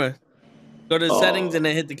camera. Go to the settings and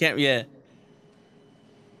then hit the camera. Yeah.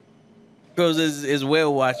 Bros is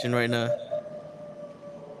whale watching right now.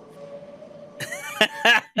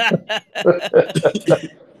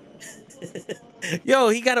 Yo,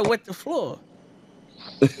 he gotta wet the floor.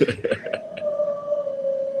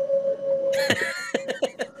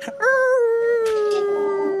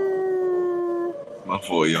 My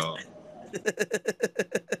fault, y'all.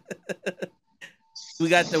 We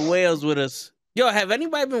got the whales with us. Yo, have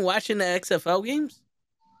anybody been watching the XFL games?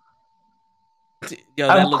 Yo,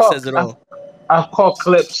 that look says it all. I've caught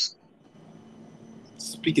clips.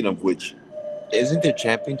 Speaking of which, isn't the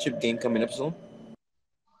championship game coming up soon?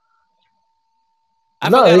 I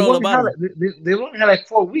No, forgot they've all only about had them. they've only had like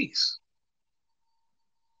 4 weeks.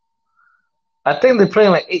 I think they're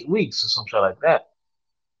playing like 8 weeks or something like that.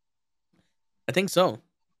 I think so.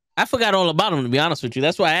 I forgot all about them, to be honest with you.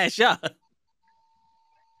 That's why I asked y'all.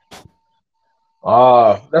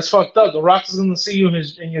 Oh, that's fucked up. The Rock is gonna see you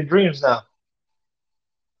in your dreams now.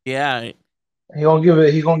 Yeah, He gonna give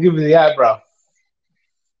it. He gonna give you the eyebrow.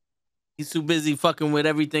 he's too busy fucking with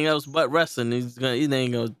everything else but wrestling. He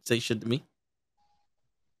ain't gonna say shit to me.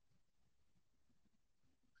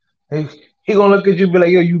 He, he gonna look at you and be like,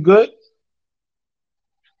 "Yo, you good?"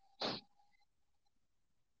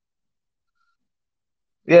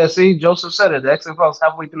 Yeah. See, Joseph said it. The XFL is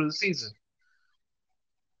halfway through the season.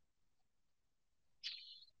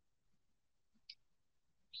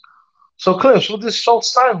 So, Cliff, what this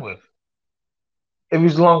Schultz time with? If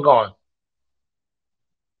he's long gone.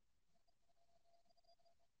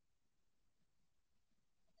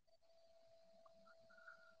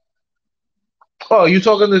 Oh, you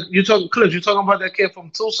talking Cliff? You talking about that kid from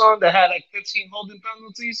Tucson that had like 15 holding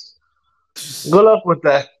penalties? Good luck with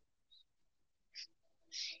that.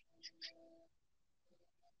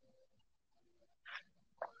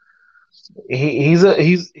 He's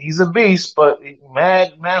a beast, but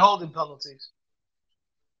mad holding penalties.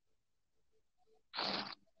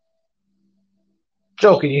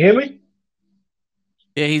 Joe, can you hear me?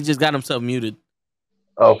 Yeah, he just got himself muted.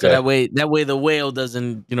 So Okay. that way the whale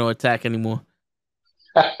doesn't, attack anymore.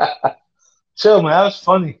 Chill, man. That was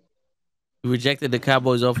funny. He rejected the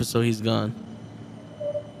Cowboys offer, so he's gone.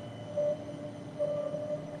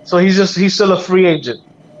 So he's still a free agent.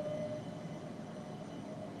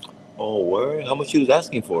 Oh, word? How much he was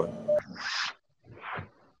asking for?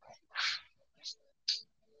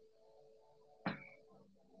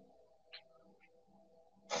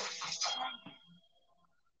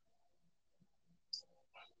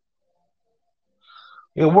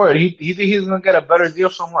 Your word. He think he's gonna get a better deal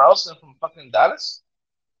somewhere else than from fucking Dallas?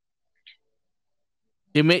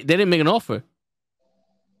 They didn't make an offer.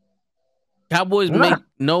 Cowboys Nah. make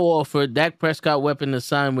no offer. Dak Prescott weapon to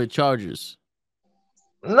sign with Chargers.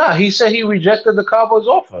 Nah, he said he rejected the Cowboys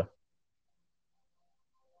offer.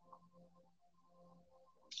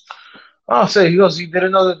 Oh, so he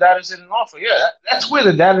didn't know that Dallas didn't offer. Yeah, that's weird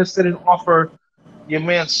that Dallas didn't offer your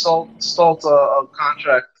man Stolt a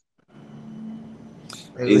contract.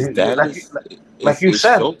 Is Like, Dallas like you is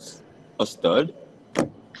said, Schultz a stud?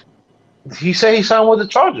 he said he signed with the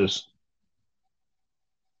Chargers.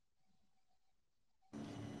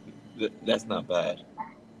 That's not bad.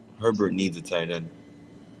 Herbert needs a tight end.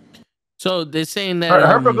 So they're saying that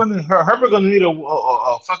Herbert gonna need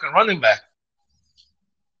a fucking running back.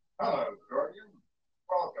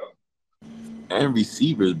 And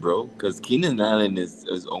receivers, bro, because Keenan Allen is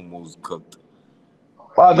almost cooked.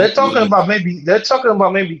 Wow, Mike Williams, they're talking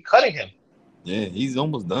about maybe cutting him. yeah, he's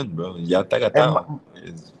almost done, bro. Ya está And gatado.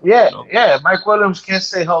 Is, yeah, Mike Williams can't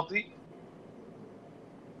stay healthy.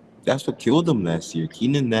 that's what killed him last year.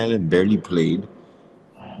 Keenan Allen barely played.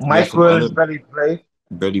 We had Mike some Williams other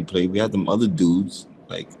barely played. We had them other dudes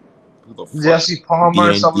like who the fuck? Jesse Palmer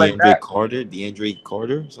and stuff like that. DeAndre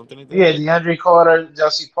Carter, something like that. Yeah, DeAndre Carter,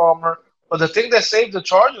 Jesse Palmer. But the thing that saved the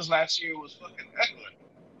Chargers last year was fucking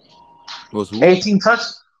Eckler. Was who? 18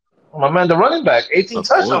 touchdowns. My man, the running back, 18 Of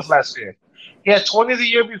touchdowns course. last year. He had 20 the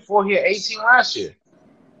year before. He had 18 last year.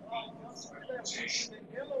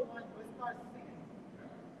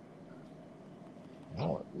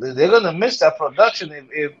 They're gonna miss that production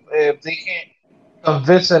if they can't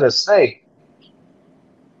convince her to stay.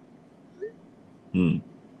 Hmm.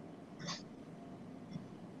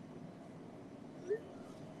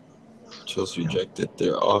 Chelsea rejected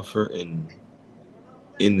their offer in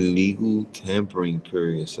legal tampering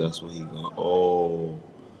period. So that's what he got. Oh,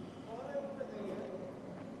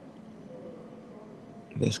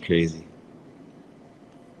 That's crazy.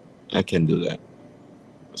 I can do that.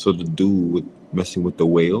 So the dude with messing with the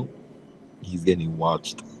whale, he's getting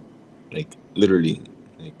watched. Like literally,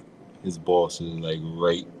 like his boss is like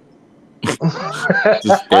right,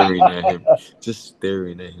 just staring at him, just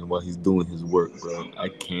staring at him while he's doing his work, bro. I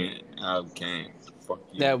can't. I can't. Fuck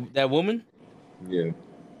you. That woman. Yeah,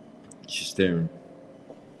 she's staring,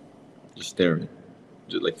 just staring,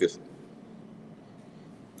 just like this.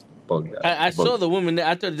 Bugged out. I saw Bugged. the woman.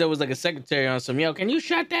 I thought there was like a secretary on some. Yo, can you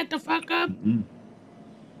shut that the fuck up? Mm-mm.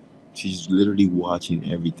 She's literally watching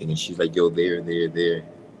everything, and she's like, "Yo, there, there, there.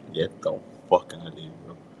 Get the fuck out of here,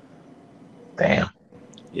 bro." Damn.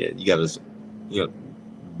 Yeah, you got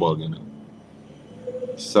bugging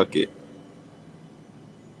him. Suck it.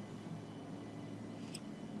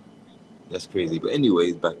 That's crazy. But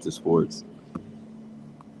anyways, back to sports.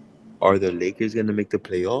 Are the Lakers gonna make the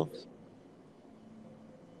playoffs?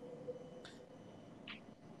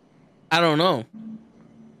 I don't know.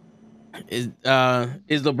 Is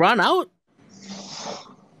LeBron out?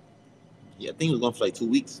 Yeah, I think he was gone for like 2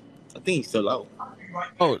 weeks. I think he's still out.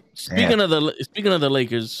 Oh, speaking of the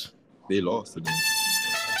Lakers, They lost to them.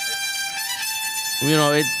 you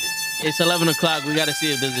know it's 11 o'clock. We got to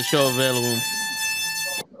see if there's a show available.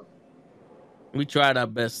 We tried our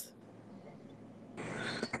best.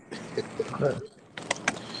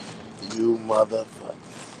 You motherfucker.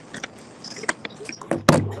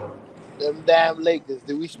 Them damn Lakers.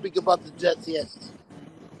 Did we speak about the Jets yet?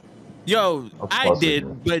 Yo, Of I course we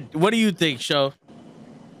did, but what do you think, Show?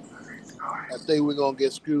 I think we're gonna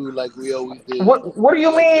get screwed like we always did. What do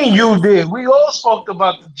you mean you did? We all spoke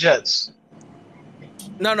about the Jets.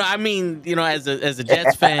 No, I mean, you know, as a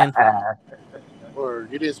Jets fan, Or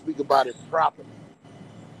you didn't speak about it properly.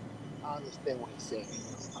 I understand what he's saying.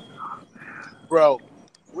 Bro,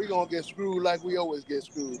 we gonna get screwed like we always get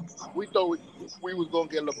screwed. We thought we was gonna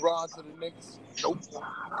get LeBron to the Knicks. Nope.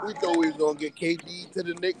 We thought we was gonna get KD to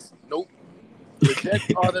the Knicks. Nope. The Jets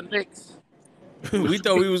are the Knicks. we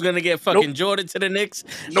thought we was gonna get fucking Jordan to the Knicks.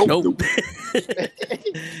 Nope.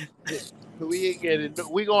 We ain't getting.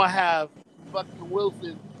 We gonna have fucking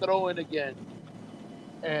Wilson throwing again,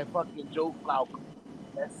 and fucking Joe Flacco.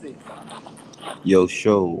 That's it. Yo,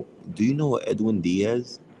 show. Do you know Edwin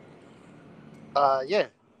Diaz? Yeah.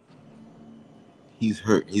 He's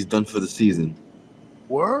hurt. He's done for the season.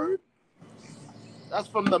 Word. That's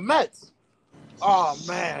from the Mets. Oh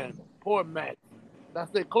man, poor Mets. That's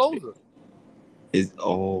their closer. Is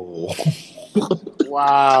oh.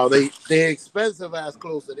 Wow, they expensive ass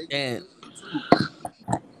closer. They And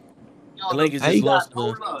Yo, the Lakers How just you lost.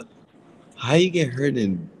 How you get hurt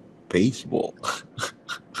in baseball?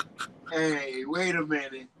 Hey, wait a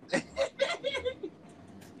minute.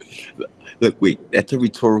 Look, wait. That's a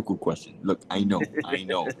rhetorical question. Look, I know,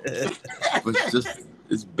 but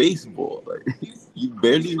it's baseball. Like you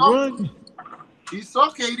barely run. He saw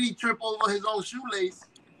KD trip over his own shoelace.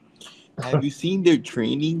 Have you seen their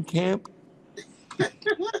training camp?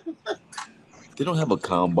 They don't have a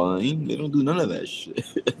combine. They don't do none of that shit.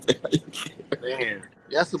 Man,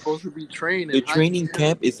 that's supposed to be training. The training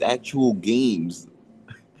camp is actual games.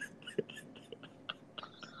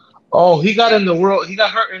 Oh, he got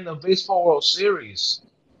hurt in the Baseball World Series.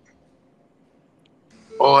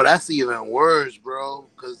 Oh, that's even worse, bro.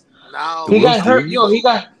 Because now He got World hurt. Series? Yo,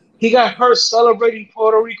 he got hurt celebrating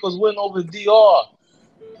Puerto Rico's win over DR.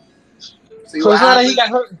 see So what it's not like he happened? got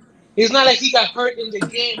hurt. It's not like he got hurt in the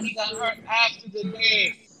game. He got hurt after the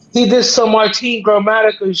game. He did some Martin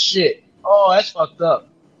Grammatica shit. Oh, that's fucked up.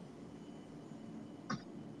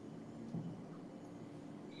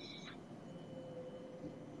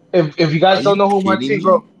 If you guys Are don't you know who kidding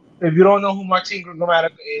me? If you don't know who Martin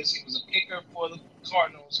Grammatica is, he was a kicker for the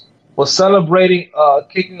Cardinals. Was celebrating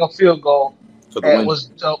kicking a field goal For the and win.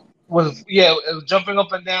 was jumping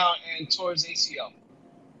up and down and tore his ACL.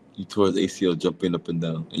 He tore his ACL jumping up and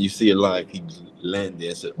down. And you see it live. He landed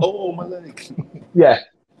and said, "Oh, my leg." Yeah,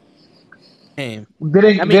 Damn.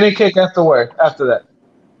 didn't kick after that.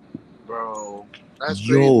 Bro, that's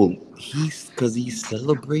crazy. Yo, because he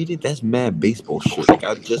celebrated. That's mad baseball shit. Like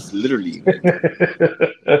I just literally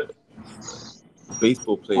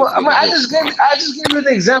baseball players. Well, I mean, I just gave you an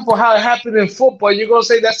example how it happened in football. You're gonna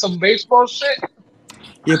say that's some baseball shit?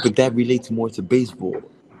 Yeah, but that relates more to baseball.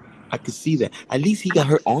 I could see that. At least he got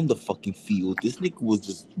hurt on the fucking field. This nigga was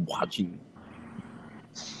just watching.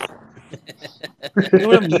 You know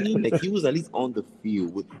what I mean? Like he was at least on the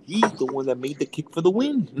field. He's the one that made the kick for the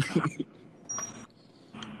win.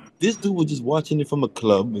 This dude was just watching it from a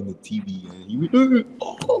club in the TV, and he was,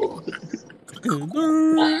 oh.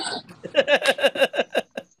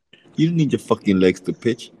 You don't need your fucking legs to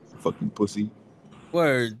pitch, fucking pussy.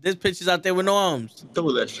 Word. There's pitchers out there with no arms.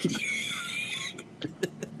 Throw that shit.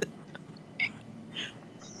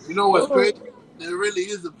 You know what's crazy? There really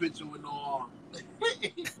is a pitcher with no arm.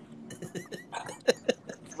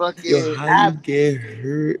 Fucking Yo, how you get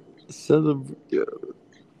hurt? Yo.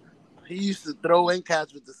 He used to throw and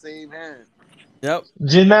catch with the same hand. Yep.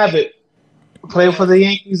 Jim Abbott played for Yeah. the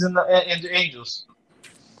Yankees and the Angels.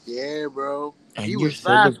 Yeah, bro. And He you're was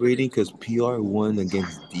fast. celebrating because PR won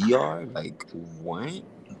against DR? Like, what?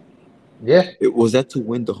 Yeah. Was that to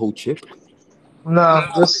win the whole chip? No,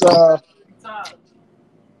 just so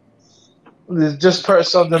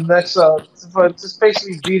the next for just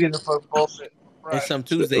basically beating them for bullshit. It's Right. some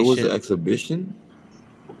So Tuesday it was shit. an exhibition?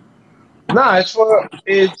 Nah, this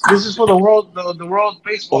is for the World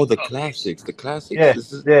Baseball Oh, the Cup. classics. The classics? Yeah,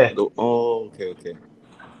 This is yeah. okay.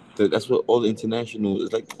 That's what all the international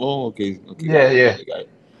is like. Oh, okay. Yeah, yeah. I got it.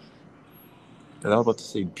 And I was about to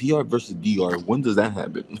say PR versus DR. When does that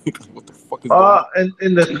happen? What the fuck is going on?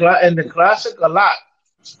 In the classic a lot.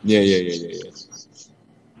 Yeah.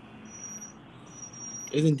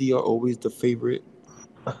 Isn't DR always the favorite?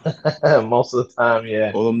 Most of the time,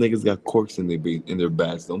 yeah. All them niggas got corks in their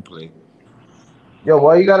bats. Don't play. Yo,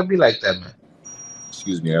 why you gotta be like that, man?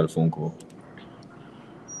 Excuse me, I got a phone call.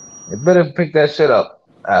 You better pick that shit up,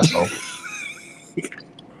 asshole.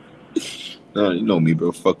 No, you know me,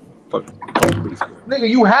 bro. Fuck baseball. Nigga,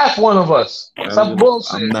 you half one of us. Stop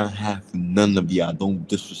bullshit. I'm not half none of y'all. Don't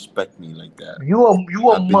disrespect me like that. You a I've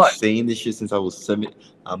been mutt. saying this shit since I was 7.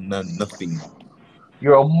 I'm not nothing.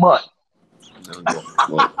 You're a mutt.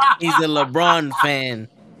 Well, He's a LeBron fan.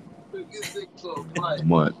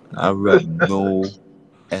 mutt. I rap no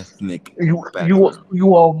ethnic background.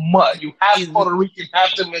 You a mutt. You half He's- Puerto Rican,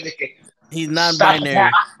 half Dominican. He's non-binary.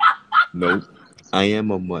 Nope. I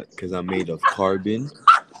am a mutt because I'm made of carbon,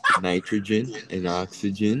 nitrogen, and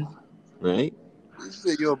oxygen. Right? You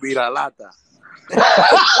said you'll beat a lata.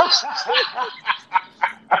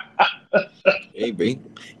 Hey, babe.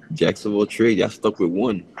 Jacksonville trade. Y'all stuck with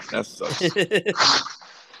one. That sucks. Yeah,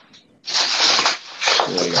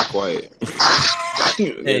 I got quiet. That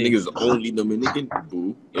nigga's only Dominican.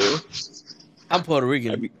 Boo. Yeah. I'm Puerto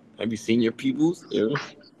Rican. Have you seen your peoples? Yeah.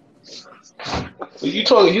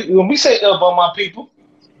 When we say about my people,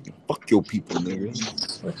 Fuck your people,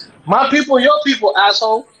 nigga. my people, your people,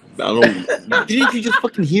 asshole. Didn't you just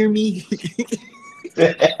fucking hear me?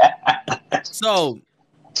 So,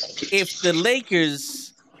 if the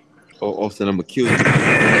Lakers, Austin, I'm gonna kill you. the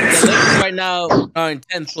Lakers right now are in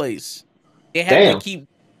 10th place. They have to keep,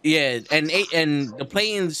 and the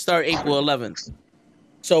play-ins start April 11th.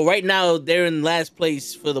 So right now they're in last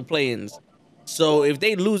place for the play-ins. So if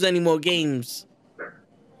they lose any more games,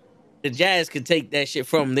 the Jazz could take that shit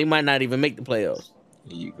from them. They might not even make the playoffs.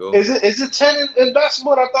 There you go. Is it 10 in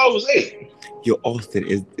basketball? I thought it was 8. Yo, Austin,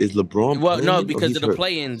 is LeBron? Well, no, playing, because of the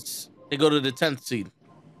play-ins, they go to the 10th seed.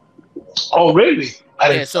 Oh, really?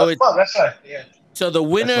 That's right. Yeah. So the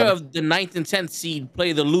winner of the 9th and 10th seed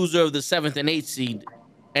play the loser of the 7th and 8th seed,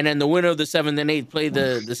 and then the winner of the 7th and 8th play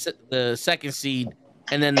the second seed,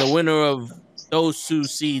 and then the winner of those 2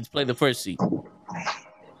 seeds play the first seed.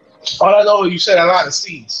 All I know, you said a lot of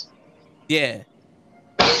seeds. Yeah.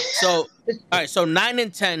 So, all right. So 9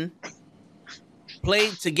 and 10 play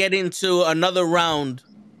to get into another round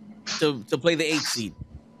to play the 8th seed.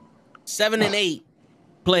 7 and 8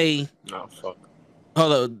 play. Oh fuck.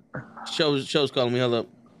 Hold up. Show's calling me. Hold up.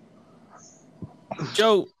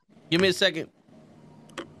 Joe, give me a second.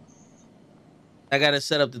 I gotta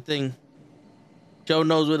set up the thing. Joe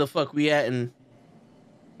knows where the fuck we at, and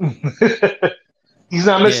he's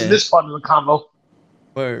not missing this part of the combo.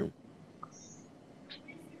 Word.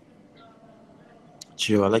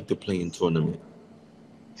 Chill. I like the playing tournament.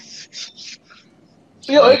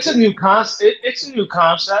 Yo, it's a new concept. It's a new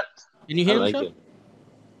concept. Can you hear me? I like it.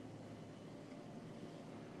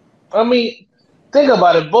 I mean, think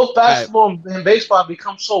about it. Both basketball and baseball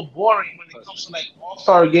become so boring when it comes to like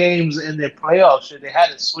all-star games and their playoffs. Shit, they had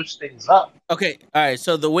to switch things up. Okay, all right.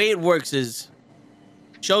 So the way it works is,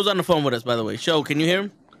 Show's on the phone with us, by the way. Show, can you hear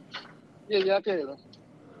him? Yeah, I can hear him.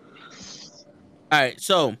 All right.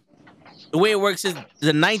 So the way it works is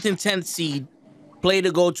the 9th and 10th seed play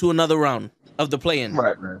to go to another round of the play-in.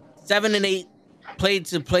 Right, man. 7 and 8 played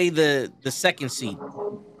to play the second seed.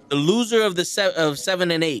 The loser of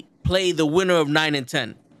 7 and 8 play the winner of 9 and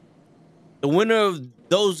 10. The winner of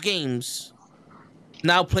those games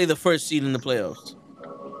now play the first seed in the playoffs.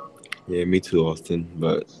 Yeah, me too, Austin.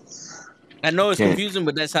 But I know it's confusing,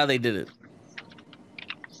 but that's how they did it.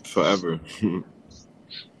 Forever.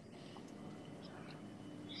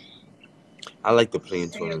 I like the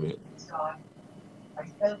playing tournament.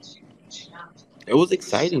 It was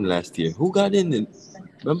exciting last year. Who got in?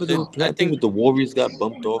 Remember they were I playing. I think think the Warriors got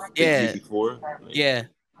bumped off the year yeah, before. Like, yeah.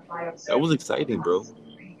 that was exciting, bro.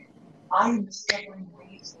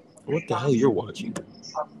 What the hell you're watching?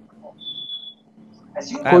 I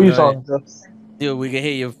Who have you no idea. talking to? Dude, we can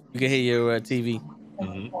hear your TV.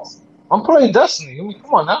 Mm-hmm. I'm playing Destiny. I mean,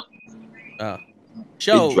 come on now. Oh, It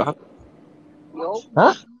show. dropped. Yo,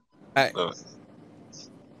 Huh? Uh,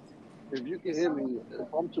 if you can hear me, if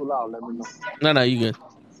I'm too loud, let me know. No, you good.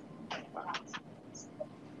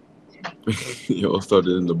 Y'all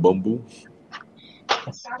started in the Bumble.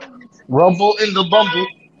 Rumble in the Bumble.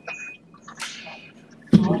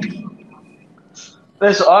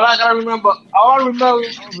 Listen, all I remember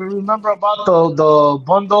about the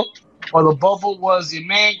bundle or the bubble was your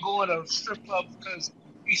man going to a strip club because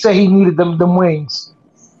he said he needed them wings.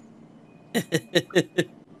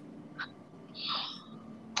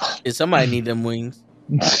 Yeah, somebody need them wings.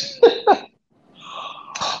 my,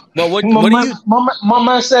 Well, what do man, you? my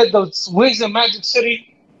man said the wings in Magic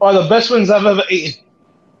City are the best wings I've ever eaten.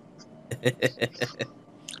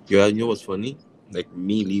 Yeah, you know what's funny? Like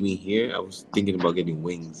me leaving here, I was thinking about getting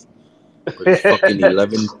wings. But it's fucking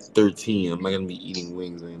 11:13. I'm not gonna be eating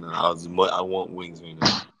wings right now. I want wings right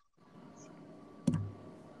now.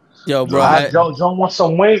 Yo, No, bro, I don't want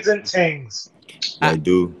some wings and things. I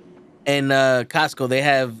do. in Costco they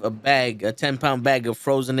have a bag, a 10-pound bag of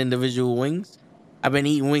frozen individual wings. I've been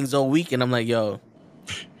eating wings all week, and I'm like, yo,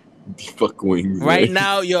 Fuck wings, right man.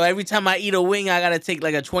 now, yo, every time I eat a wing, I gotta take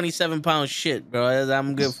like a 27-pound shit, bro.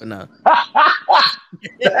 I'm good for now.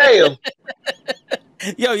 Damn.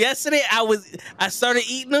 Yo, yesterday I started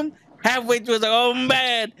eating them. Halfway through, I was like, "Oh, I'm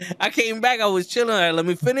bad." I came back. I was chilling. All right, let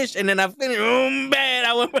me finish, and then I finished. Oh, I'm bad.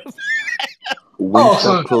 I went. Oh,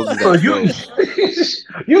 Wingstop closes so at you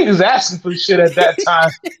 12. you just asking for shit at that time.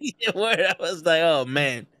 Yeah, word. I was like, "Oh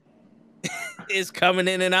man, it's coming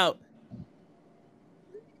in and out."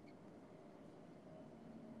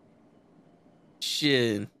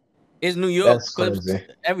 Shit, it's New York. That's Clips. crazy.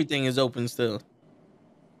 Everything is open still.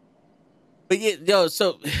 But yeah, yo.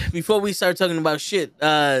 So before we start talking about shit,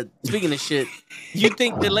 speaking of shit, you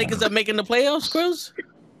think the Lakers are making the playoffs, Cruz?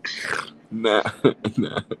 Nah,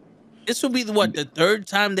 nah. This will be the third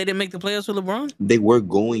time they didn't make the playoffs with LeBron? They were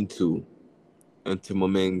going to until my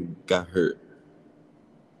man got hurt.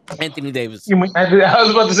 Anthony Davis. You mean I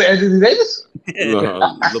was about to say Anthony Davis?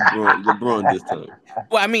 LeBron this time.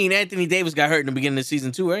 Well, I mean, Anthony Davis got hurt in the beginning of the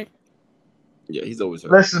season too, right? Yeah, he's always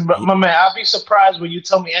hurt. Listen, my man, I'll be surprised when you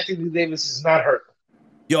tell me Anthony Davis is not hurt.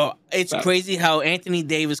 Yo, it's Facts. crazy how Anthony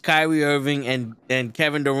Davis, Kyrie Irving, and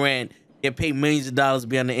Kevin Durant get paid millions of dollars to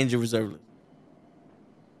be on the injured reserve list.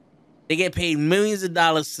 They get paid millions of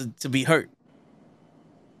dollars to be hurt.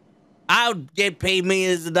 I'll get paid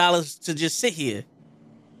millions of dollars to just sit here.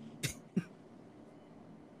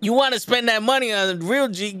 You want to spend that money on real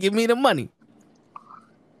G? Give me the money.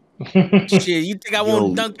 Shit, you think I Yo,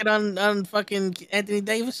 won't dunk it on fucking Anthony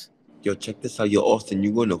Davis? yo, check this out. Yo, Austin,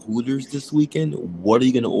 you going to Hooters this weekend? What are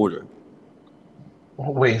you gonna order?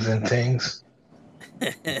 Wings and things.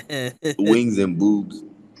 Wings and boobs.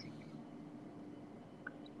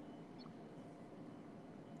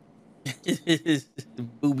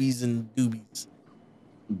 Boobies and doobies.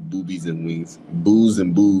 Boobies and wings. Booze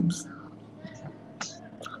and boobs.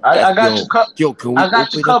 I got you covered. Yo, can we I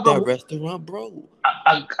got you open up that covered. restaurant, bro?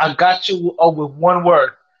 I got you with one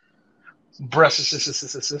word.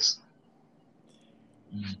 Breasts.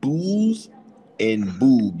 Booze and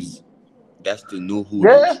boobs. That's the new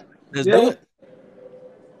Yeah, Hooters. Let's do yeah. it.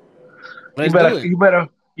 Let's do it.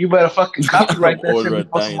 You better fucking copyright I'm that shit ordering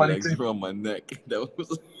before dying somebody legs takes. around my neck. That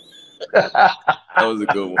was a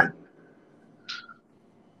good one.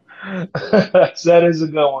 That is a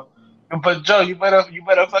good one. But Joe, you better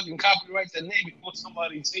fucking copyright the name before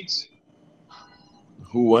somebody takes it.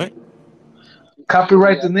 Who what?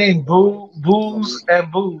 Copyright the name Booze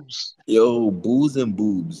and Boobs. Yo, booze and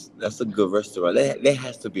boobs. That's a good restaurant. There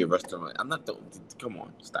has to be a restaurant. I'm not the. Come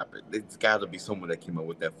on, stop it. There's got to be someone that came up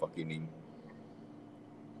with that fucking name.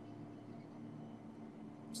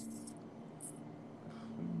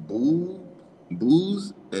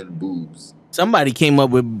 Booze and boobs. Somebody came up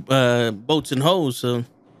with boats and hoes, so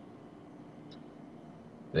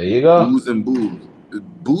There you go. Booze and boobs.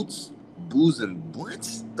 Boots? Booze and what?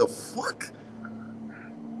 The fuck?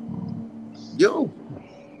 Yo.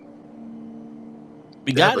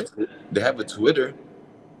 we got it. They have a Twitter.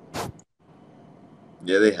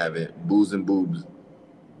 Yeah, they have it. Booze and boobs.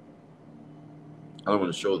 I don't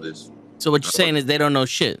want to show this. So what you're saying is they don't know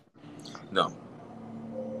shit. No.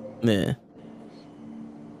 Yeah.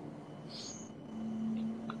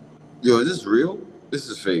 Yo, is this real? This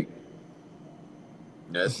is fake.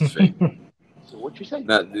 Yeah, this is fake. So what you say?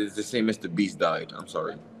 Nah, it's the same Mr. Beast died. I'm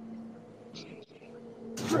sorry.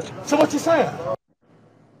 So what you saying?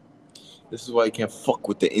 This is why you can't fuck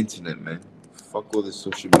with the internet, man. Fuck all this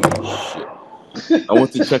social media shit. I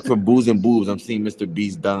went to check for booze and boobs. I'm seeing Mr.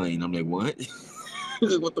 Beast dying. I'm like, what?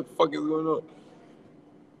 What the fuck is going on?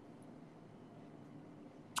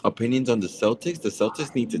 Opinions on the Celtics? The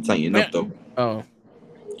Celtics need to tighten up, though. Oh,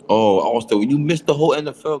 Also, you missed the whole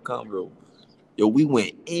NFL convo. Yo, we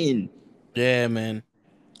went in, yeah, man.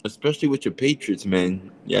 especially with your Patriots,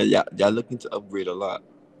 man. Yeah, y'all looking to upgrade a lot.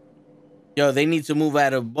 Yo, they need to move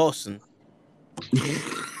out of Boston.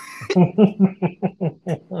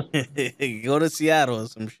 Go to Seattle or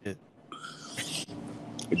some shit.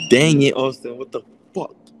 Dang it, Austin. What the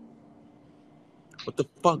fuck? What the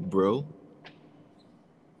fuck, bro?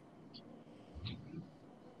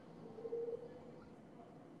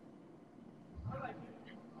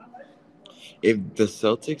 If the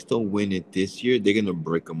Celtics don't win it this year, they're gonna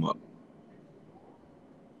break them up.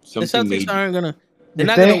 The Something Celtics major. aren't gonna. They're You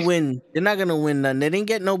not think? gonna win. They're not gonna win nothing. They didn't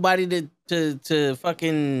get nobody to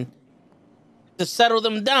fucking to settle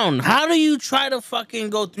them down. How do you try to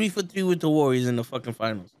fucking go 3-for-3 with the Warriors in the fucking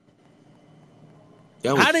finals?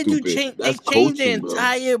 That was How did you stupid. change? They That's changed the coaching, bro.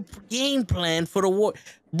 entire game plan for the war.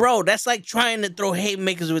 Bro, that's like trying to throw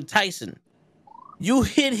haymakers with Tyson. You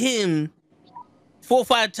hit him 4 or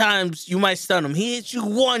 5 times, you might stun him. He hits you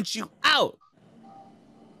once, you out.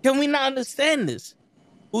 Can we not understand this?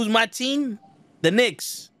 Who's my team? The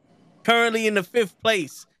Knicks. Currently in the 5th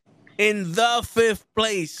place. In the 5th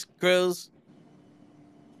place, Krills.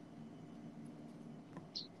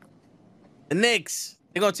 The Knicks.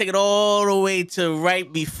 They're going to take it all the way to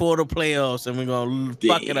right before the playoffs, and we're going to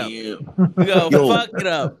fuck it up. Damn. We're going to Yo. fuck it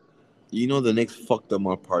up. You know the Knicks fucked up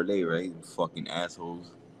my parlay, right? Fucking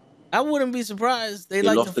assholes. I wouldn't be surprised. They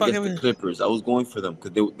like to lost fuck against the everything. Clippers. I was going for them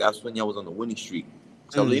because that's when y'all was on the winning streak.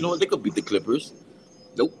 So I was like, you know what? They could beat the Clippers.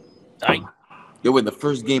 Nope. Tight. They were in the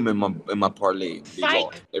first game in my parlay. They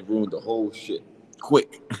lost. They ruined the whole shit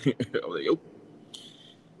quick. I was like, yo.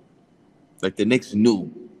 Like the Knicks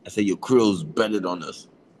knew. I said, your Krill's betted on us.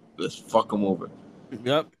 Let's fuck them over.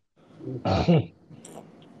 Yep.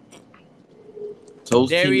 Toes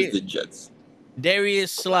team is the Jets.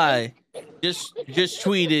 Darius Sly just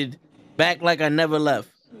tweeted, back like I never left.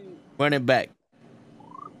 Running back.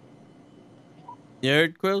 You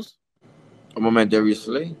heard, Krills? Oh, my man Darius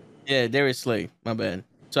Slay? Yeah, Darius Slay. My bad.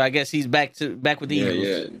 So I guess he's back with the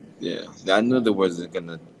Eagles. Yeah. I knew the wasn't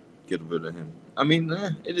gonna get rid of him. I mean,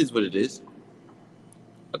 it is what it is.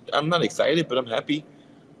 I'm not excited, but I'm happy.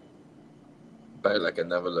 Back like I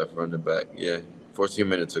never left, running back. Yeah, 14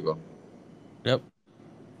 minutes ago. Yep.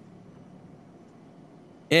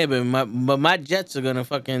 Yeah, but my Jets are gonna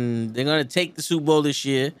they're gonna take the Super Bowl this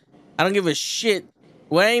year. I don't give a shit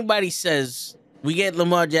what anybody says. We get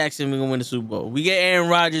Lamar Jackson, we're gonna win the Super Bowl. We get Aaron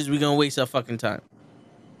Rodgers, we're gonna waste our fucking time.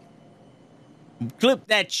 Clip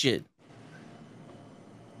that shit.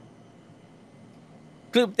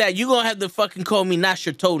 Clip that. You gonna have to fucking call me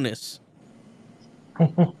Nostradamus.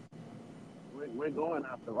 We're going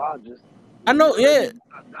after Rodgers. I know, yeah.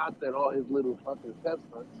 Not that all his little fucking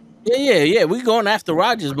chestnuts. Yeah. We going after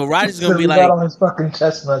Rodgers, but Rodgers gonna be got like, on his fucking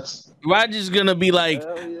chestnuts. Rodgers gonna be like,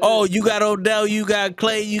 Yeah. oh, you got Odell, you got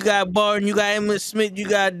Clay, you got Barton, you got Emmitt Smith, you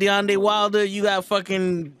got DeAndre Wilder, you got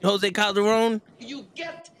fucking Jose Calderon. You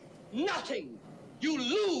get nothing. You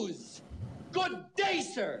lose. Good day,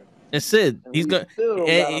 sir. That's it. He's gonna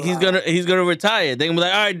retire. They're gonna be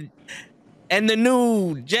like, all right. And the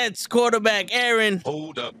new Jets quarterback, Aaron.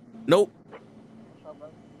 Hold up. Nope.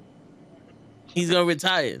 He's gonna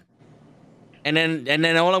retire. And then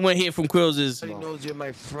all I'm gonna hear from Quills is, Everybody knows you're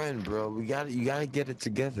my friend, bro. You gotta get it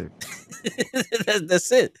together.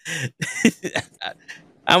 that's it.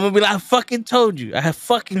 I'm gonna be like, I fucking told you. I have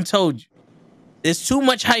fucking told you. There's too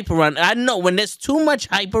much hype around. I know when there's too much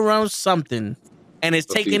hype around something and it's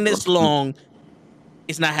taking this long,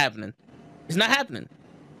 it's not happening. It's not happening.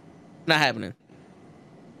 It's not happening.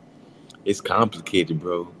 It's complicated,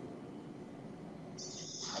 bro.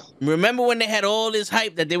 Remember when they had all this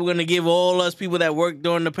hype that they were gonna give all us people that worked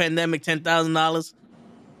during the pandemic $10,000?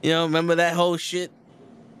 You know, remember that whole shit?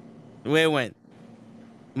 Where it went?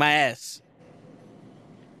 My ass.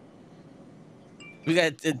 We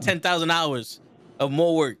got 10,000 hours of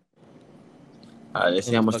more work. Let's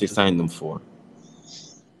see how much they signed them for.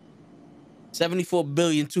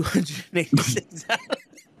 74,286,000.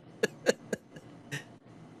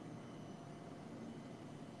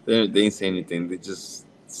 They ain't saying anything. They just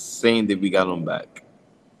saying that we got them back.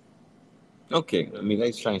 Okay, I mean,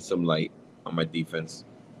 let's shine some light on my defense.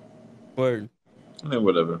 Word.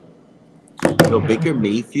 Whatever. Yo, Baker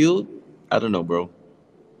Mayfield, I don't know, bro.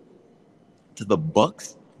 To the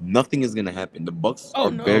Bucks, nothing is gonna happen. The Bucks Oh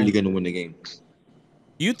are barely no. gonna win the game.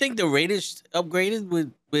 You think the Raiders upgraded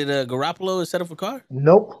with Garoppolo instead of a car?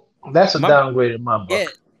 Nope. That's a My downgrade in my Yeah,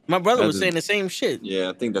 book. my brother That's was a, saying the same shit. yeah,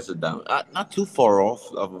 I think that's a down. Not too far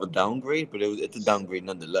off of a downgrade, but it's a downgrade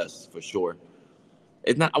nonetheless for sure.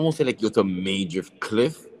 It's not. I won't say like it's a major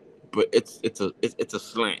cliff, but it's a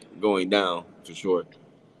slant going down for sure.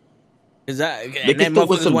 Is that They and can that still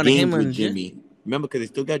win motherfuckers some wanted him games with on Jet? Jimmy. Remember, because they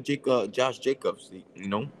still got Josh Jacobs.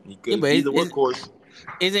 Yeah, but He's a workhorse.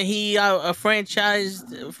 isn't he a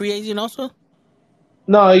franchised free agent also?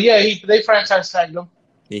 No, yeah, they franchise tagged him.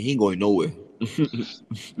 Yeah, he ain't going nowhere. He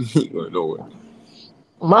ain't going nowhere.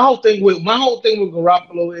 My whole thing with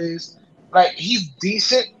Garoppolo is like he's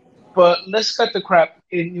decent, but let's cut the crap.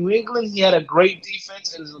 In New England, he had a great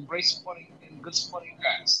defense and is a great supporting and good supporting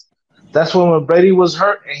cast. That's when Brady was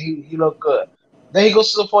hurt and he looked good. Then he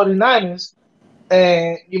goes to the 49ers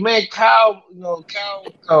and you man Cal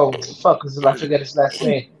fuck is it? I forget his last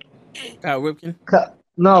name. Kyle Ripken.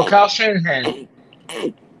 No, Kyle Shanahan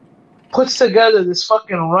puts together this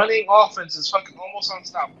fucking running offense is fucking almost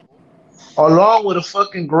unstoppable, along with a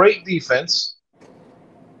fucking great defense.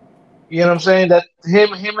 You know what I'm saying? That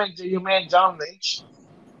him and your man John Lynch,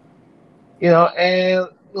 and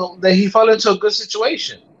that he fell into a good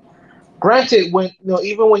situation. Granted, when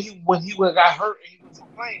even when he got hurt and he wasn't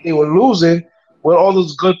playing, they were losing with all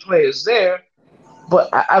those good players there. But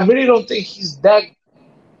I really don't think he's that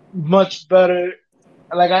much better.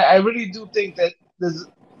 Like I really do think that this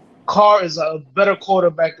Carr is a better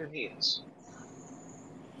quarterback than he is.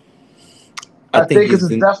 I think he's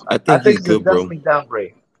in. I I think think he's it's a good, bro. definitely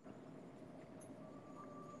downgrade.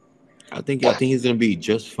 I think he's gonna be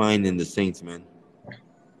just fine in the Saints, man.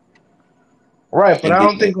 Right, but And I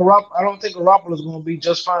don't think Garoppolo is going to be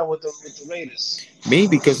just fine with the Raiders. maybe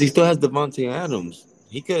because he still has Devontae Adams,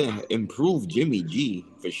 he could improve Jimmy G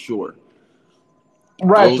for sure.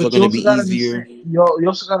 Right, Throws are but you gonna also be got to easier. understand. You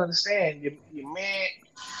also got to understand. Your man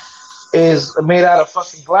is made out of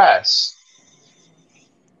fucking glass.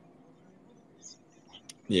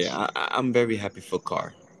 Yeah, I'm very happy for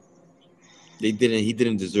Carr. He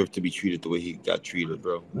didn't deserve to be treated the way he got treated,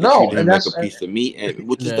 bro. They No, treated and him like a that's piece of meat, and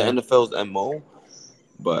which is the Yeah, NFL's MO.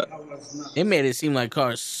 But it made it seem like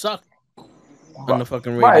cars sucked on the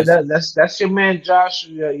fucking right. Raiders. That's your man Josh.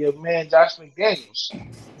 Your man Josh McDaniels.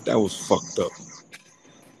 that was fucked up.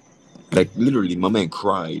 Like literally, my man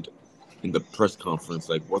cried in the press conference.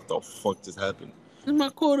 Like, what the fuck just happened? This is my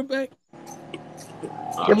quarterback.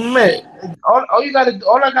 Ah, Your man. shit. All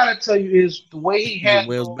I gotta tell you is the way he Get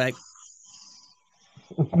Wales handled. back.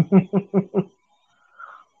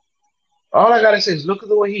 All I gotta say is look at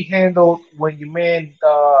the way he handled when your man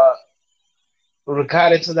got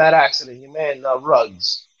into that accident. Your man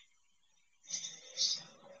Ruggs.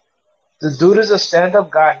 The dude is a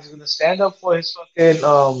stand-up guy. He's gonna stand up for his fucking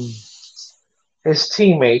his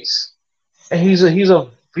teammates, and he's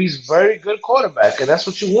very good quarterback, and that's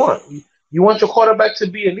what you want. You want your quarterback to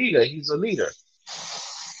be a leader. He's a leader.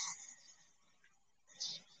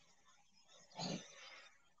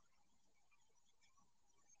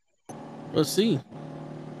 Let's see.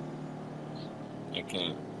 I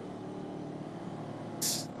can't.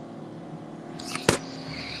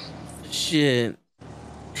 Shit.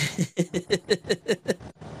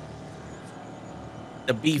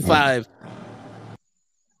 The B5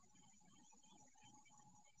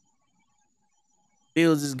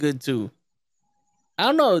 Fields is good too.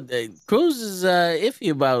 I don't know. Cruz is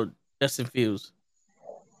iffy about Justin Fields.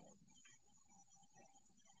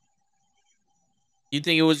 You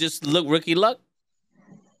think it was just rookie luck?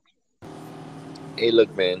 Hey,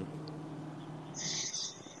 look, man.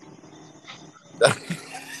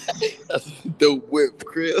 That's the whip,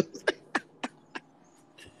 Chris.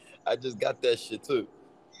 I just got that shit too.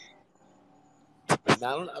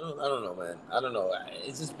 Nah, I don't know, man. I don't know.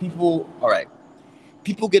 It's just people. All right,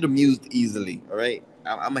 people get amused easily. All right,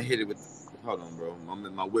 I'm gonna hit it with. Hold on, bro.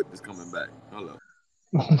 My whip is coming back. Hold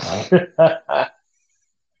on.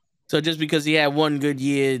 So just because he had one good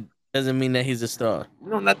year doesn't mean that he's a star.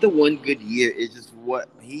 No, not the one good year. It's just what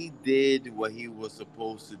he did, what he was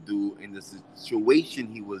supposed to do in the situation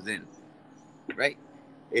he was in. Right?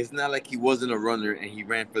 It's not like he wasn't a runner and he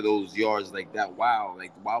ran for those yards like that. Wow,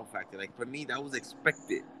 like the wow factor. Like for me, that was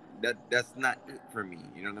expected. That's not it for me.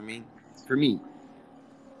 You know what I mean? For me,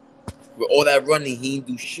 with all that running, he didn't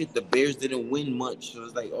do shit. The Bears didn't win much, so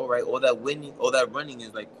it's like, all right, all that running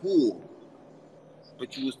is like cool,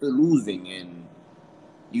 but you were still losing and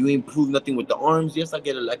you ain't proved nothing with the arms. Yes, I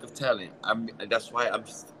get a lack of talent. That's why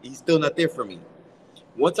he's still not there for me.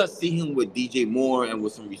 Once I see him with DJ Moore and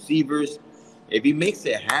with some receivers, if he makes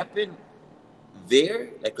it happen there,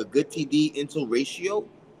 like a good TD into ratio,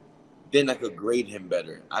 then I could grade him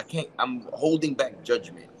better. I can't. I'm holding back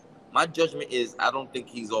judgment. My judgment is I don't think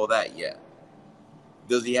he's all that yet.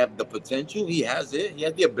 Does he have the potential? He has it. He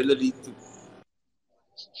has the ability to.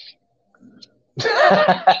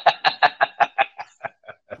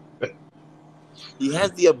 He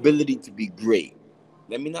has the ability to be great.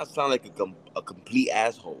 Let me not sound like a complete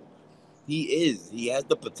asshole. He is. He has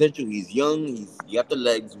the potential. He's young. He got the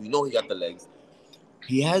legs. We know he got the legs.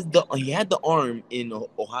 He had the arm in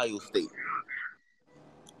Ohio State.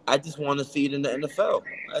 I just want to see it in the NFL.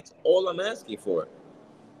 That's all I'm asking for.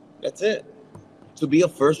 That's it. To be a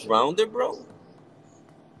first rounder, bro.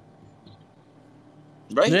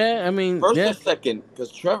 Right? Yeah, I mean, First or yeah. second,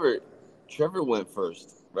 because Trevor went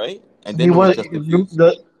first, right? And He then it was was Justin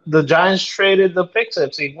Fields. the Giants traded the pick to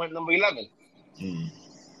him, so he went number 11. Hmm.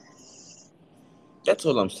 That's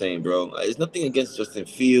all I'm saying, bro. It's nothing against Justin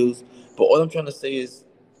Fields, but all I'm trying to say is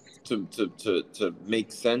to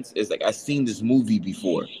make sense is like I've seen this movie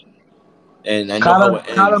before, and I know how it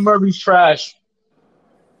Kyler ends. Murray's trash.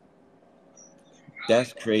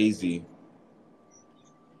 That's crazy.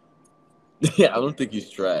 Yeah, I don't think he's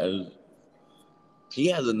trash. He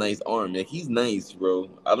has a nice arm. Like he's nice, bro.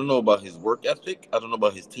 I don't know about his work ethic. I don't know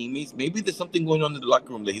about his teammates. Maybe there's something going on in the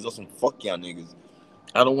locker room that he's on some fuck y'all niggas.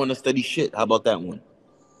 I don't want to study shit. How about that one?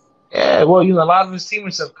 Yeah, well, a lot of his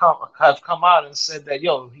teammates have come out and said that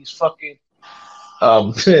he's fucking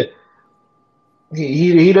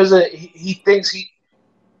he doesn't he thinks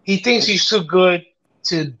he's too good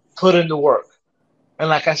to put in the work. And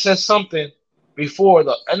like I said something before,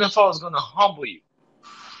 the NFL is gonna humble you.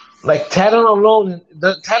 Like talent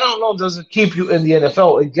alone doesn't keep you in the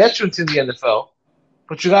NFL. It gets you into the NFL,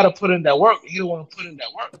 but you got to put in that work. You don't want to put in that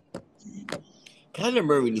work. Kyler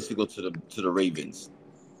Murray needs to go to the Ravens.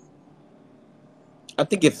 I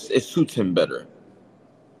think it suits him better.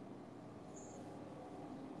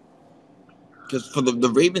 Because for the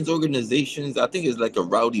Ravens organizations, I think it's like a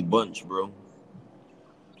rowdy bunch, bro.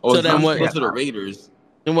 Oh, So it's then not to what? go to the Raiders.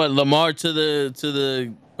 And what? Lamar to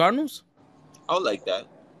the Cardinals? I would like that.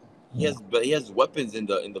 But he has weapons in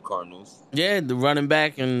the Cardinals. Yeah, the running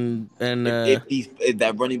back and If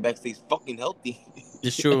that running back stays fucking healthy,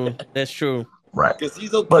 it's true. That's true. Right. because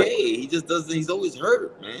he's But okay. He just doesn't. He's always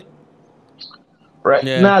hurt, man. right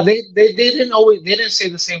Yeah. now, they didn't say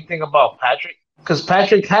the same thing about Patrick because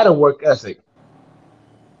Patrick had a work ethic.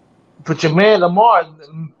 But your man Lamar,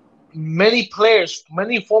 many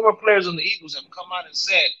former players on the Eagles have come out and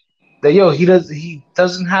said that he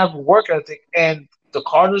doesn't have a work ethic, and the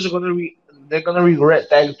Cardinals are they're gonna regret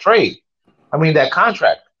that trade. I mean that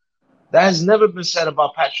contract. That has never been said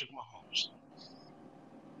about Patrick Mahomes.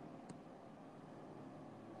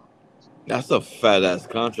 That's a fat ass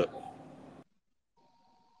contract.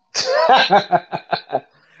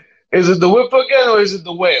 Is it the whip again or is it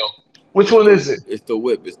the whale? Which one is it? It's the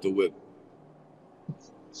whip. It's the whip.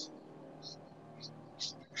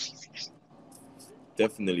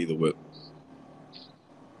 Definitely the whip.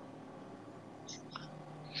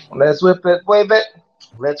 Let's whip it, wave it.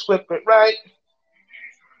 Let's whip it right.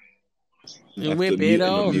 I You have to whip it mute him.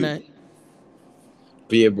 all Mute. night.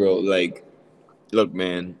 But yeah, bro. Like, look,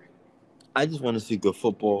 man. I just want to see good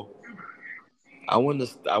football. I want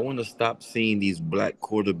to stop seeing these black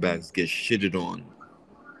quarterbacks get shitted on,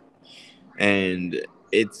 and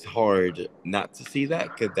it's hard not to see that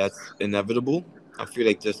because that's inevitable. I feel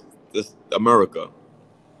like just America.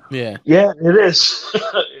 Yeah. Yeah, it is.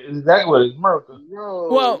 Exactly what it is, America. Yo,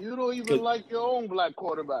 Well, you don't even 'Cause- like your own black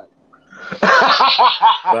quarterback. But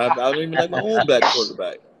I don't even like my own black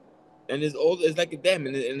quarterback, and it's like a damn,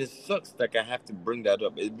 and it sucks. Like I have to bring that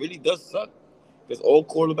up. It really does suck because all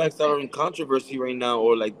quarterbacks that are in controversy right now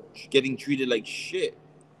or like getting treated like shit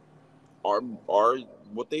are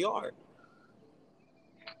what they are.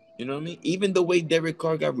 You know what I mean? Even the way Derek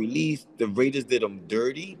Carr got released, the Raiders did him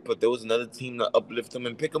dirty, but there was another team that uplifted him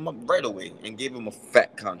and picked him up right away and gave him a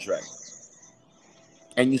fat contract.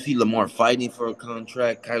 And you see Lamar fighting for a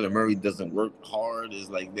contract. Kyler Murray doesn't work hard. It's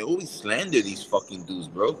like they always slander these fucking dudes,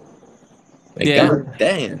 bro. Like, yeah. god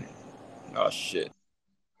damn. Oh shit.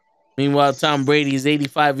 Meanwhile, Tom Brady is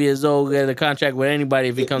 85 years old, get a contract with anybody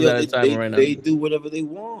if he comes Yeah, out of retirement right now. they do whatever they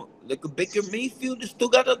want. Like a Baker Mayfield is still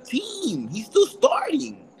got a team. He's still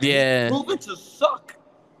starting. And Yeah. he's proven to suck.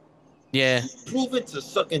 Yeah. Proven to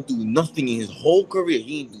suck and do nothing in his whole career.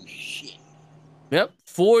 He ain't do shit. Yep.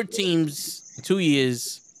 4 teams, 2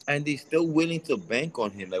 years. And they still willing to bank on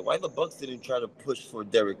him. Like, why the Bucks didn't try to push for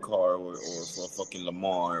Derek Carr or for fucking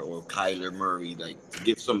Lamar or Kyler Murray, like to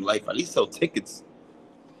give some life, at least sell tickets.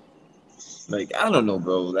 Like, I don't know,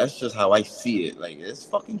 bro. That's just how I see it. Like, it's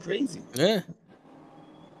fucking crazy. Yeah.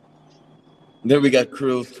 Then we got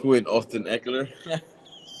Krill's twin, Austin Eckler.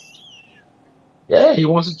 Yeah, he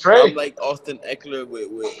wants to I'm trade. like Austin Eckler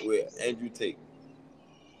with Andrew Tate.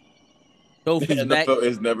 The Kofi's back. NFL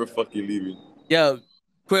is never fucking leaving. Yo,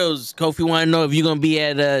 Krills, Kofi want to know if you're going to be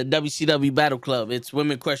at WCW Battle Club. It's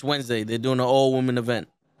Women Crush Wednesday. They're doing an all-women event.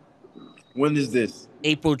 When is this?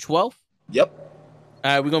 April 12th? Yep.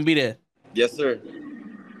 All right, we're going to be there. Yes, sir.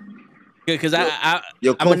 Good, because Yo, I'm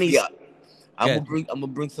Kofi, going to need... I'm gonna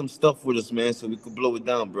bring some stuff with us, man, so we could blow it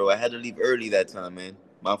down, bro. I had to leave early that time, man.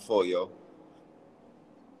 My fault, yo.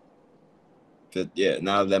 Yeah,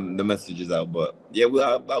 now that the message is out, but yeah,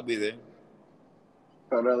 I'll be there.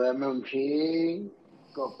 Pero dame un ching,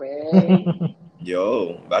 copé.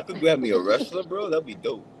 Yo, if I could grab me a wrestler, bro, that'd be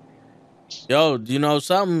dope. Yo, do you know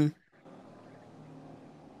something?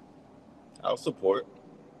 I'll support.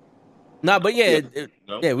 Nah, but yeah,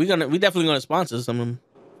 No? yeah, we definitely gonna sponsor some of them.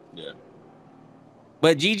 Yeah.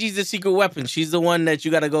 But Gigi's the secret weapon. She's the one that you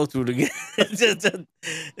gotta go through to get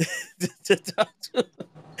to talk to.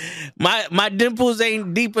 My dimples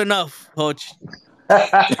ain't deep enough, Hoch.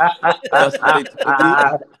 That's what they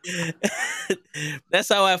told you? That's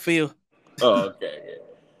how I feel. Oh, okay.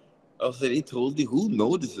 Oh, so they told you? Who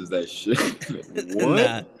notices that shit?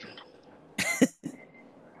 What?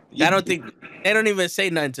 Nah. I don't think they don't even say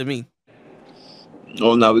nothing to me.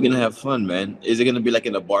 Oh, no, we're gonna have fun, man. Is it gonna be like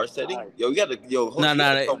in a bar setting? Yo, we gotta, Hoch, No, you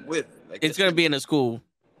gotta come with. Like, it's gonna be in a school.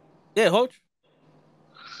 Yeah, Hoch.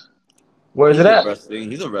 Where is it at?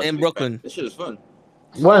 He's a wrestling In Brooklyn. fan. This shit is fun.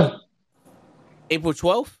 When? April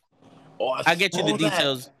 12th. Oh, I'll get you the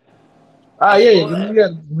details. Ah, yeah,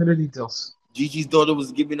 give me the details. Gigi's daughter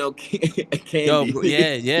was giving out candy. Yo, bro,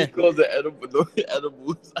 yeah. He calls it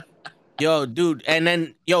edibles. Yo, dude, and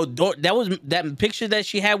then that was that picture that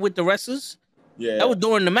she had with the wrestlers. Yeah, that was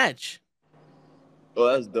during the match. Oh,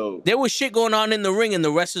 that's dope. There was shit going on in the ring, and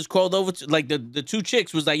the wrestlers crawled over to like the two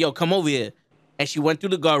chicks was like, "Yo, come over here," and she went through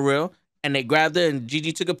the guardrail, and they grabbed her, and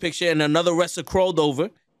Gigi took a picture, and another wrestler crawled over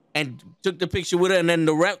and took the picture with her, and then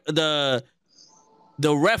the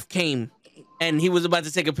ref came, and he was about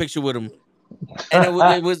to take a picture with him. And it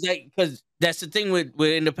was like, because that's the thing with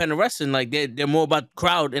independent wrestling, like they're more about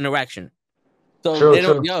crowd interaction. So they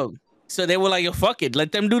don't, so they were like, yo, fuck it,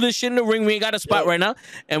 let them do this shit in the ring. We ain't got a spot right now,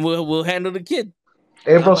 and we'll handle the kid.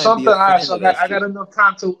 April something. All right, so I got enough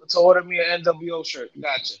time to order me an NWO shirt.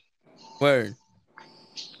 Gotcha. Word.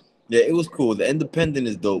 Yeah, it was cool. The independent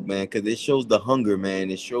is dope, man, because it shows the hunger,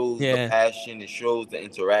 man. It shows the passion. It shows the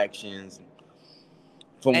interactions.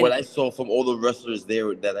 From what I saw from all the wrestlers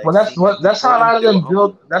there, that's how a lot of them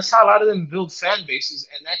build. That's how a lot of them build fan bases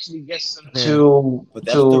and actually gets them to. But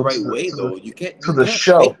that's the right way, though. You can't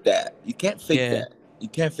fake that. You can't fake that. You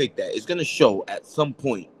can't fake that. It's gonna show at some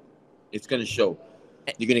point. It's gonna show.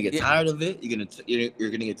 You're gonna get tired of it.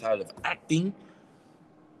 You're gonna get tired of acting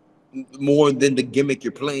more than the gimmick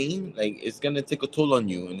you're playing. Like, it's gonna take a toll on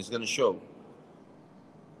you, and it's gonna show.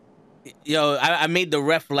 Yo, I made the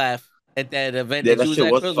ref laugh at that event. Yeah, that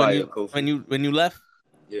shit was fire, when you left.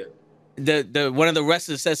 Yeah. The one of the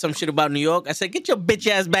wrestlers said some shit about New York. I said, "Get your bitch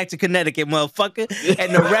ass back to Connecticut, motherfucker!"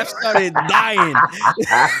 And the ref started dying.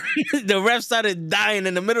 The ref started dying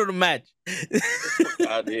in the middle of the match.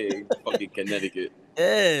 God damn, fucking Connecticut.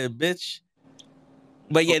 Yeah, bitch.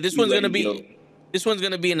 But yeah, this one's gonna be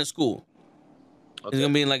in a school. Okay. It's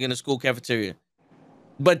gonna be in a school cafeteria.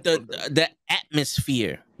 But the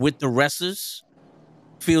atmosphere with the wrestlers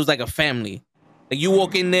feels like a family. Like, you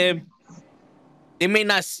walk in there, they may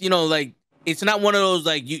not, like, it's not one of those,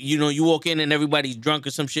 like, you walk in and everybody's drunk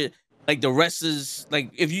or some shit. Like, the wrestlers,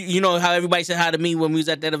 like, if you know how everybody said hi to me when we was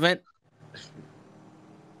at that event.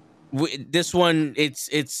 This one, it's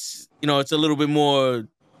it's a little bit more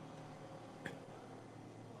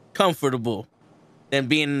comfortable than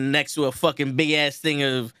being next to a fucking big ass thing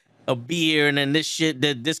of a beer, and then this shit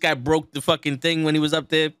that this guy broke the fucking thing when he was up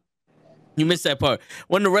there. You missed that part.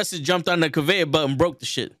 When the wrestlers jumped on the conveyor belt and broke the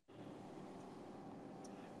shit.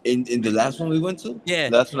 In the last one we went to? Yeah.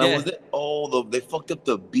 That's when I was there? Oh, they fucked up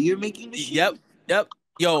the beer making machine? Yep.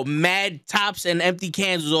 Yo, mad tops and empty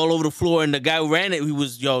cans was all over the floor, and the guy who ran it,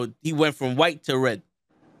 he went from white to red.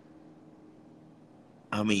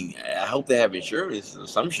 I mean, I hope they have insurance or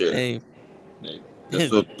some shit. Hey.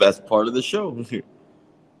 That's part of the show.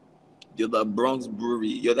 Yo, the Bronx Brewery.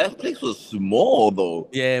 Yo, that place was small, though.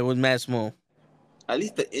 Yeah, it was mad small. At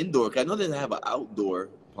least the indoor. I know they have an outdoor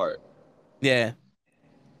part. Yeah.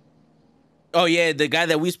 Oh, yeah, the guy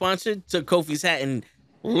that we sponsored took Kofi's hat and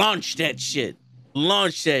launched that shit.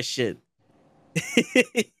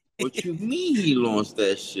 What you mean he launched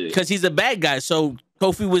that shit? Because he's a bad guy. So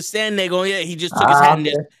Kofi was standing there going, yeah, he just took his hat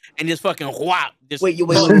and just fucking whop. Just Wait, yo,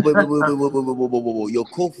 Kofi,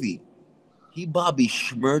 he Bobby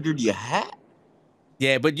murdered your hat?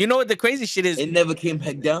 Yeah, but you know what the crazy shit is? It never came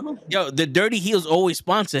back down? Yo, the Dirty Heels always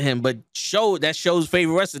sponsor him, but show's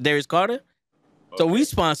favorite wrestler, Darius Carter. So we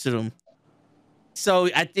sponsored him. So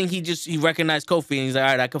I think he recognized Kofi and he's like, all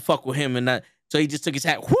right, I can fuck with him. And so he just took his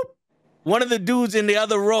hat, whoop. One of the dudes in the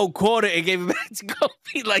other row caught it and gave it back to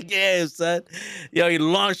Kofi. Like, yeah, son. Yo, he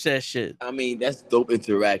launched that shit. I mean, that's dope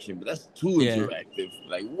interaction, but that's too interactive.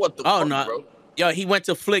 Like, what the fuck, bro? Yo, he went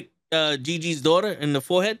to flick Gigi's daughter in the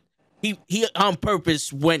forehead. He on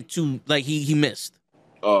purpose went to, like, he missed.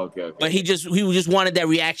 Oh, okay. But he just wanted that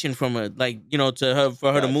reaction from her, like, you know,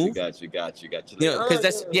 for her to move. Got you. Yeah,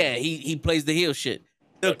 because he plays the heel shit.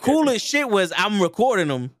 The coolest shit was I'm recording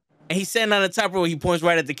him and he's standing on the top row. He points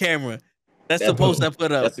right at the camera. That's the post I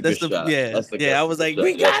put up. That's a good shot. I was like,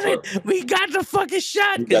 we got it. We got the fucking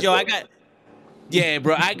shot. Because yo,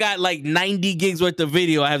 I got like 90 gigs worth of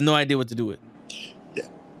video. I have no idea what to do with. Yeah.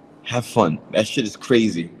 Have fun. That shit is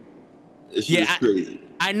crazy.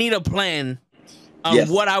 I need a plan on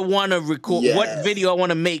what I want to record, what video I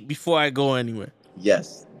want to make before I go anywhere.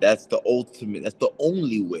 Yes, that's the ultimate. That's the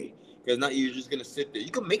only way. Because not you're just gonna sit there.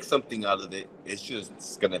 You can make something out of it.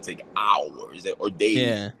 It's gonna take hours or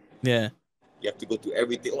days. Yeah. You have to go through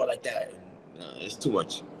everything like that. It's too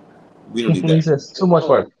much. We don't need that. It's too much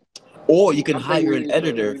work. Or you can hire an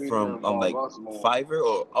editor from like Fiverr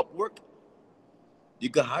or Upwork. You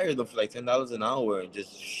can hire them for like $10 an hour and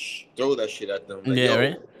just throw that shit at them. Like,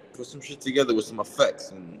 right. Put some shit together with some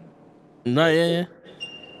effects and. Yeah.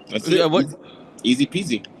 That's it. What? Easy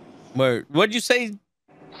peasy. Word. What'd you say,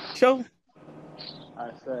 Show? I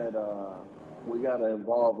said we gotta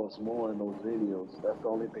involve us more in those videos. That's the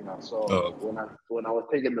only thing I saw. When I was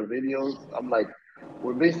taking the videos, I'm like,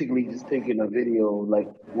 we're basically just taking a video like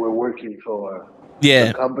we're working for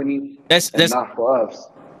the company. That's not for us.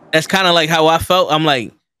 That's kind of like how I felt. I'm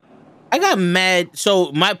like, I got mad.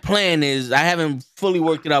 So my plan is, I haven't fully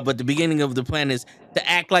worked it out, but the beginning of the plan is to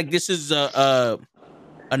act like this is a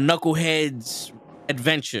knucklehead's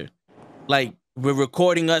adventure. Like, we're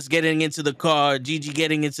recording us getting into the car, Gigi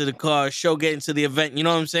getting into the car, Show getting to the event. You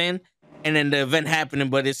know what I'm saying? And then the event happening,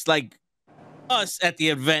 but it's like us at the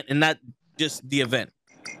event and not just the event.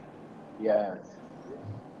 Yes. You know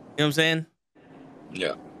what I'm saying?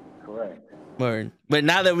 Yeah. Correct. Word. But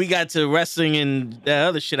now that we got to wrestling and that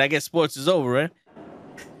other shit, I guess sports is over, right?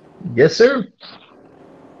 Yes, sir.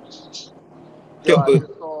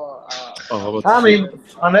 I mean,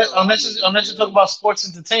 unless you talk about sports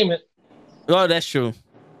entertainment. Oh, that's true.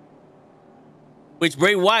 Which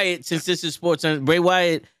Bray Wyatt, since this is sports, Bray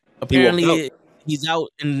Wyatt apparently he's out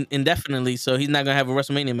indefinitely, so he's not gonna have a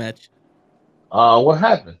WrestleMania match. What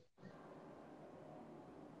happened?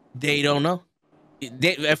 They don't know.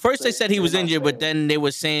 At first they said he was injured, but then they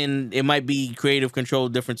were saying it might be creative control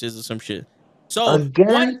differences or some shit. So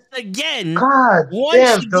once again, God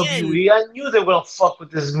damn WWE, I knew they were gonna fuck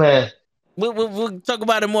with this man. We'll talk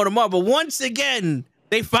about it more tomorrow. But once again,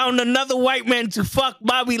 they found another white man to fuck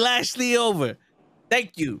Bobby Lashley over.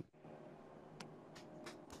 Thank you.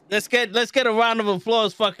 Let's get a round of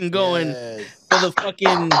applause fucking going for the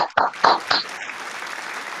fucking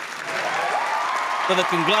for the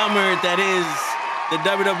conglomerate that is the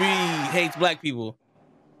WWE hates black people.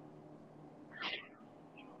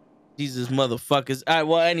 Jesus motherfuckers. All right,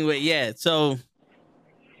 well, anyway, so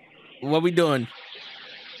what we doing?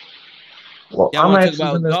 Well, y'all want to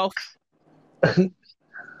talk about golf?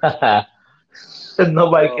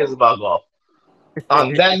 Nobody cares about golf.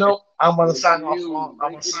 On that note, I'm gonna sign off.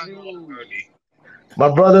 I'm gonna sign off early. My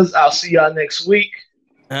brothers, I'll see y'all next week.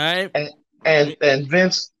 All right. And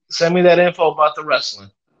Vince, send me that info about the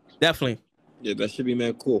wrestling. Definitely. Yeah, that should be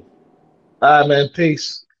man cool. All right, man.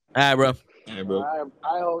 Peace. All right, bro. All right, bro. I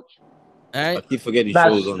hope. All right. I keep forgetting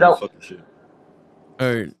shows on this fucking shit.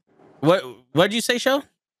 All right. What'd you say, Show?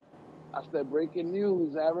 I said breaking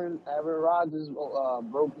news. Aaron Rodgers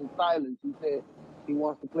broke his silence. He said he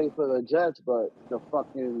wants to play for the Jets, but the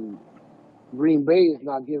fucking Green Bay is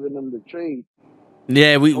not giving them the trade.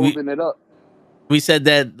 Yeah, we open it up. We said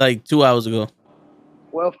that like 2 hours ago.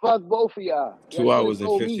 Well, fuck both of y'all. 2 hours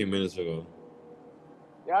and 15 minutes ago.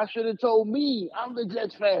 Y'all should have told me. I'm the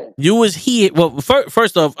Jets fan. You was here. Well,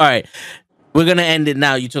 first off, all right, we're gonna end it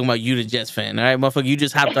now. You talking about you, the Jets fan? All right, motherfucker, you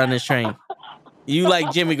just hopped on this train. You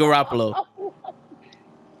like Jimmy Garoppolo.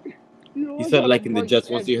 He started liking the Jets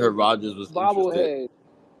once he heard Rodgers was interested.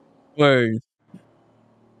 Word.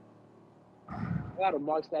 I gotta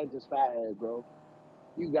mark that just fat ass, bro.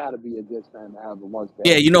 You gotta be a Jets fan to have a Mark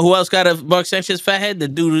Yeah, Sanchez. you know who else got a Mark Sanchez fathead? The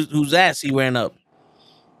dude whose ass he ran up.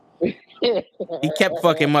 He kept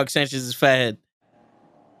fucking Mark Sanchez's fathead.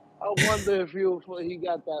 I wonder if he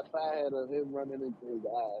got that fat head of him running into his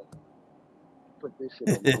ass. Put this shit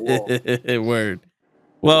on my wall. Word.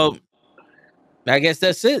 Well, I guess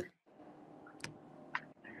that's it.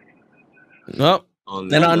 Well, On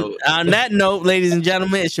and that note, on that note, ladies and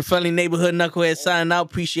gentlemen, it's your friendly neighborhood knucklehead signing out.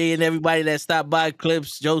 Appreciating everybody that stopped by.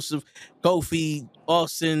 Clips, Joseph, Kofi,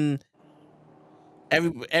 Austin,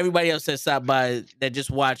 everybody else that stopped by that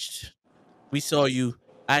just watched. We saw you.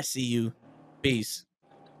 I see you. Peace.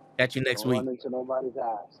 Catch you next Don't week. run into nobody's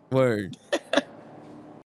ass. Word.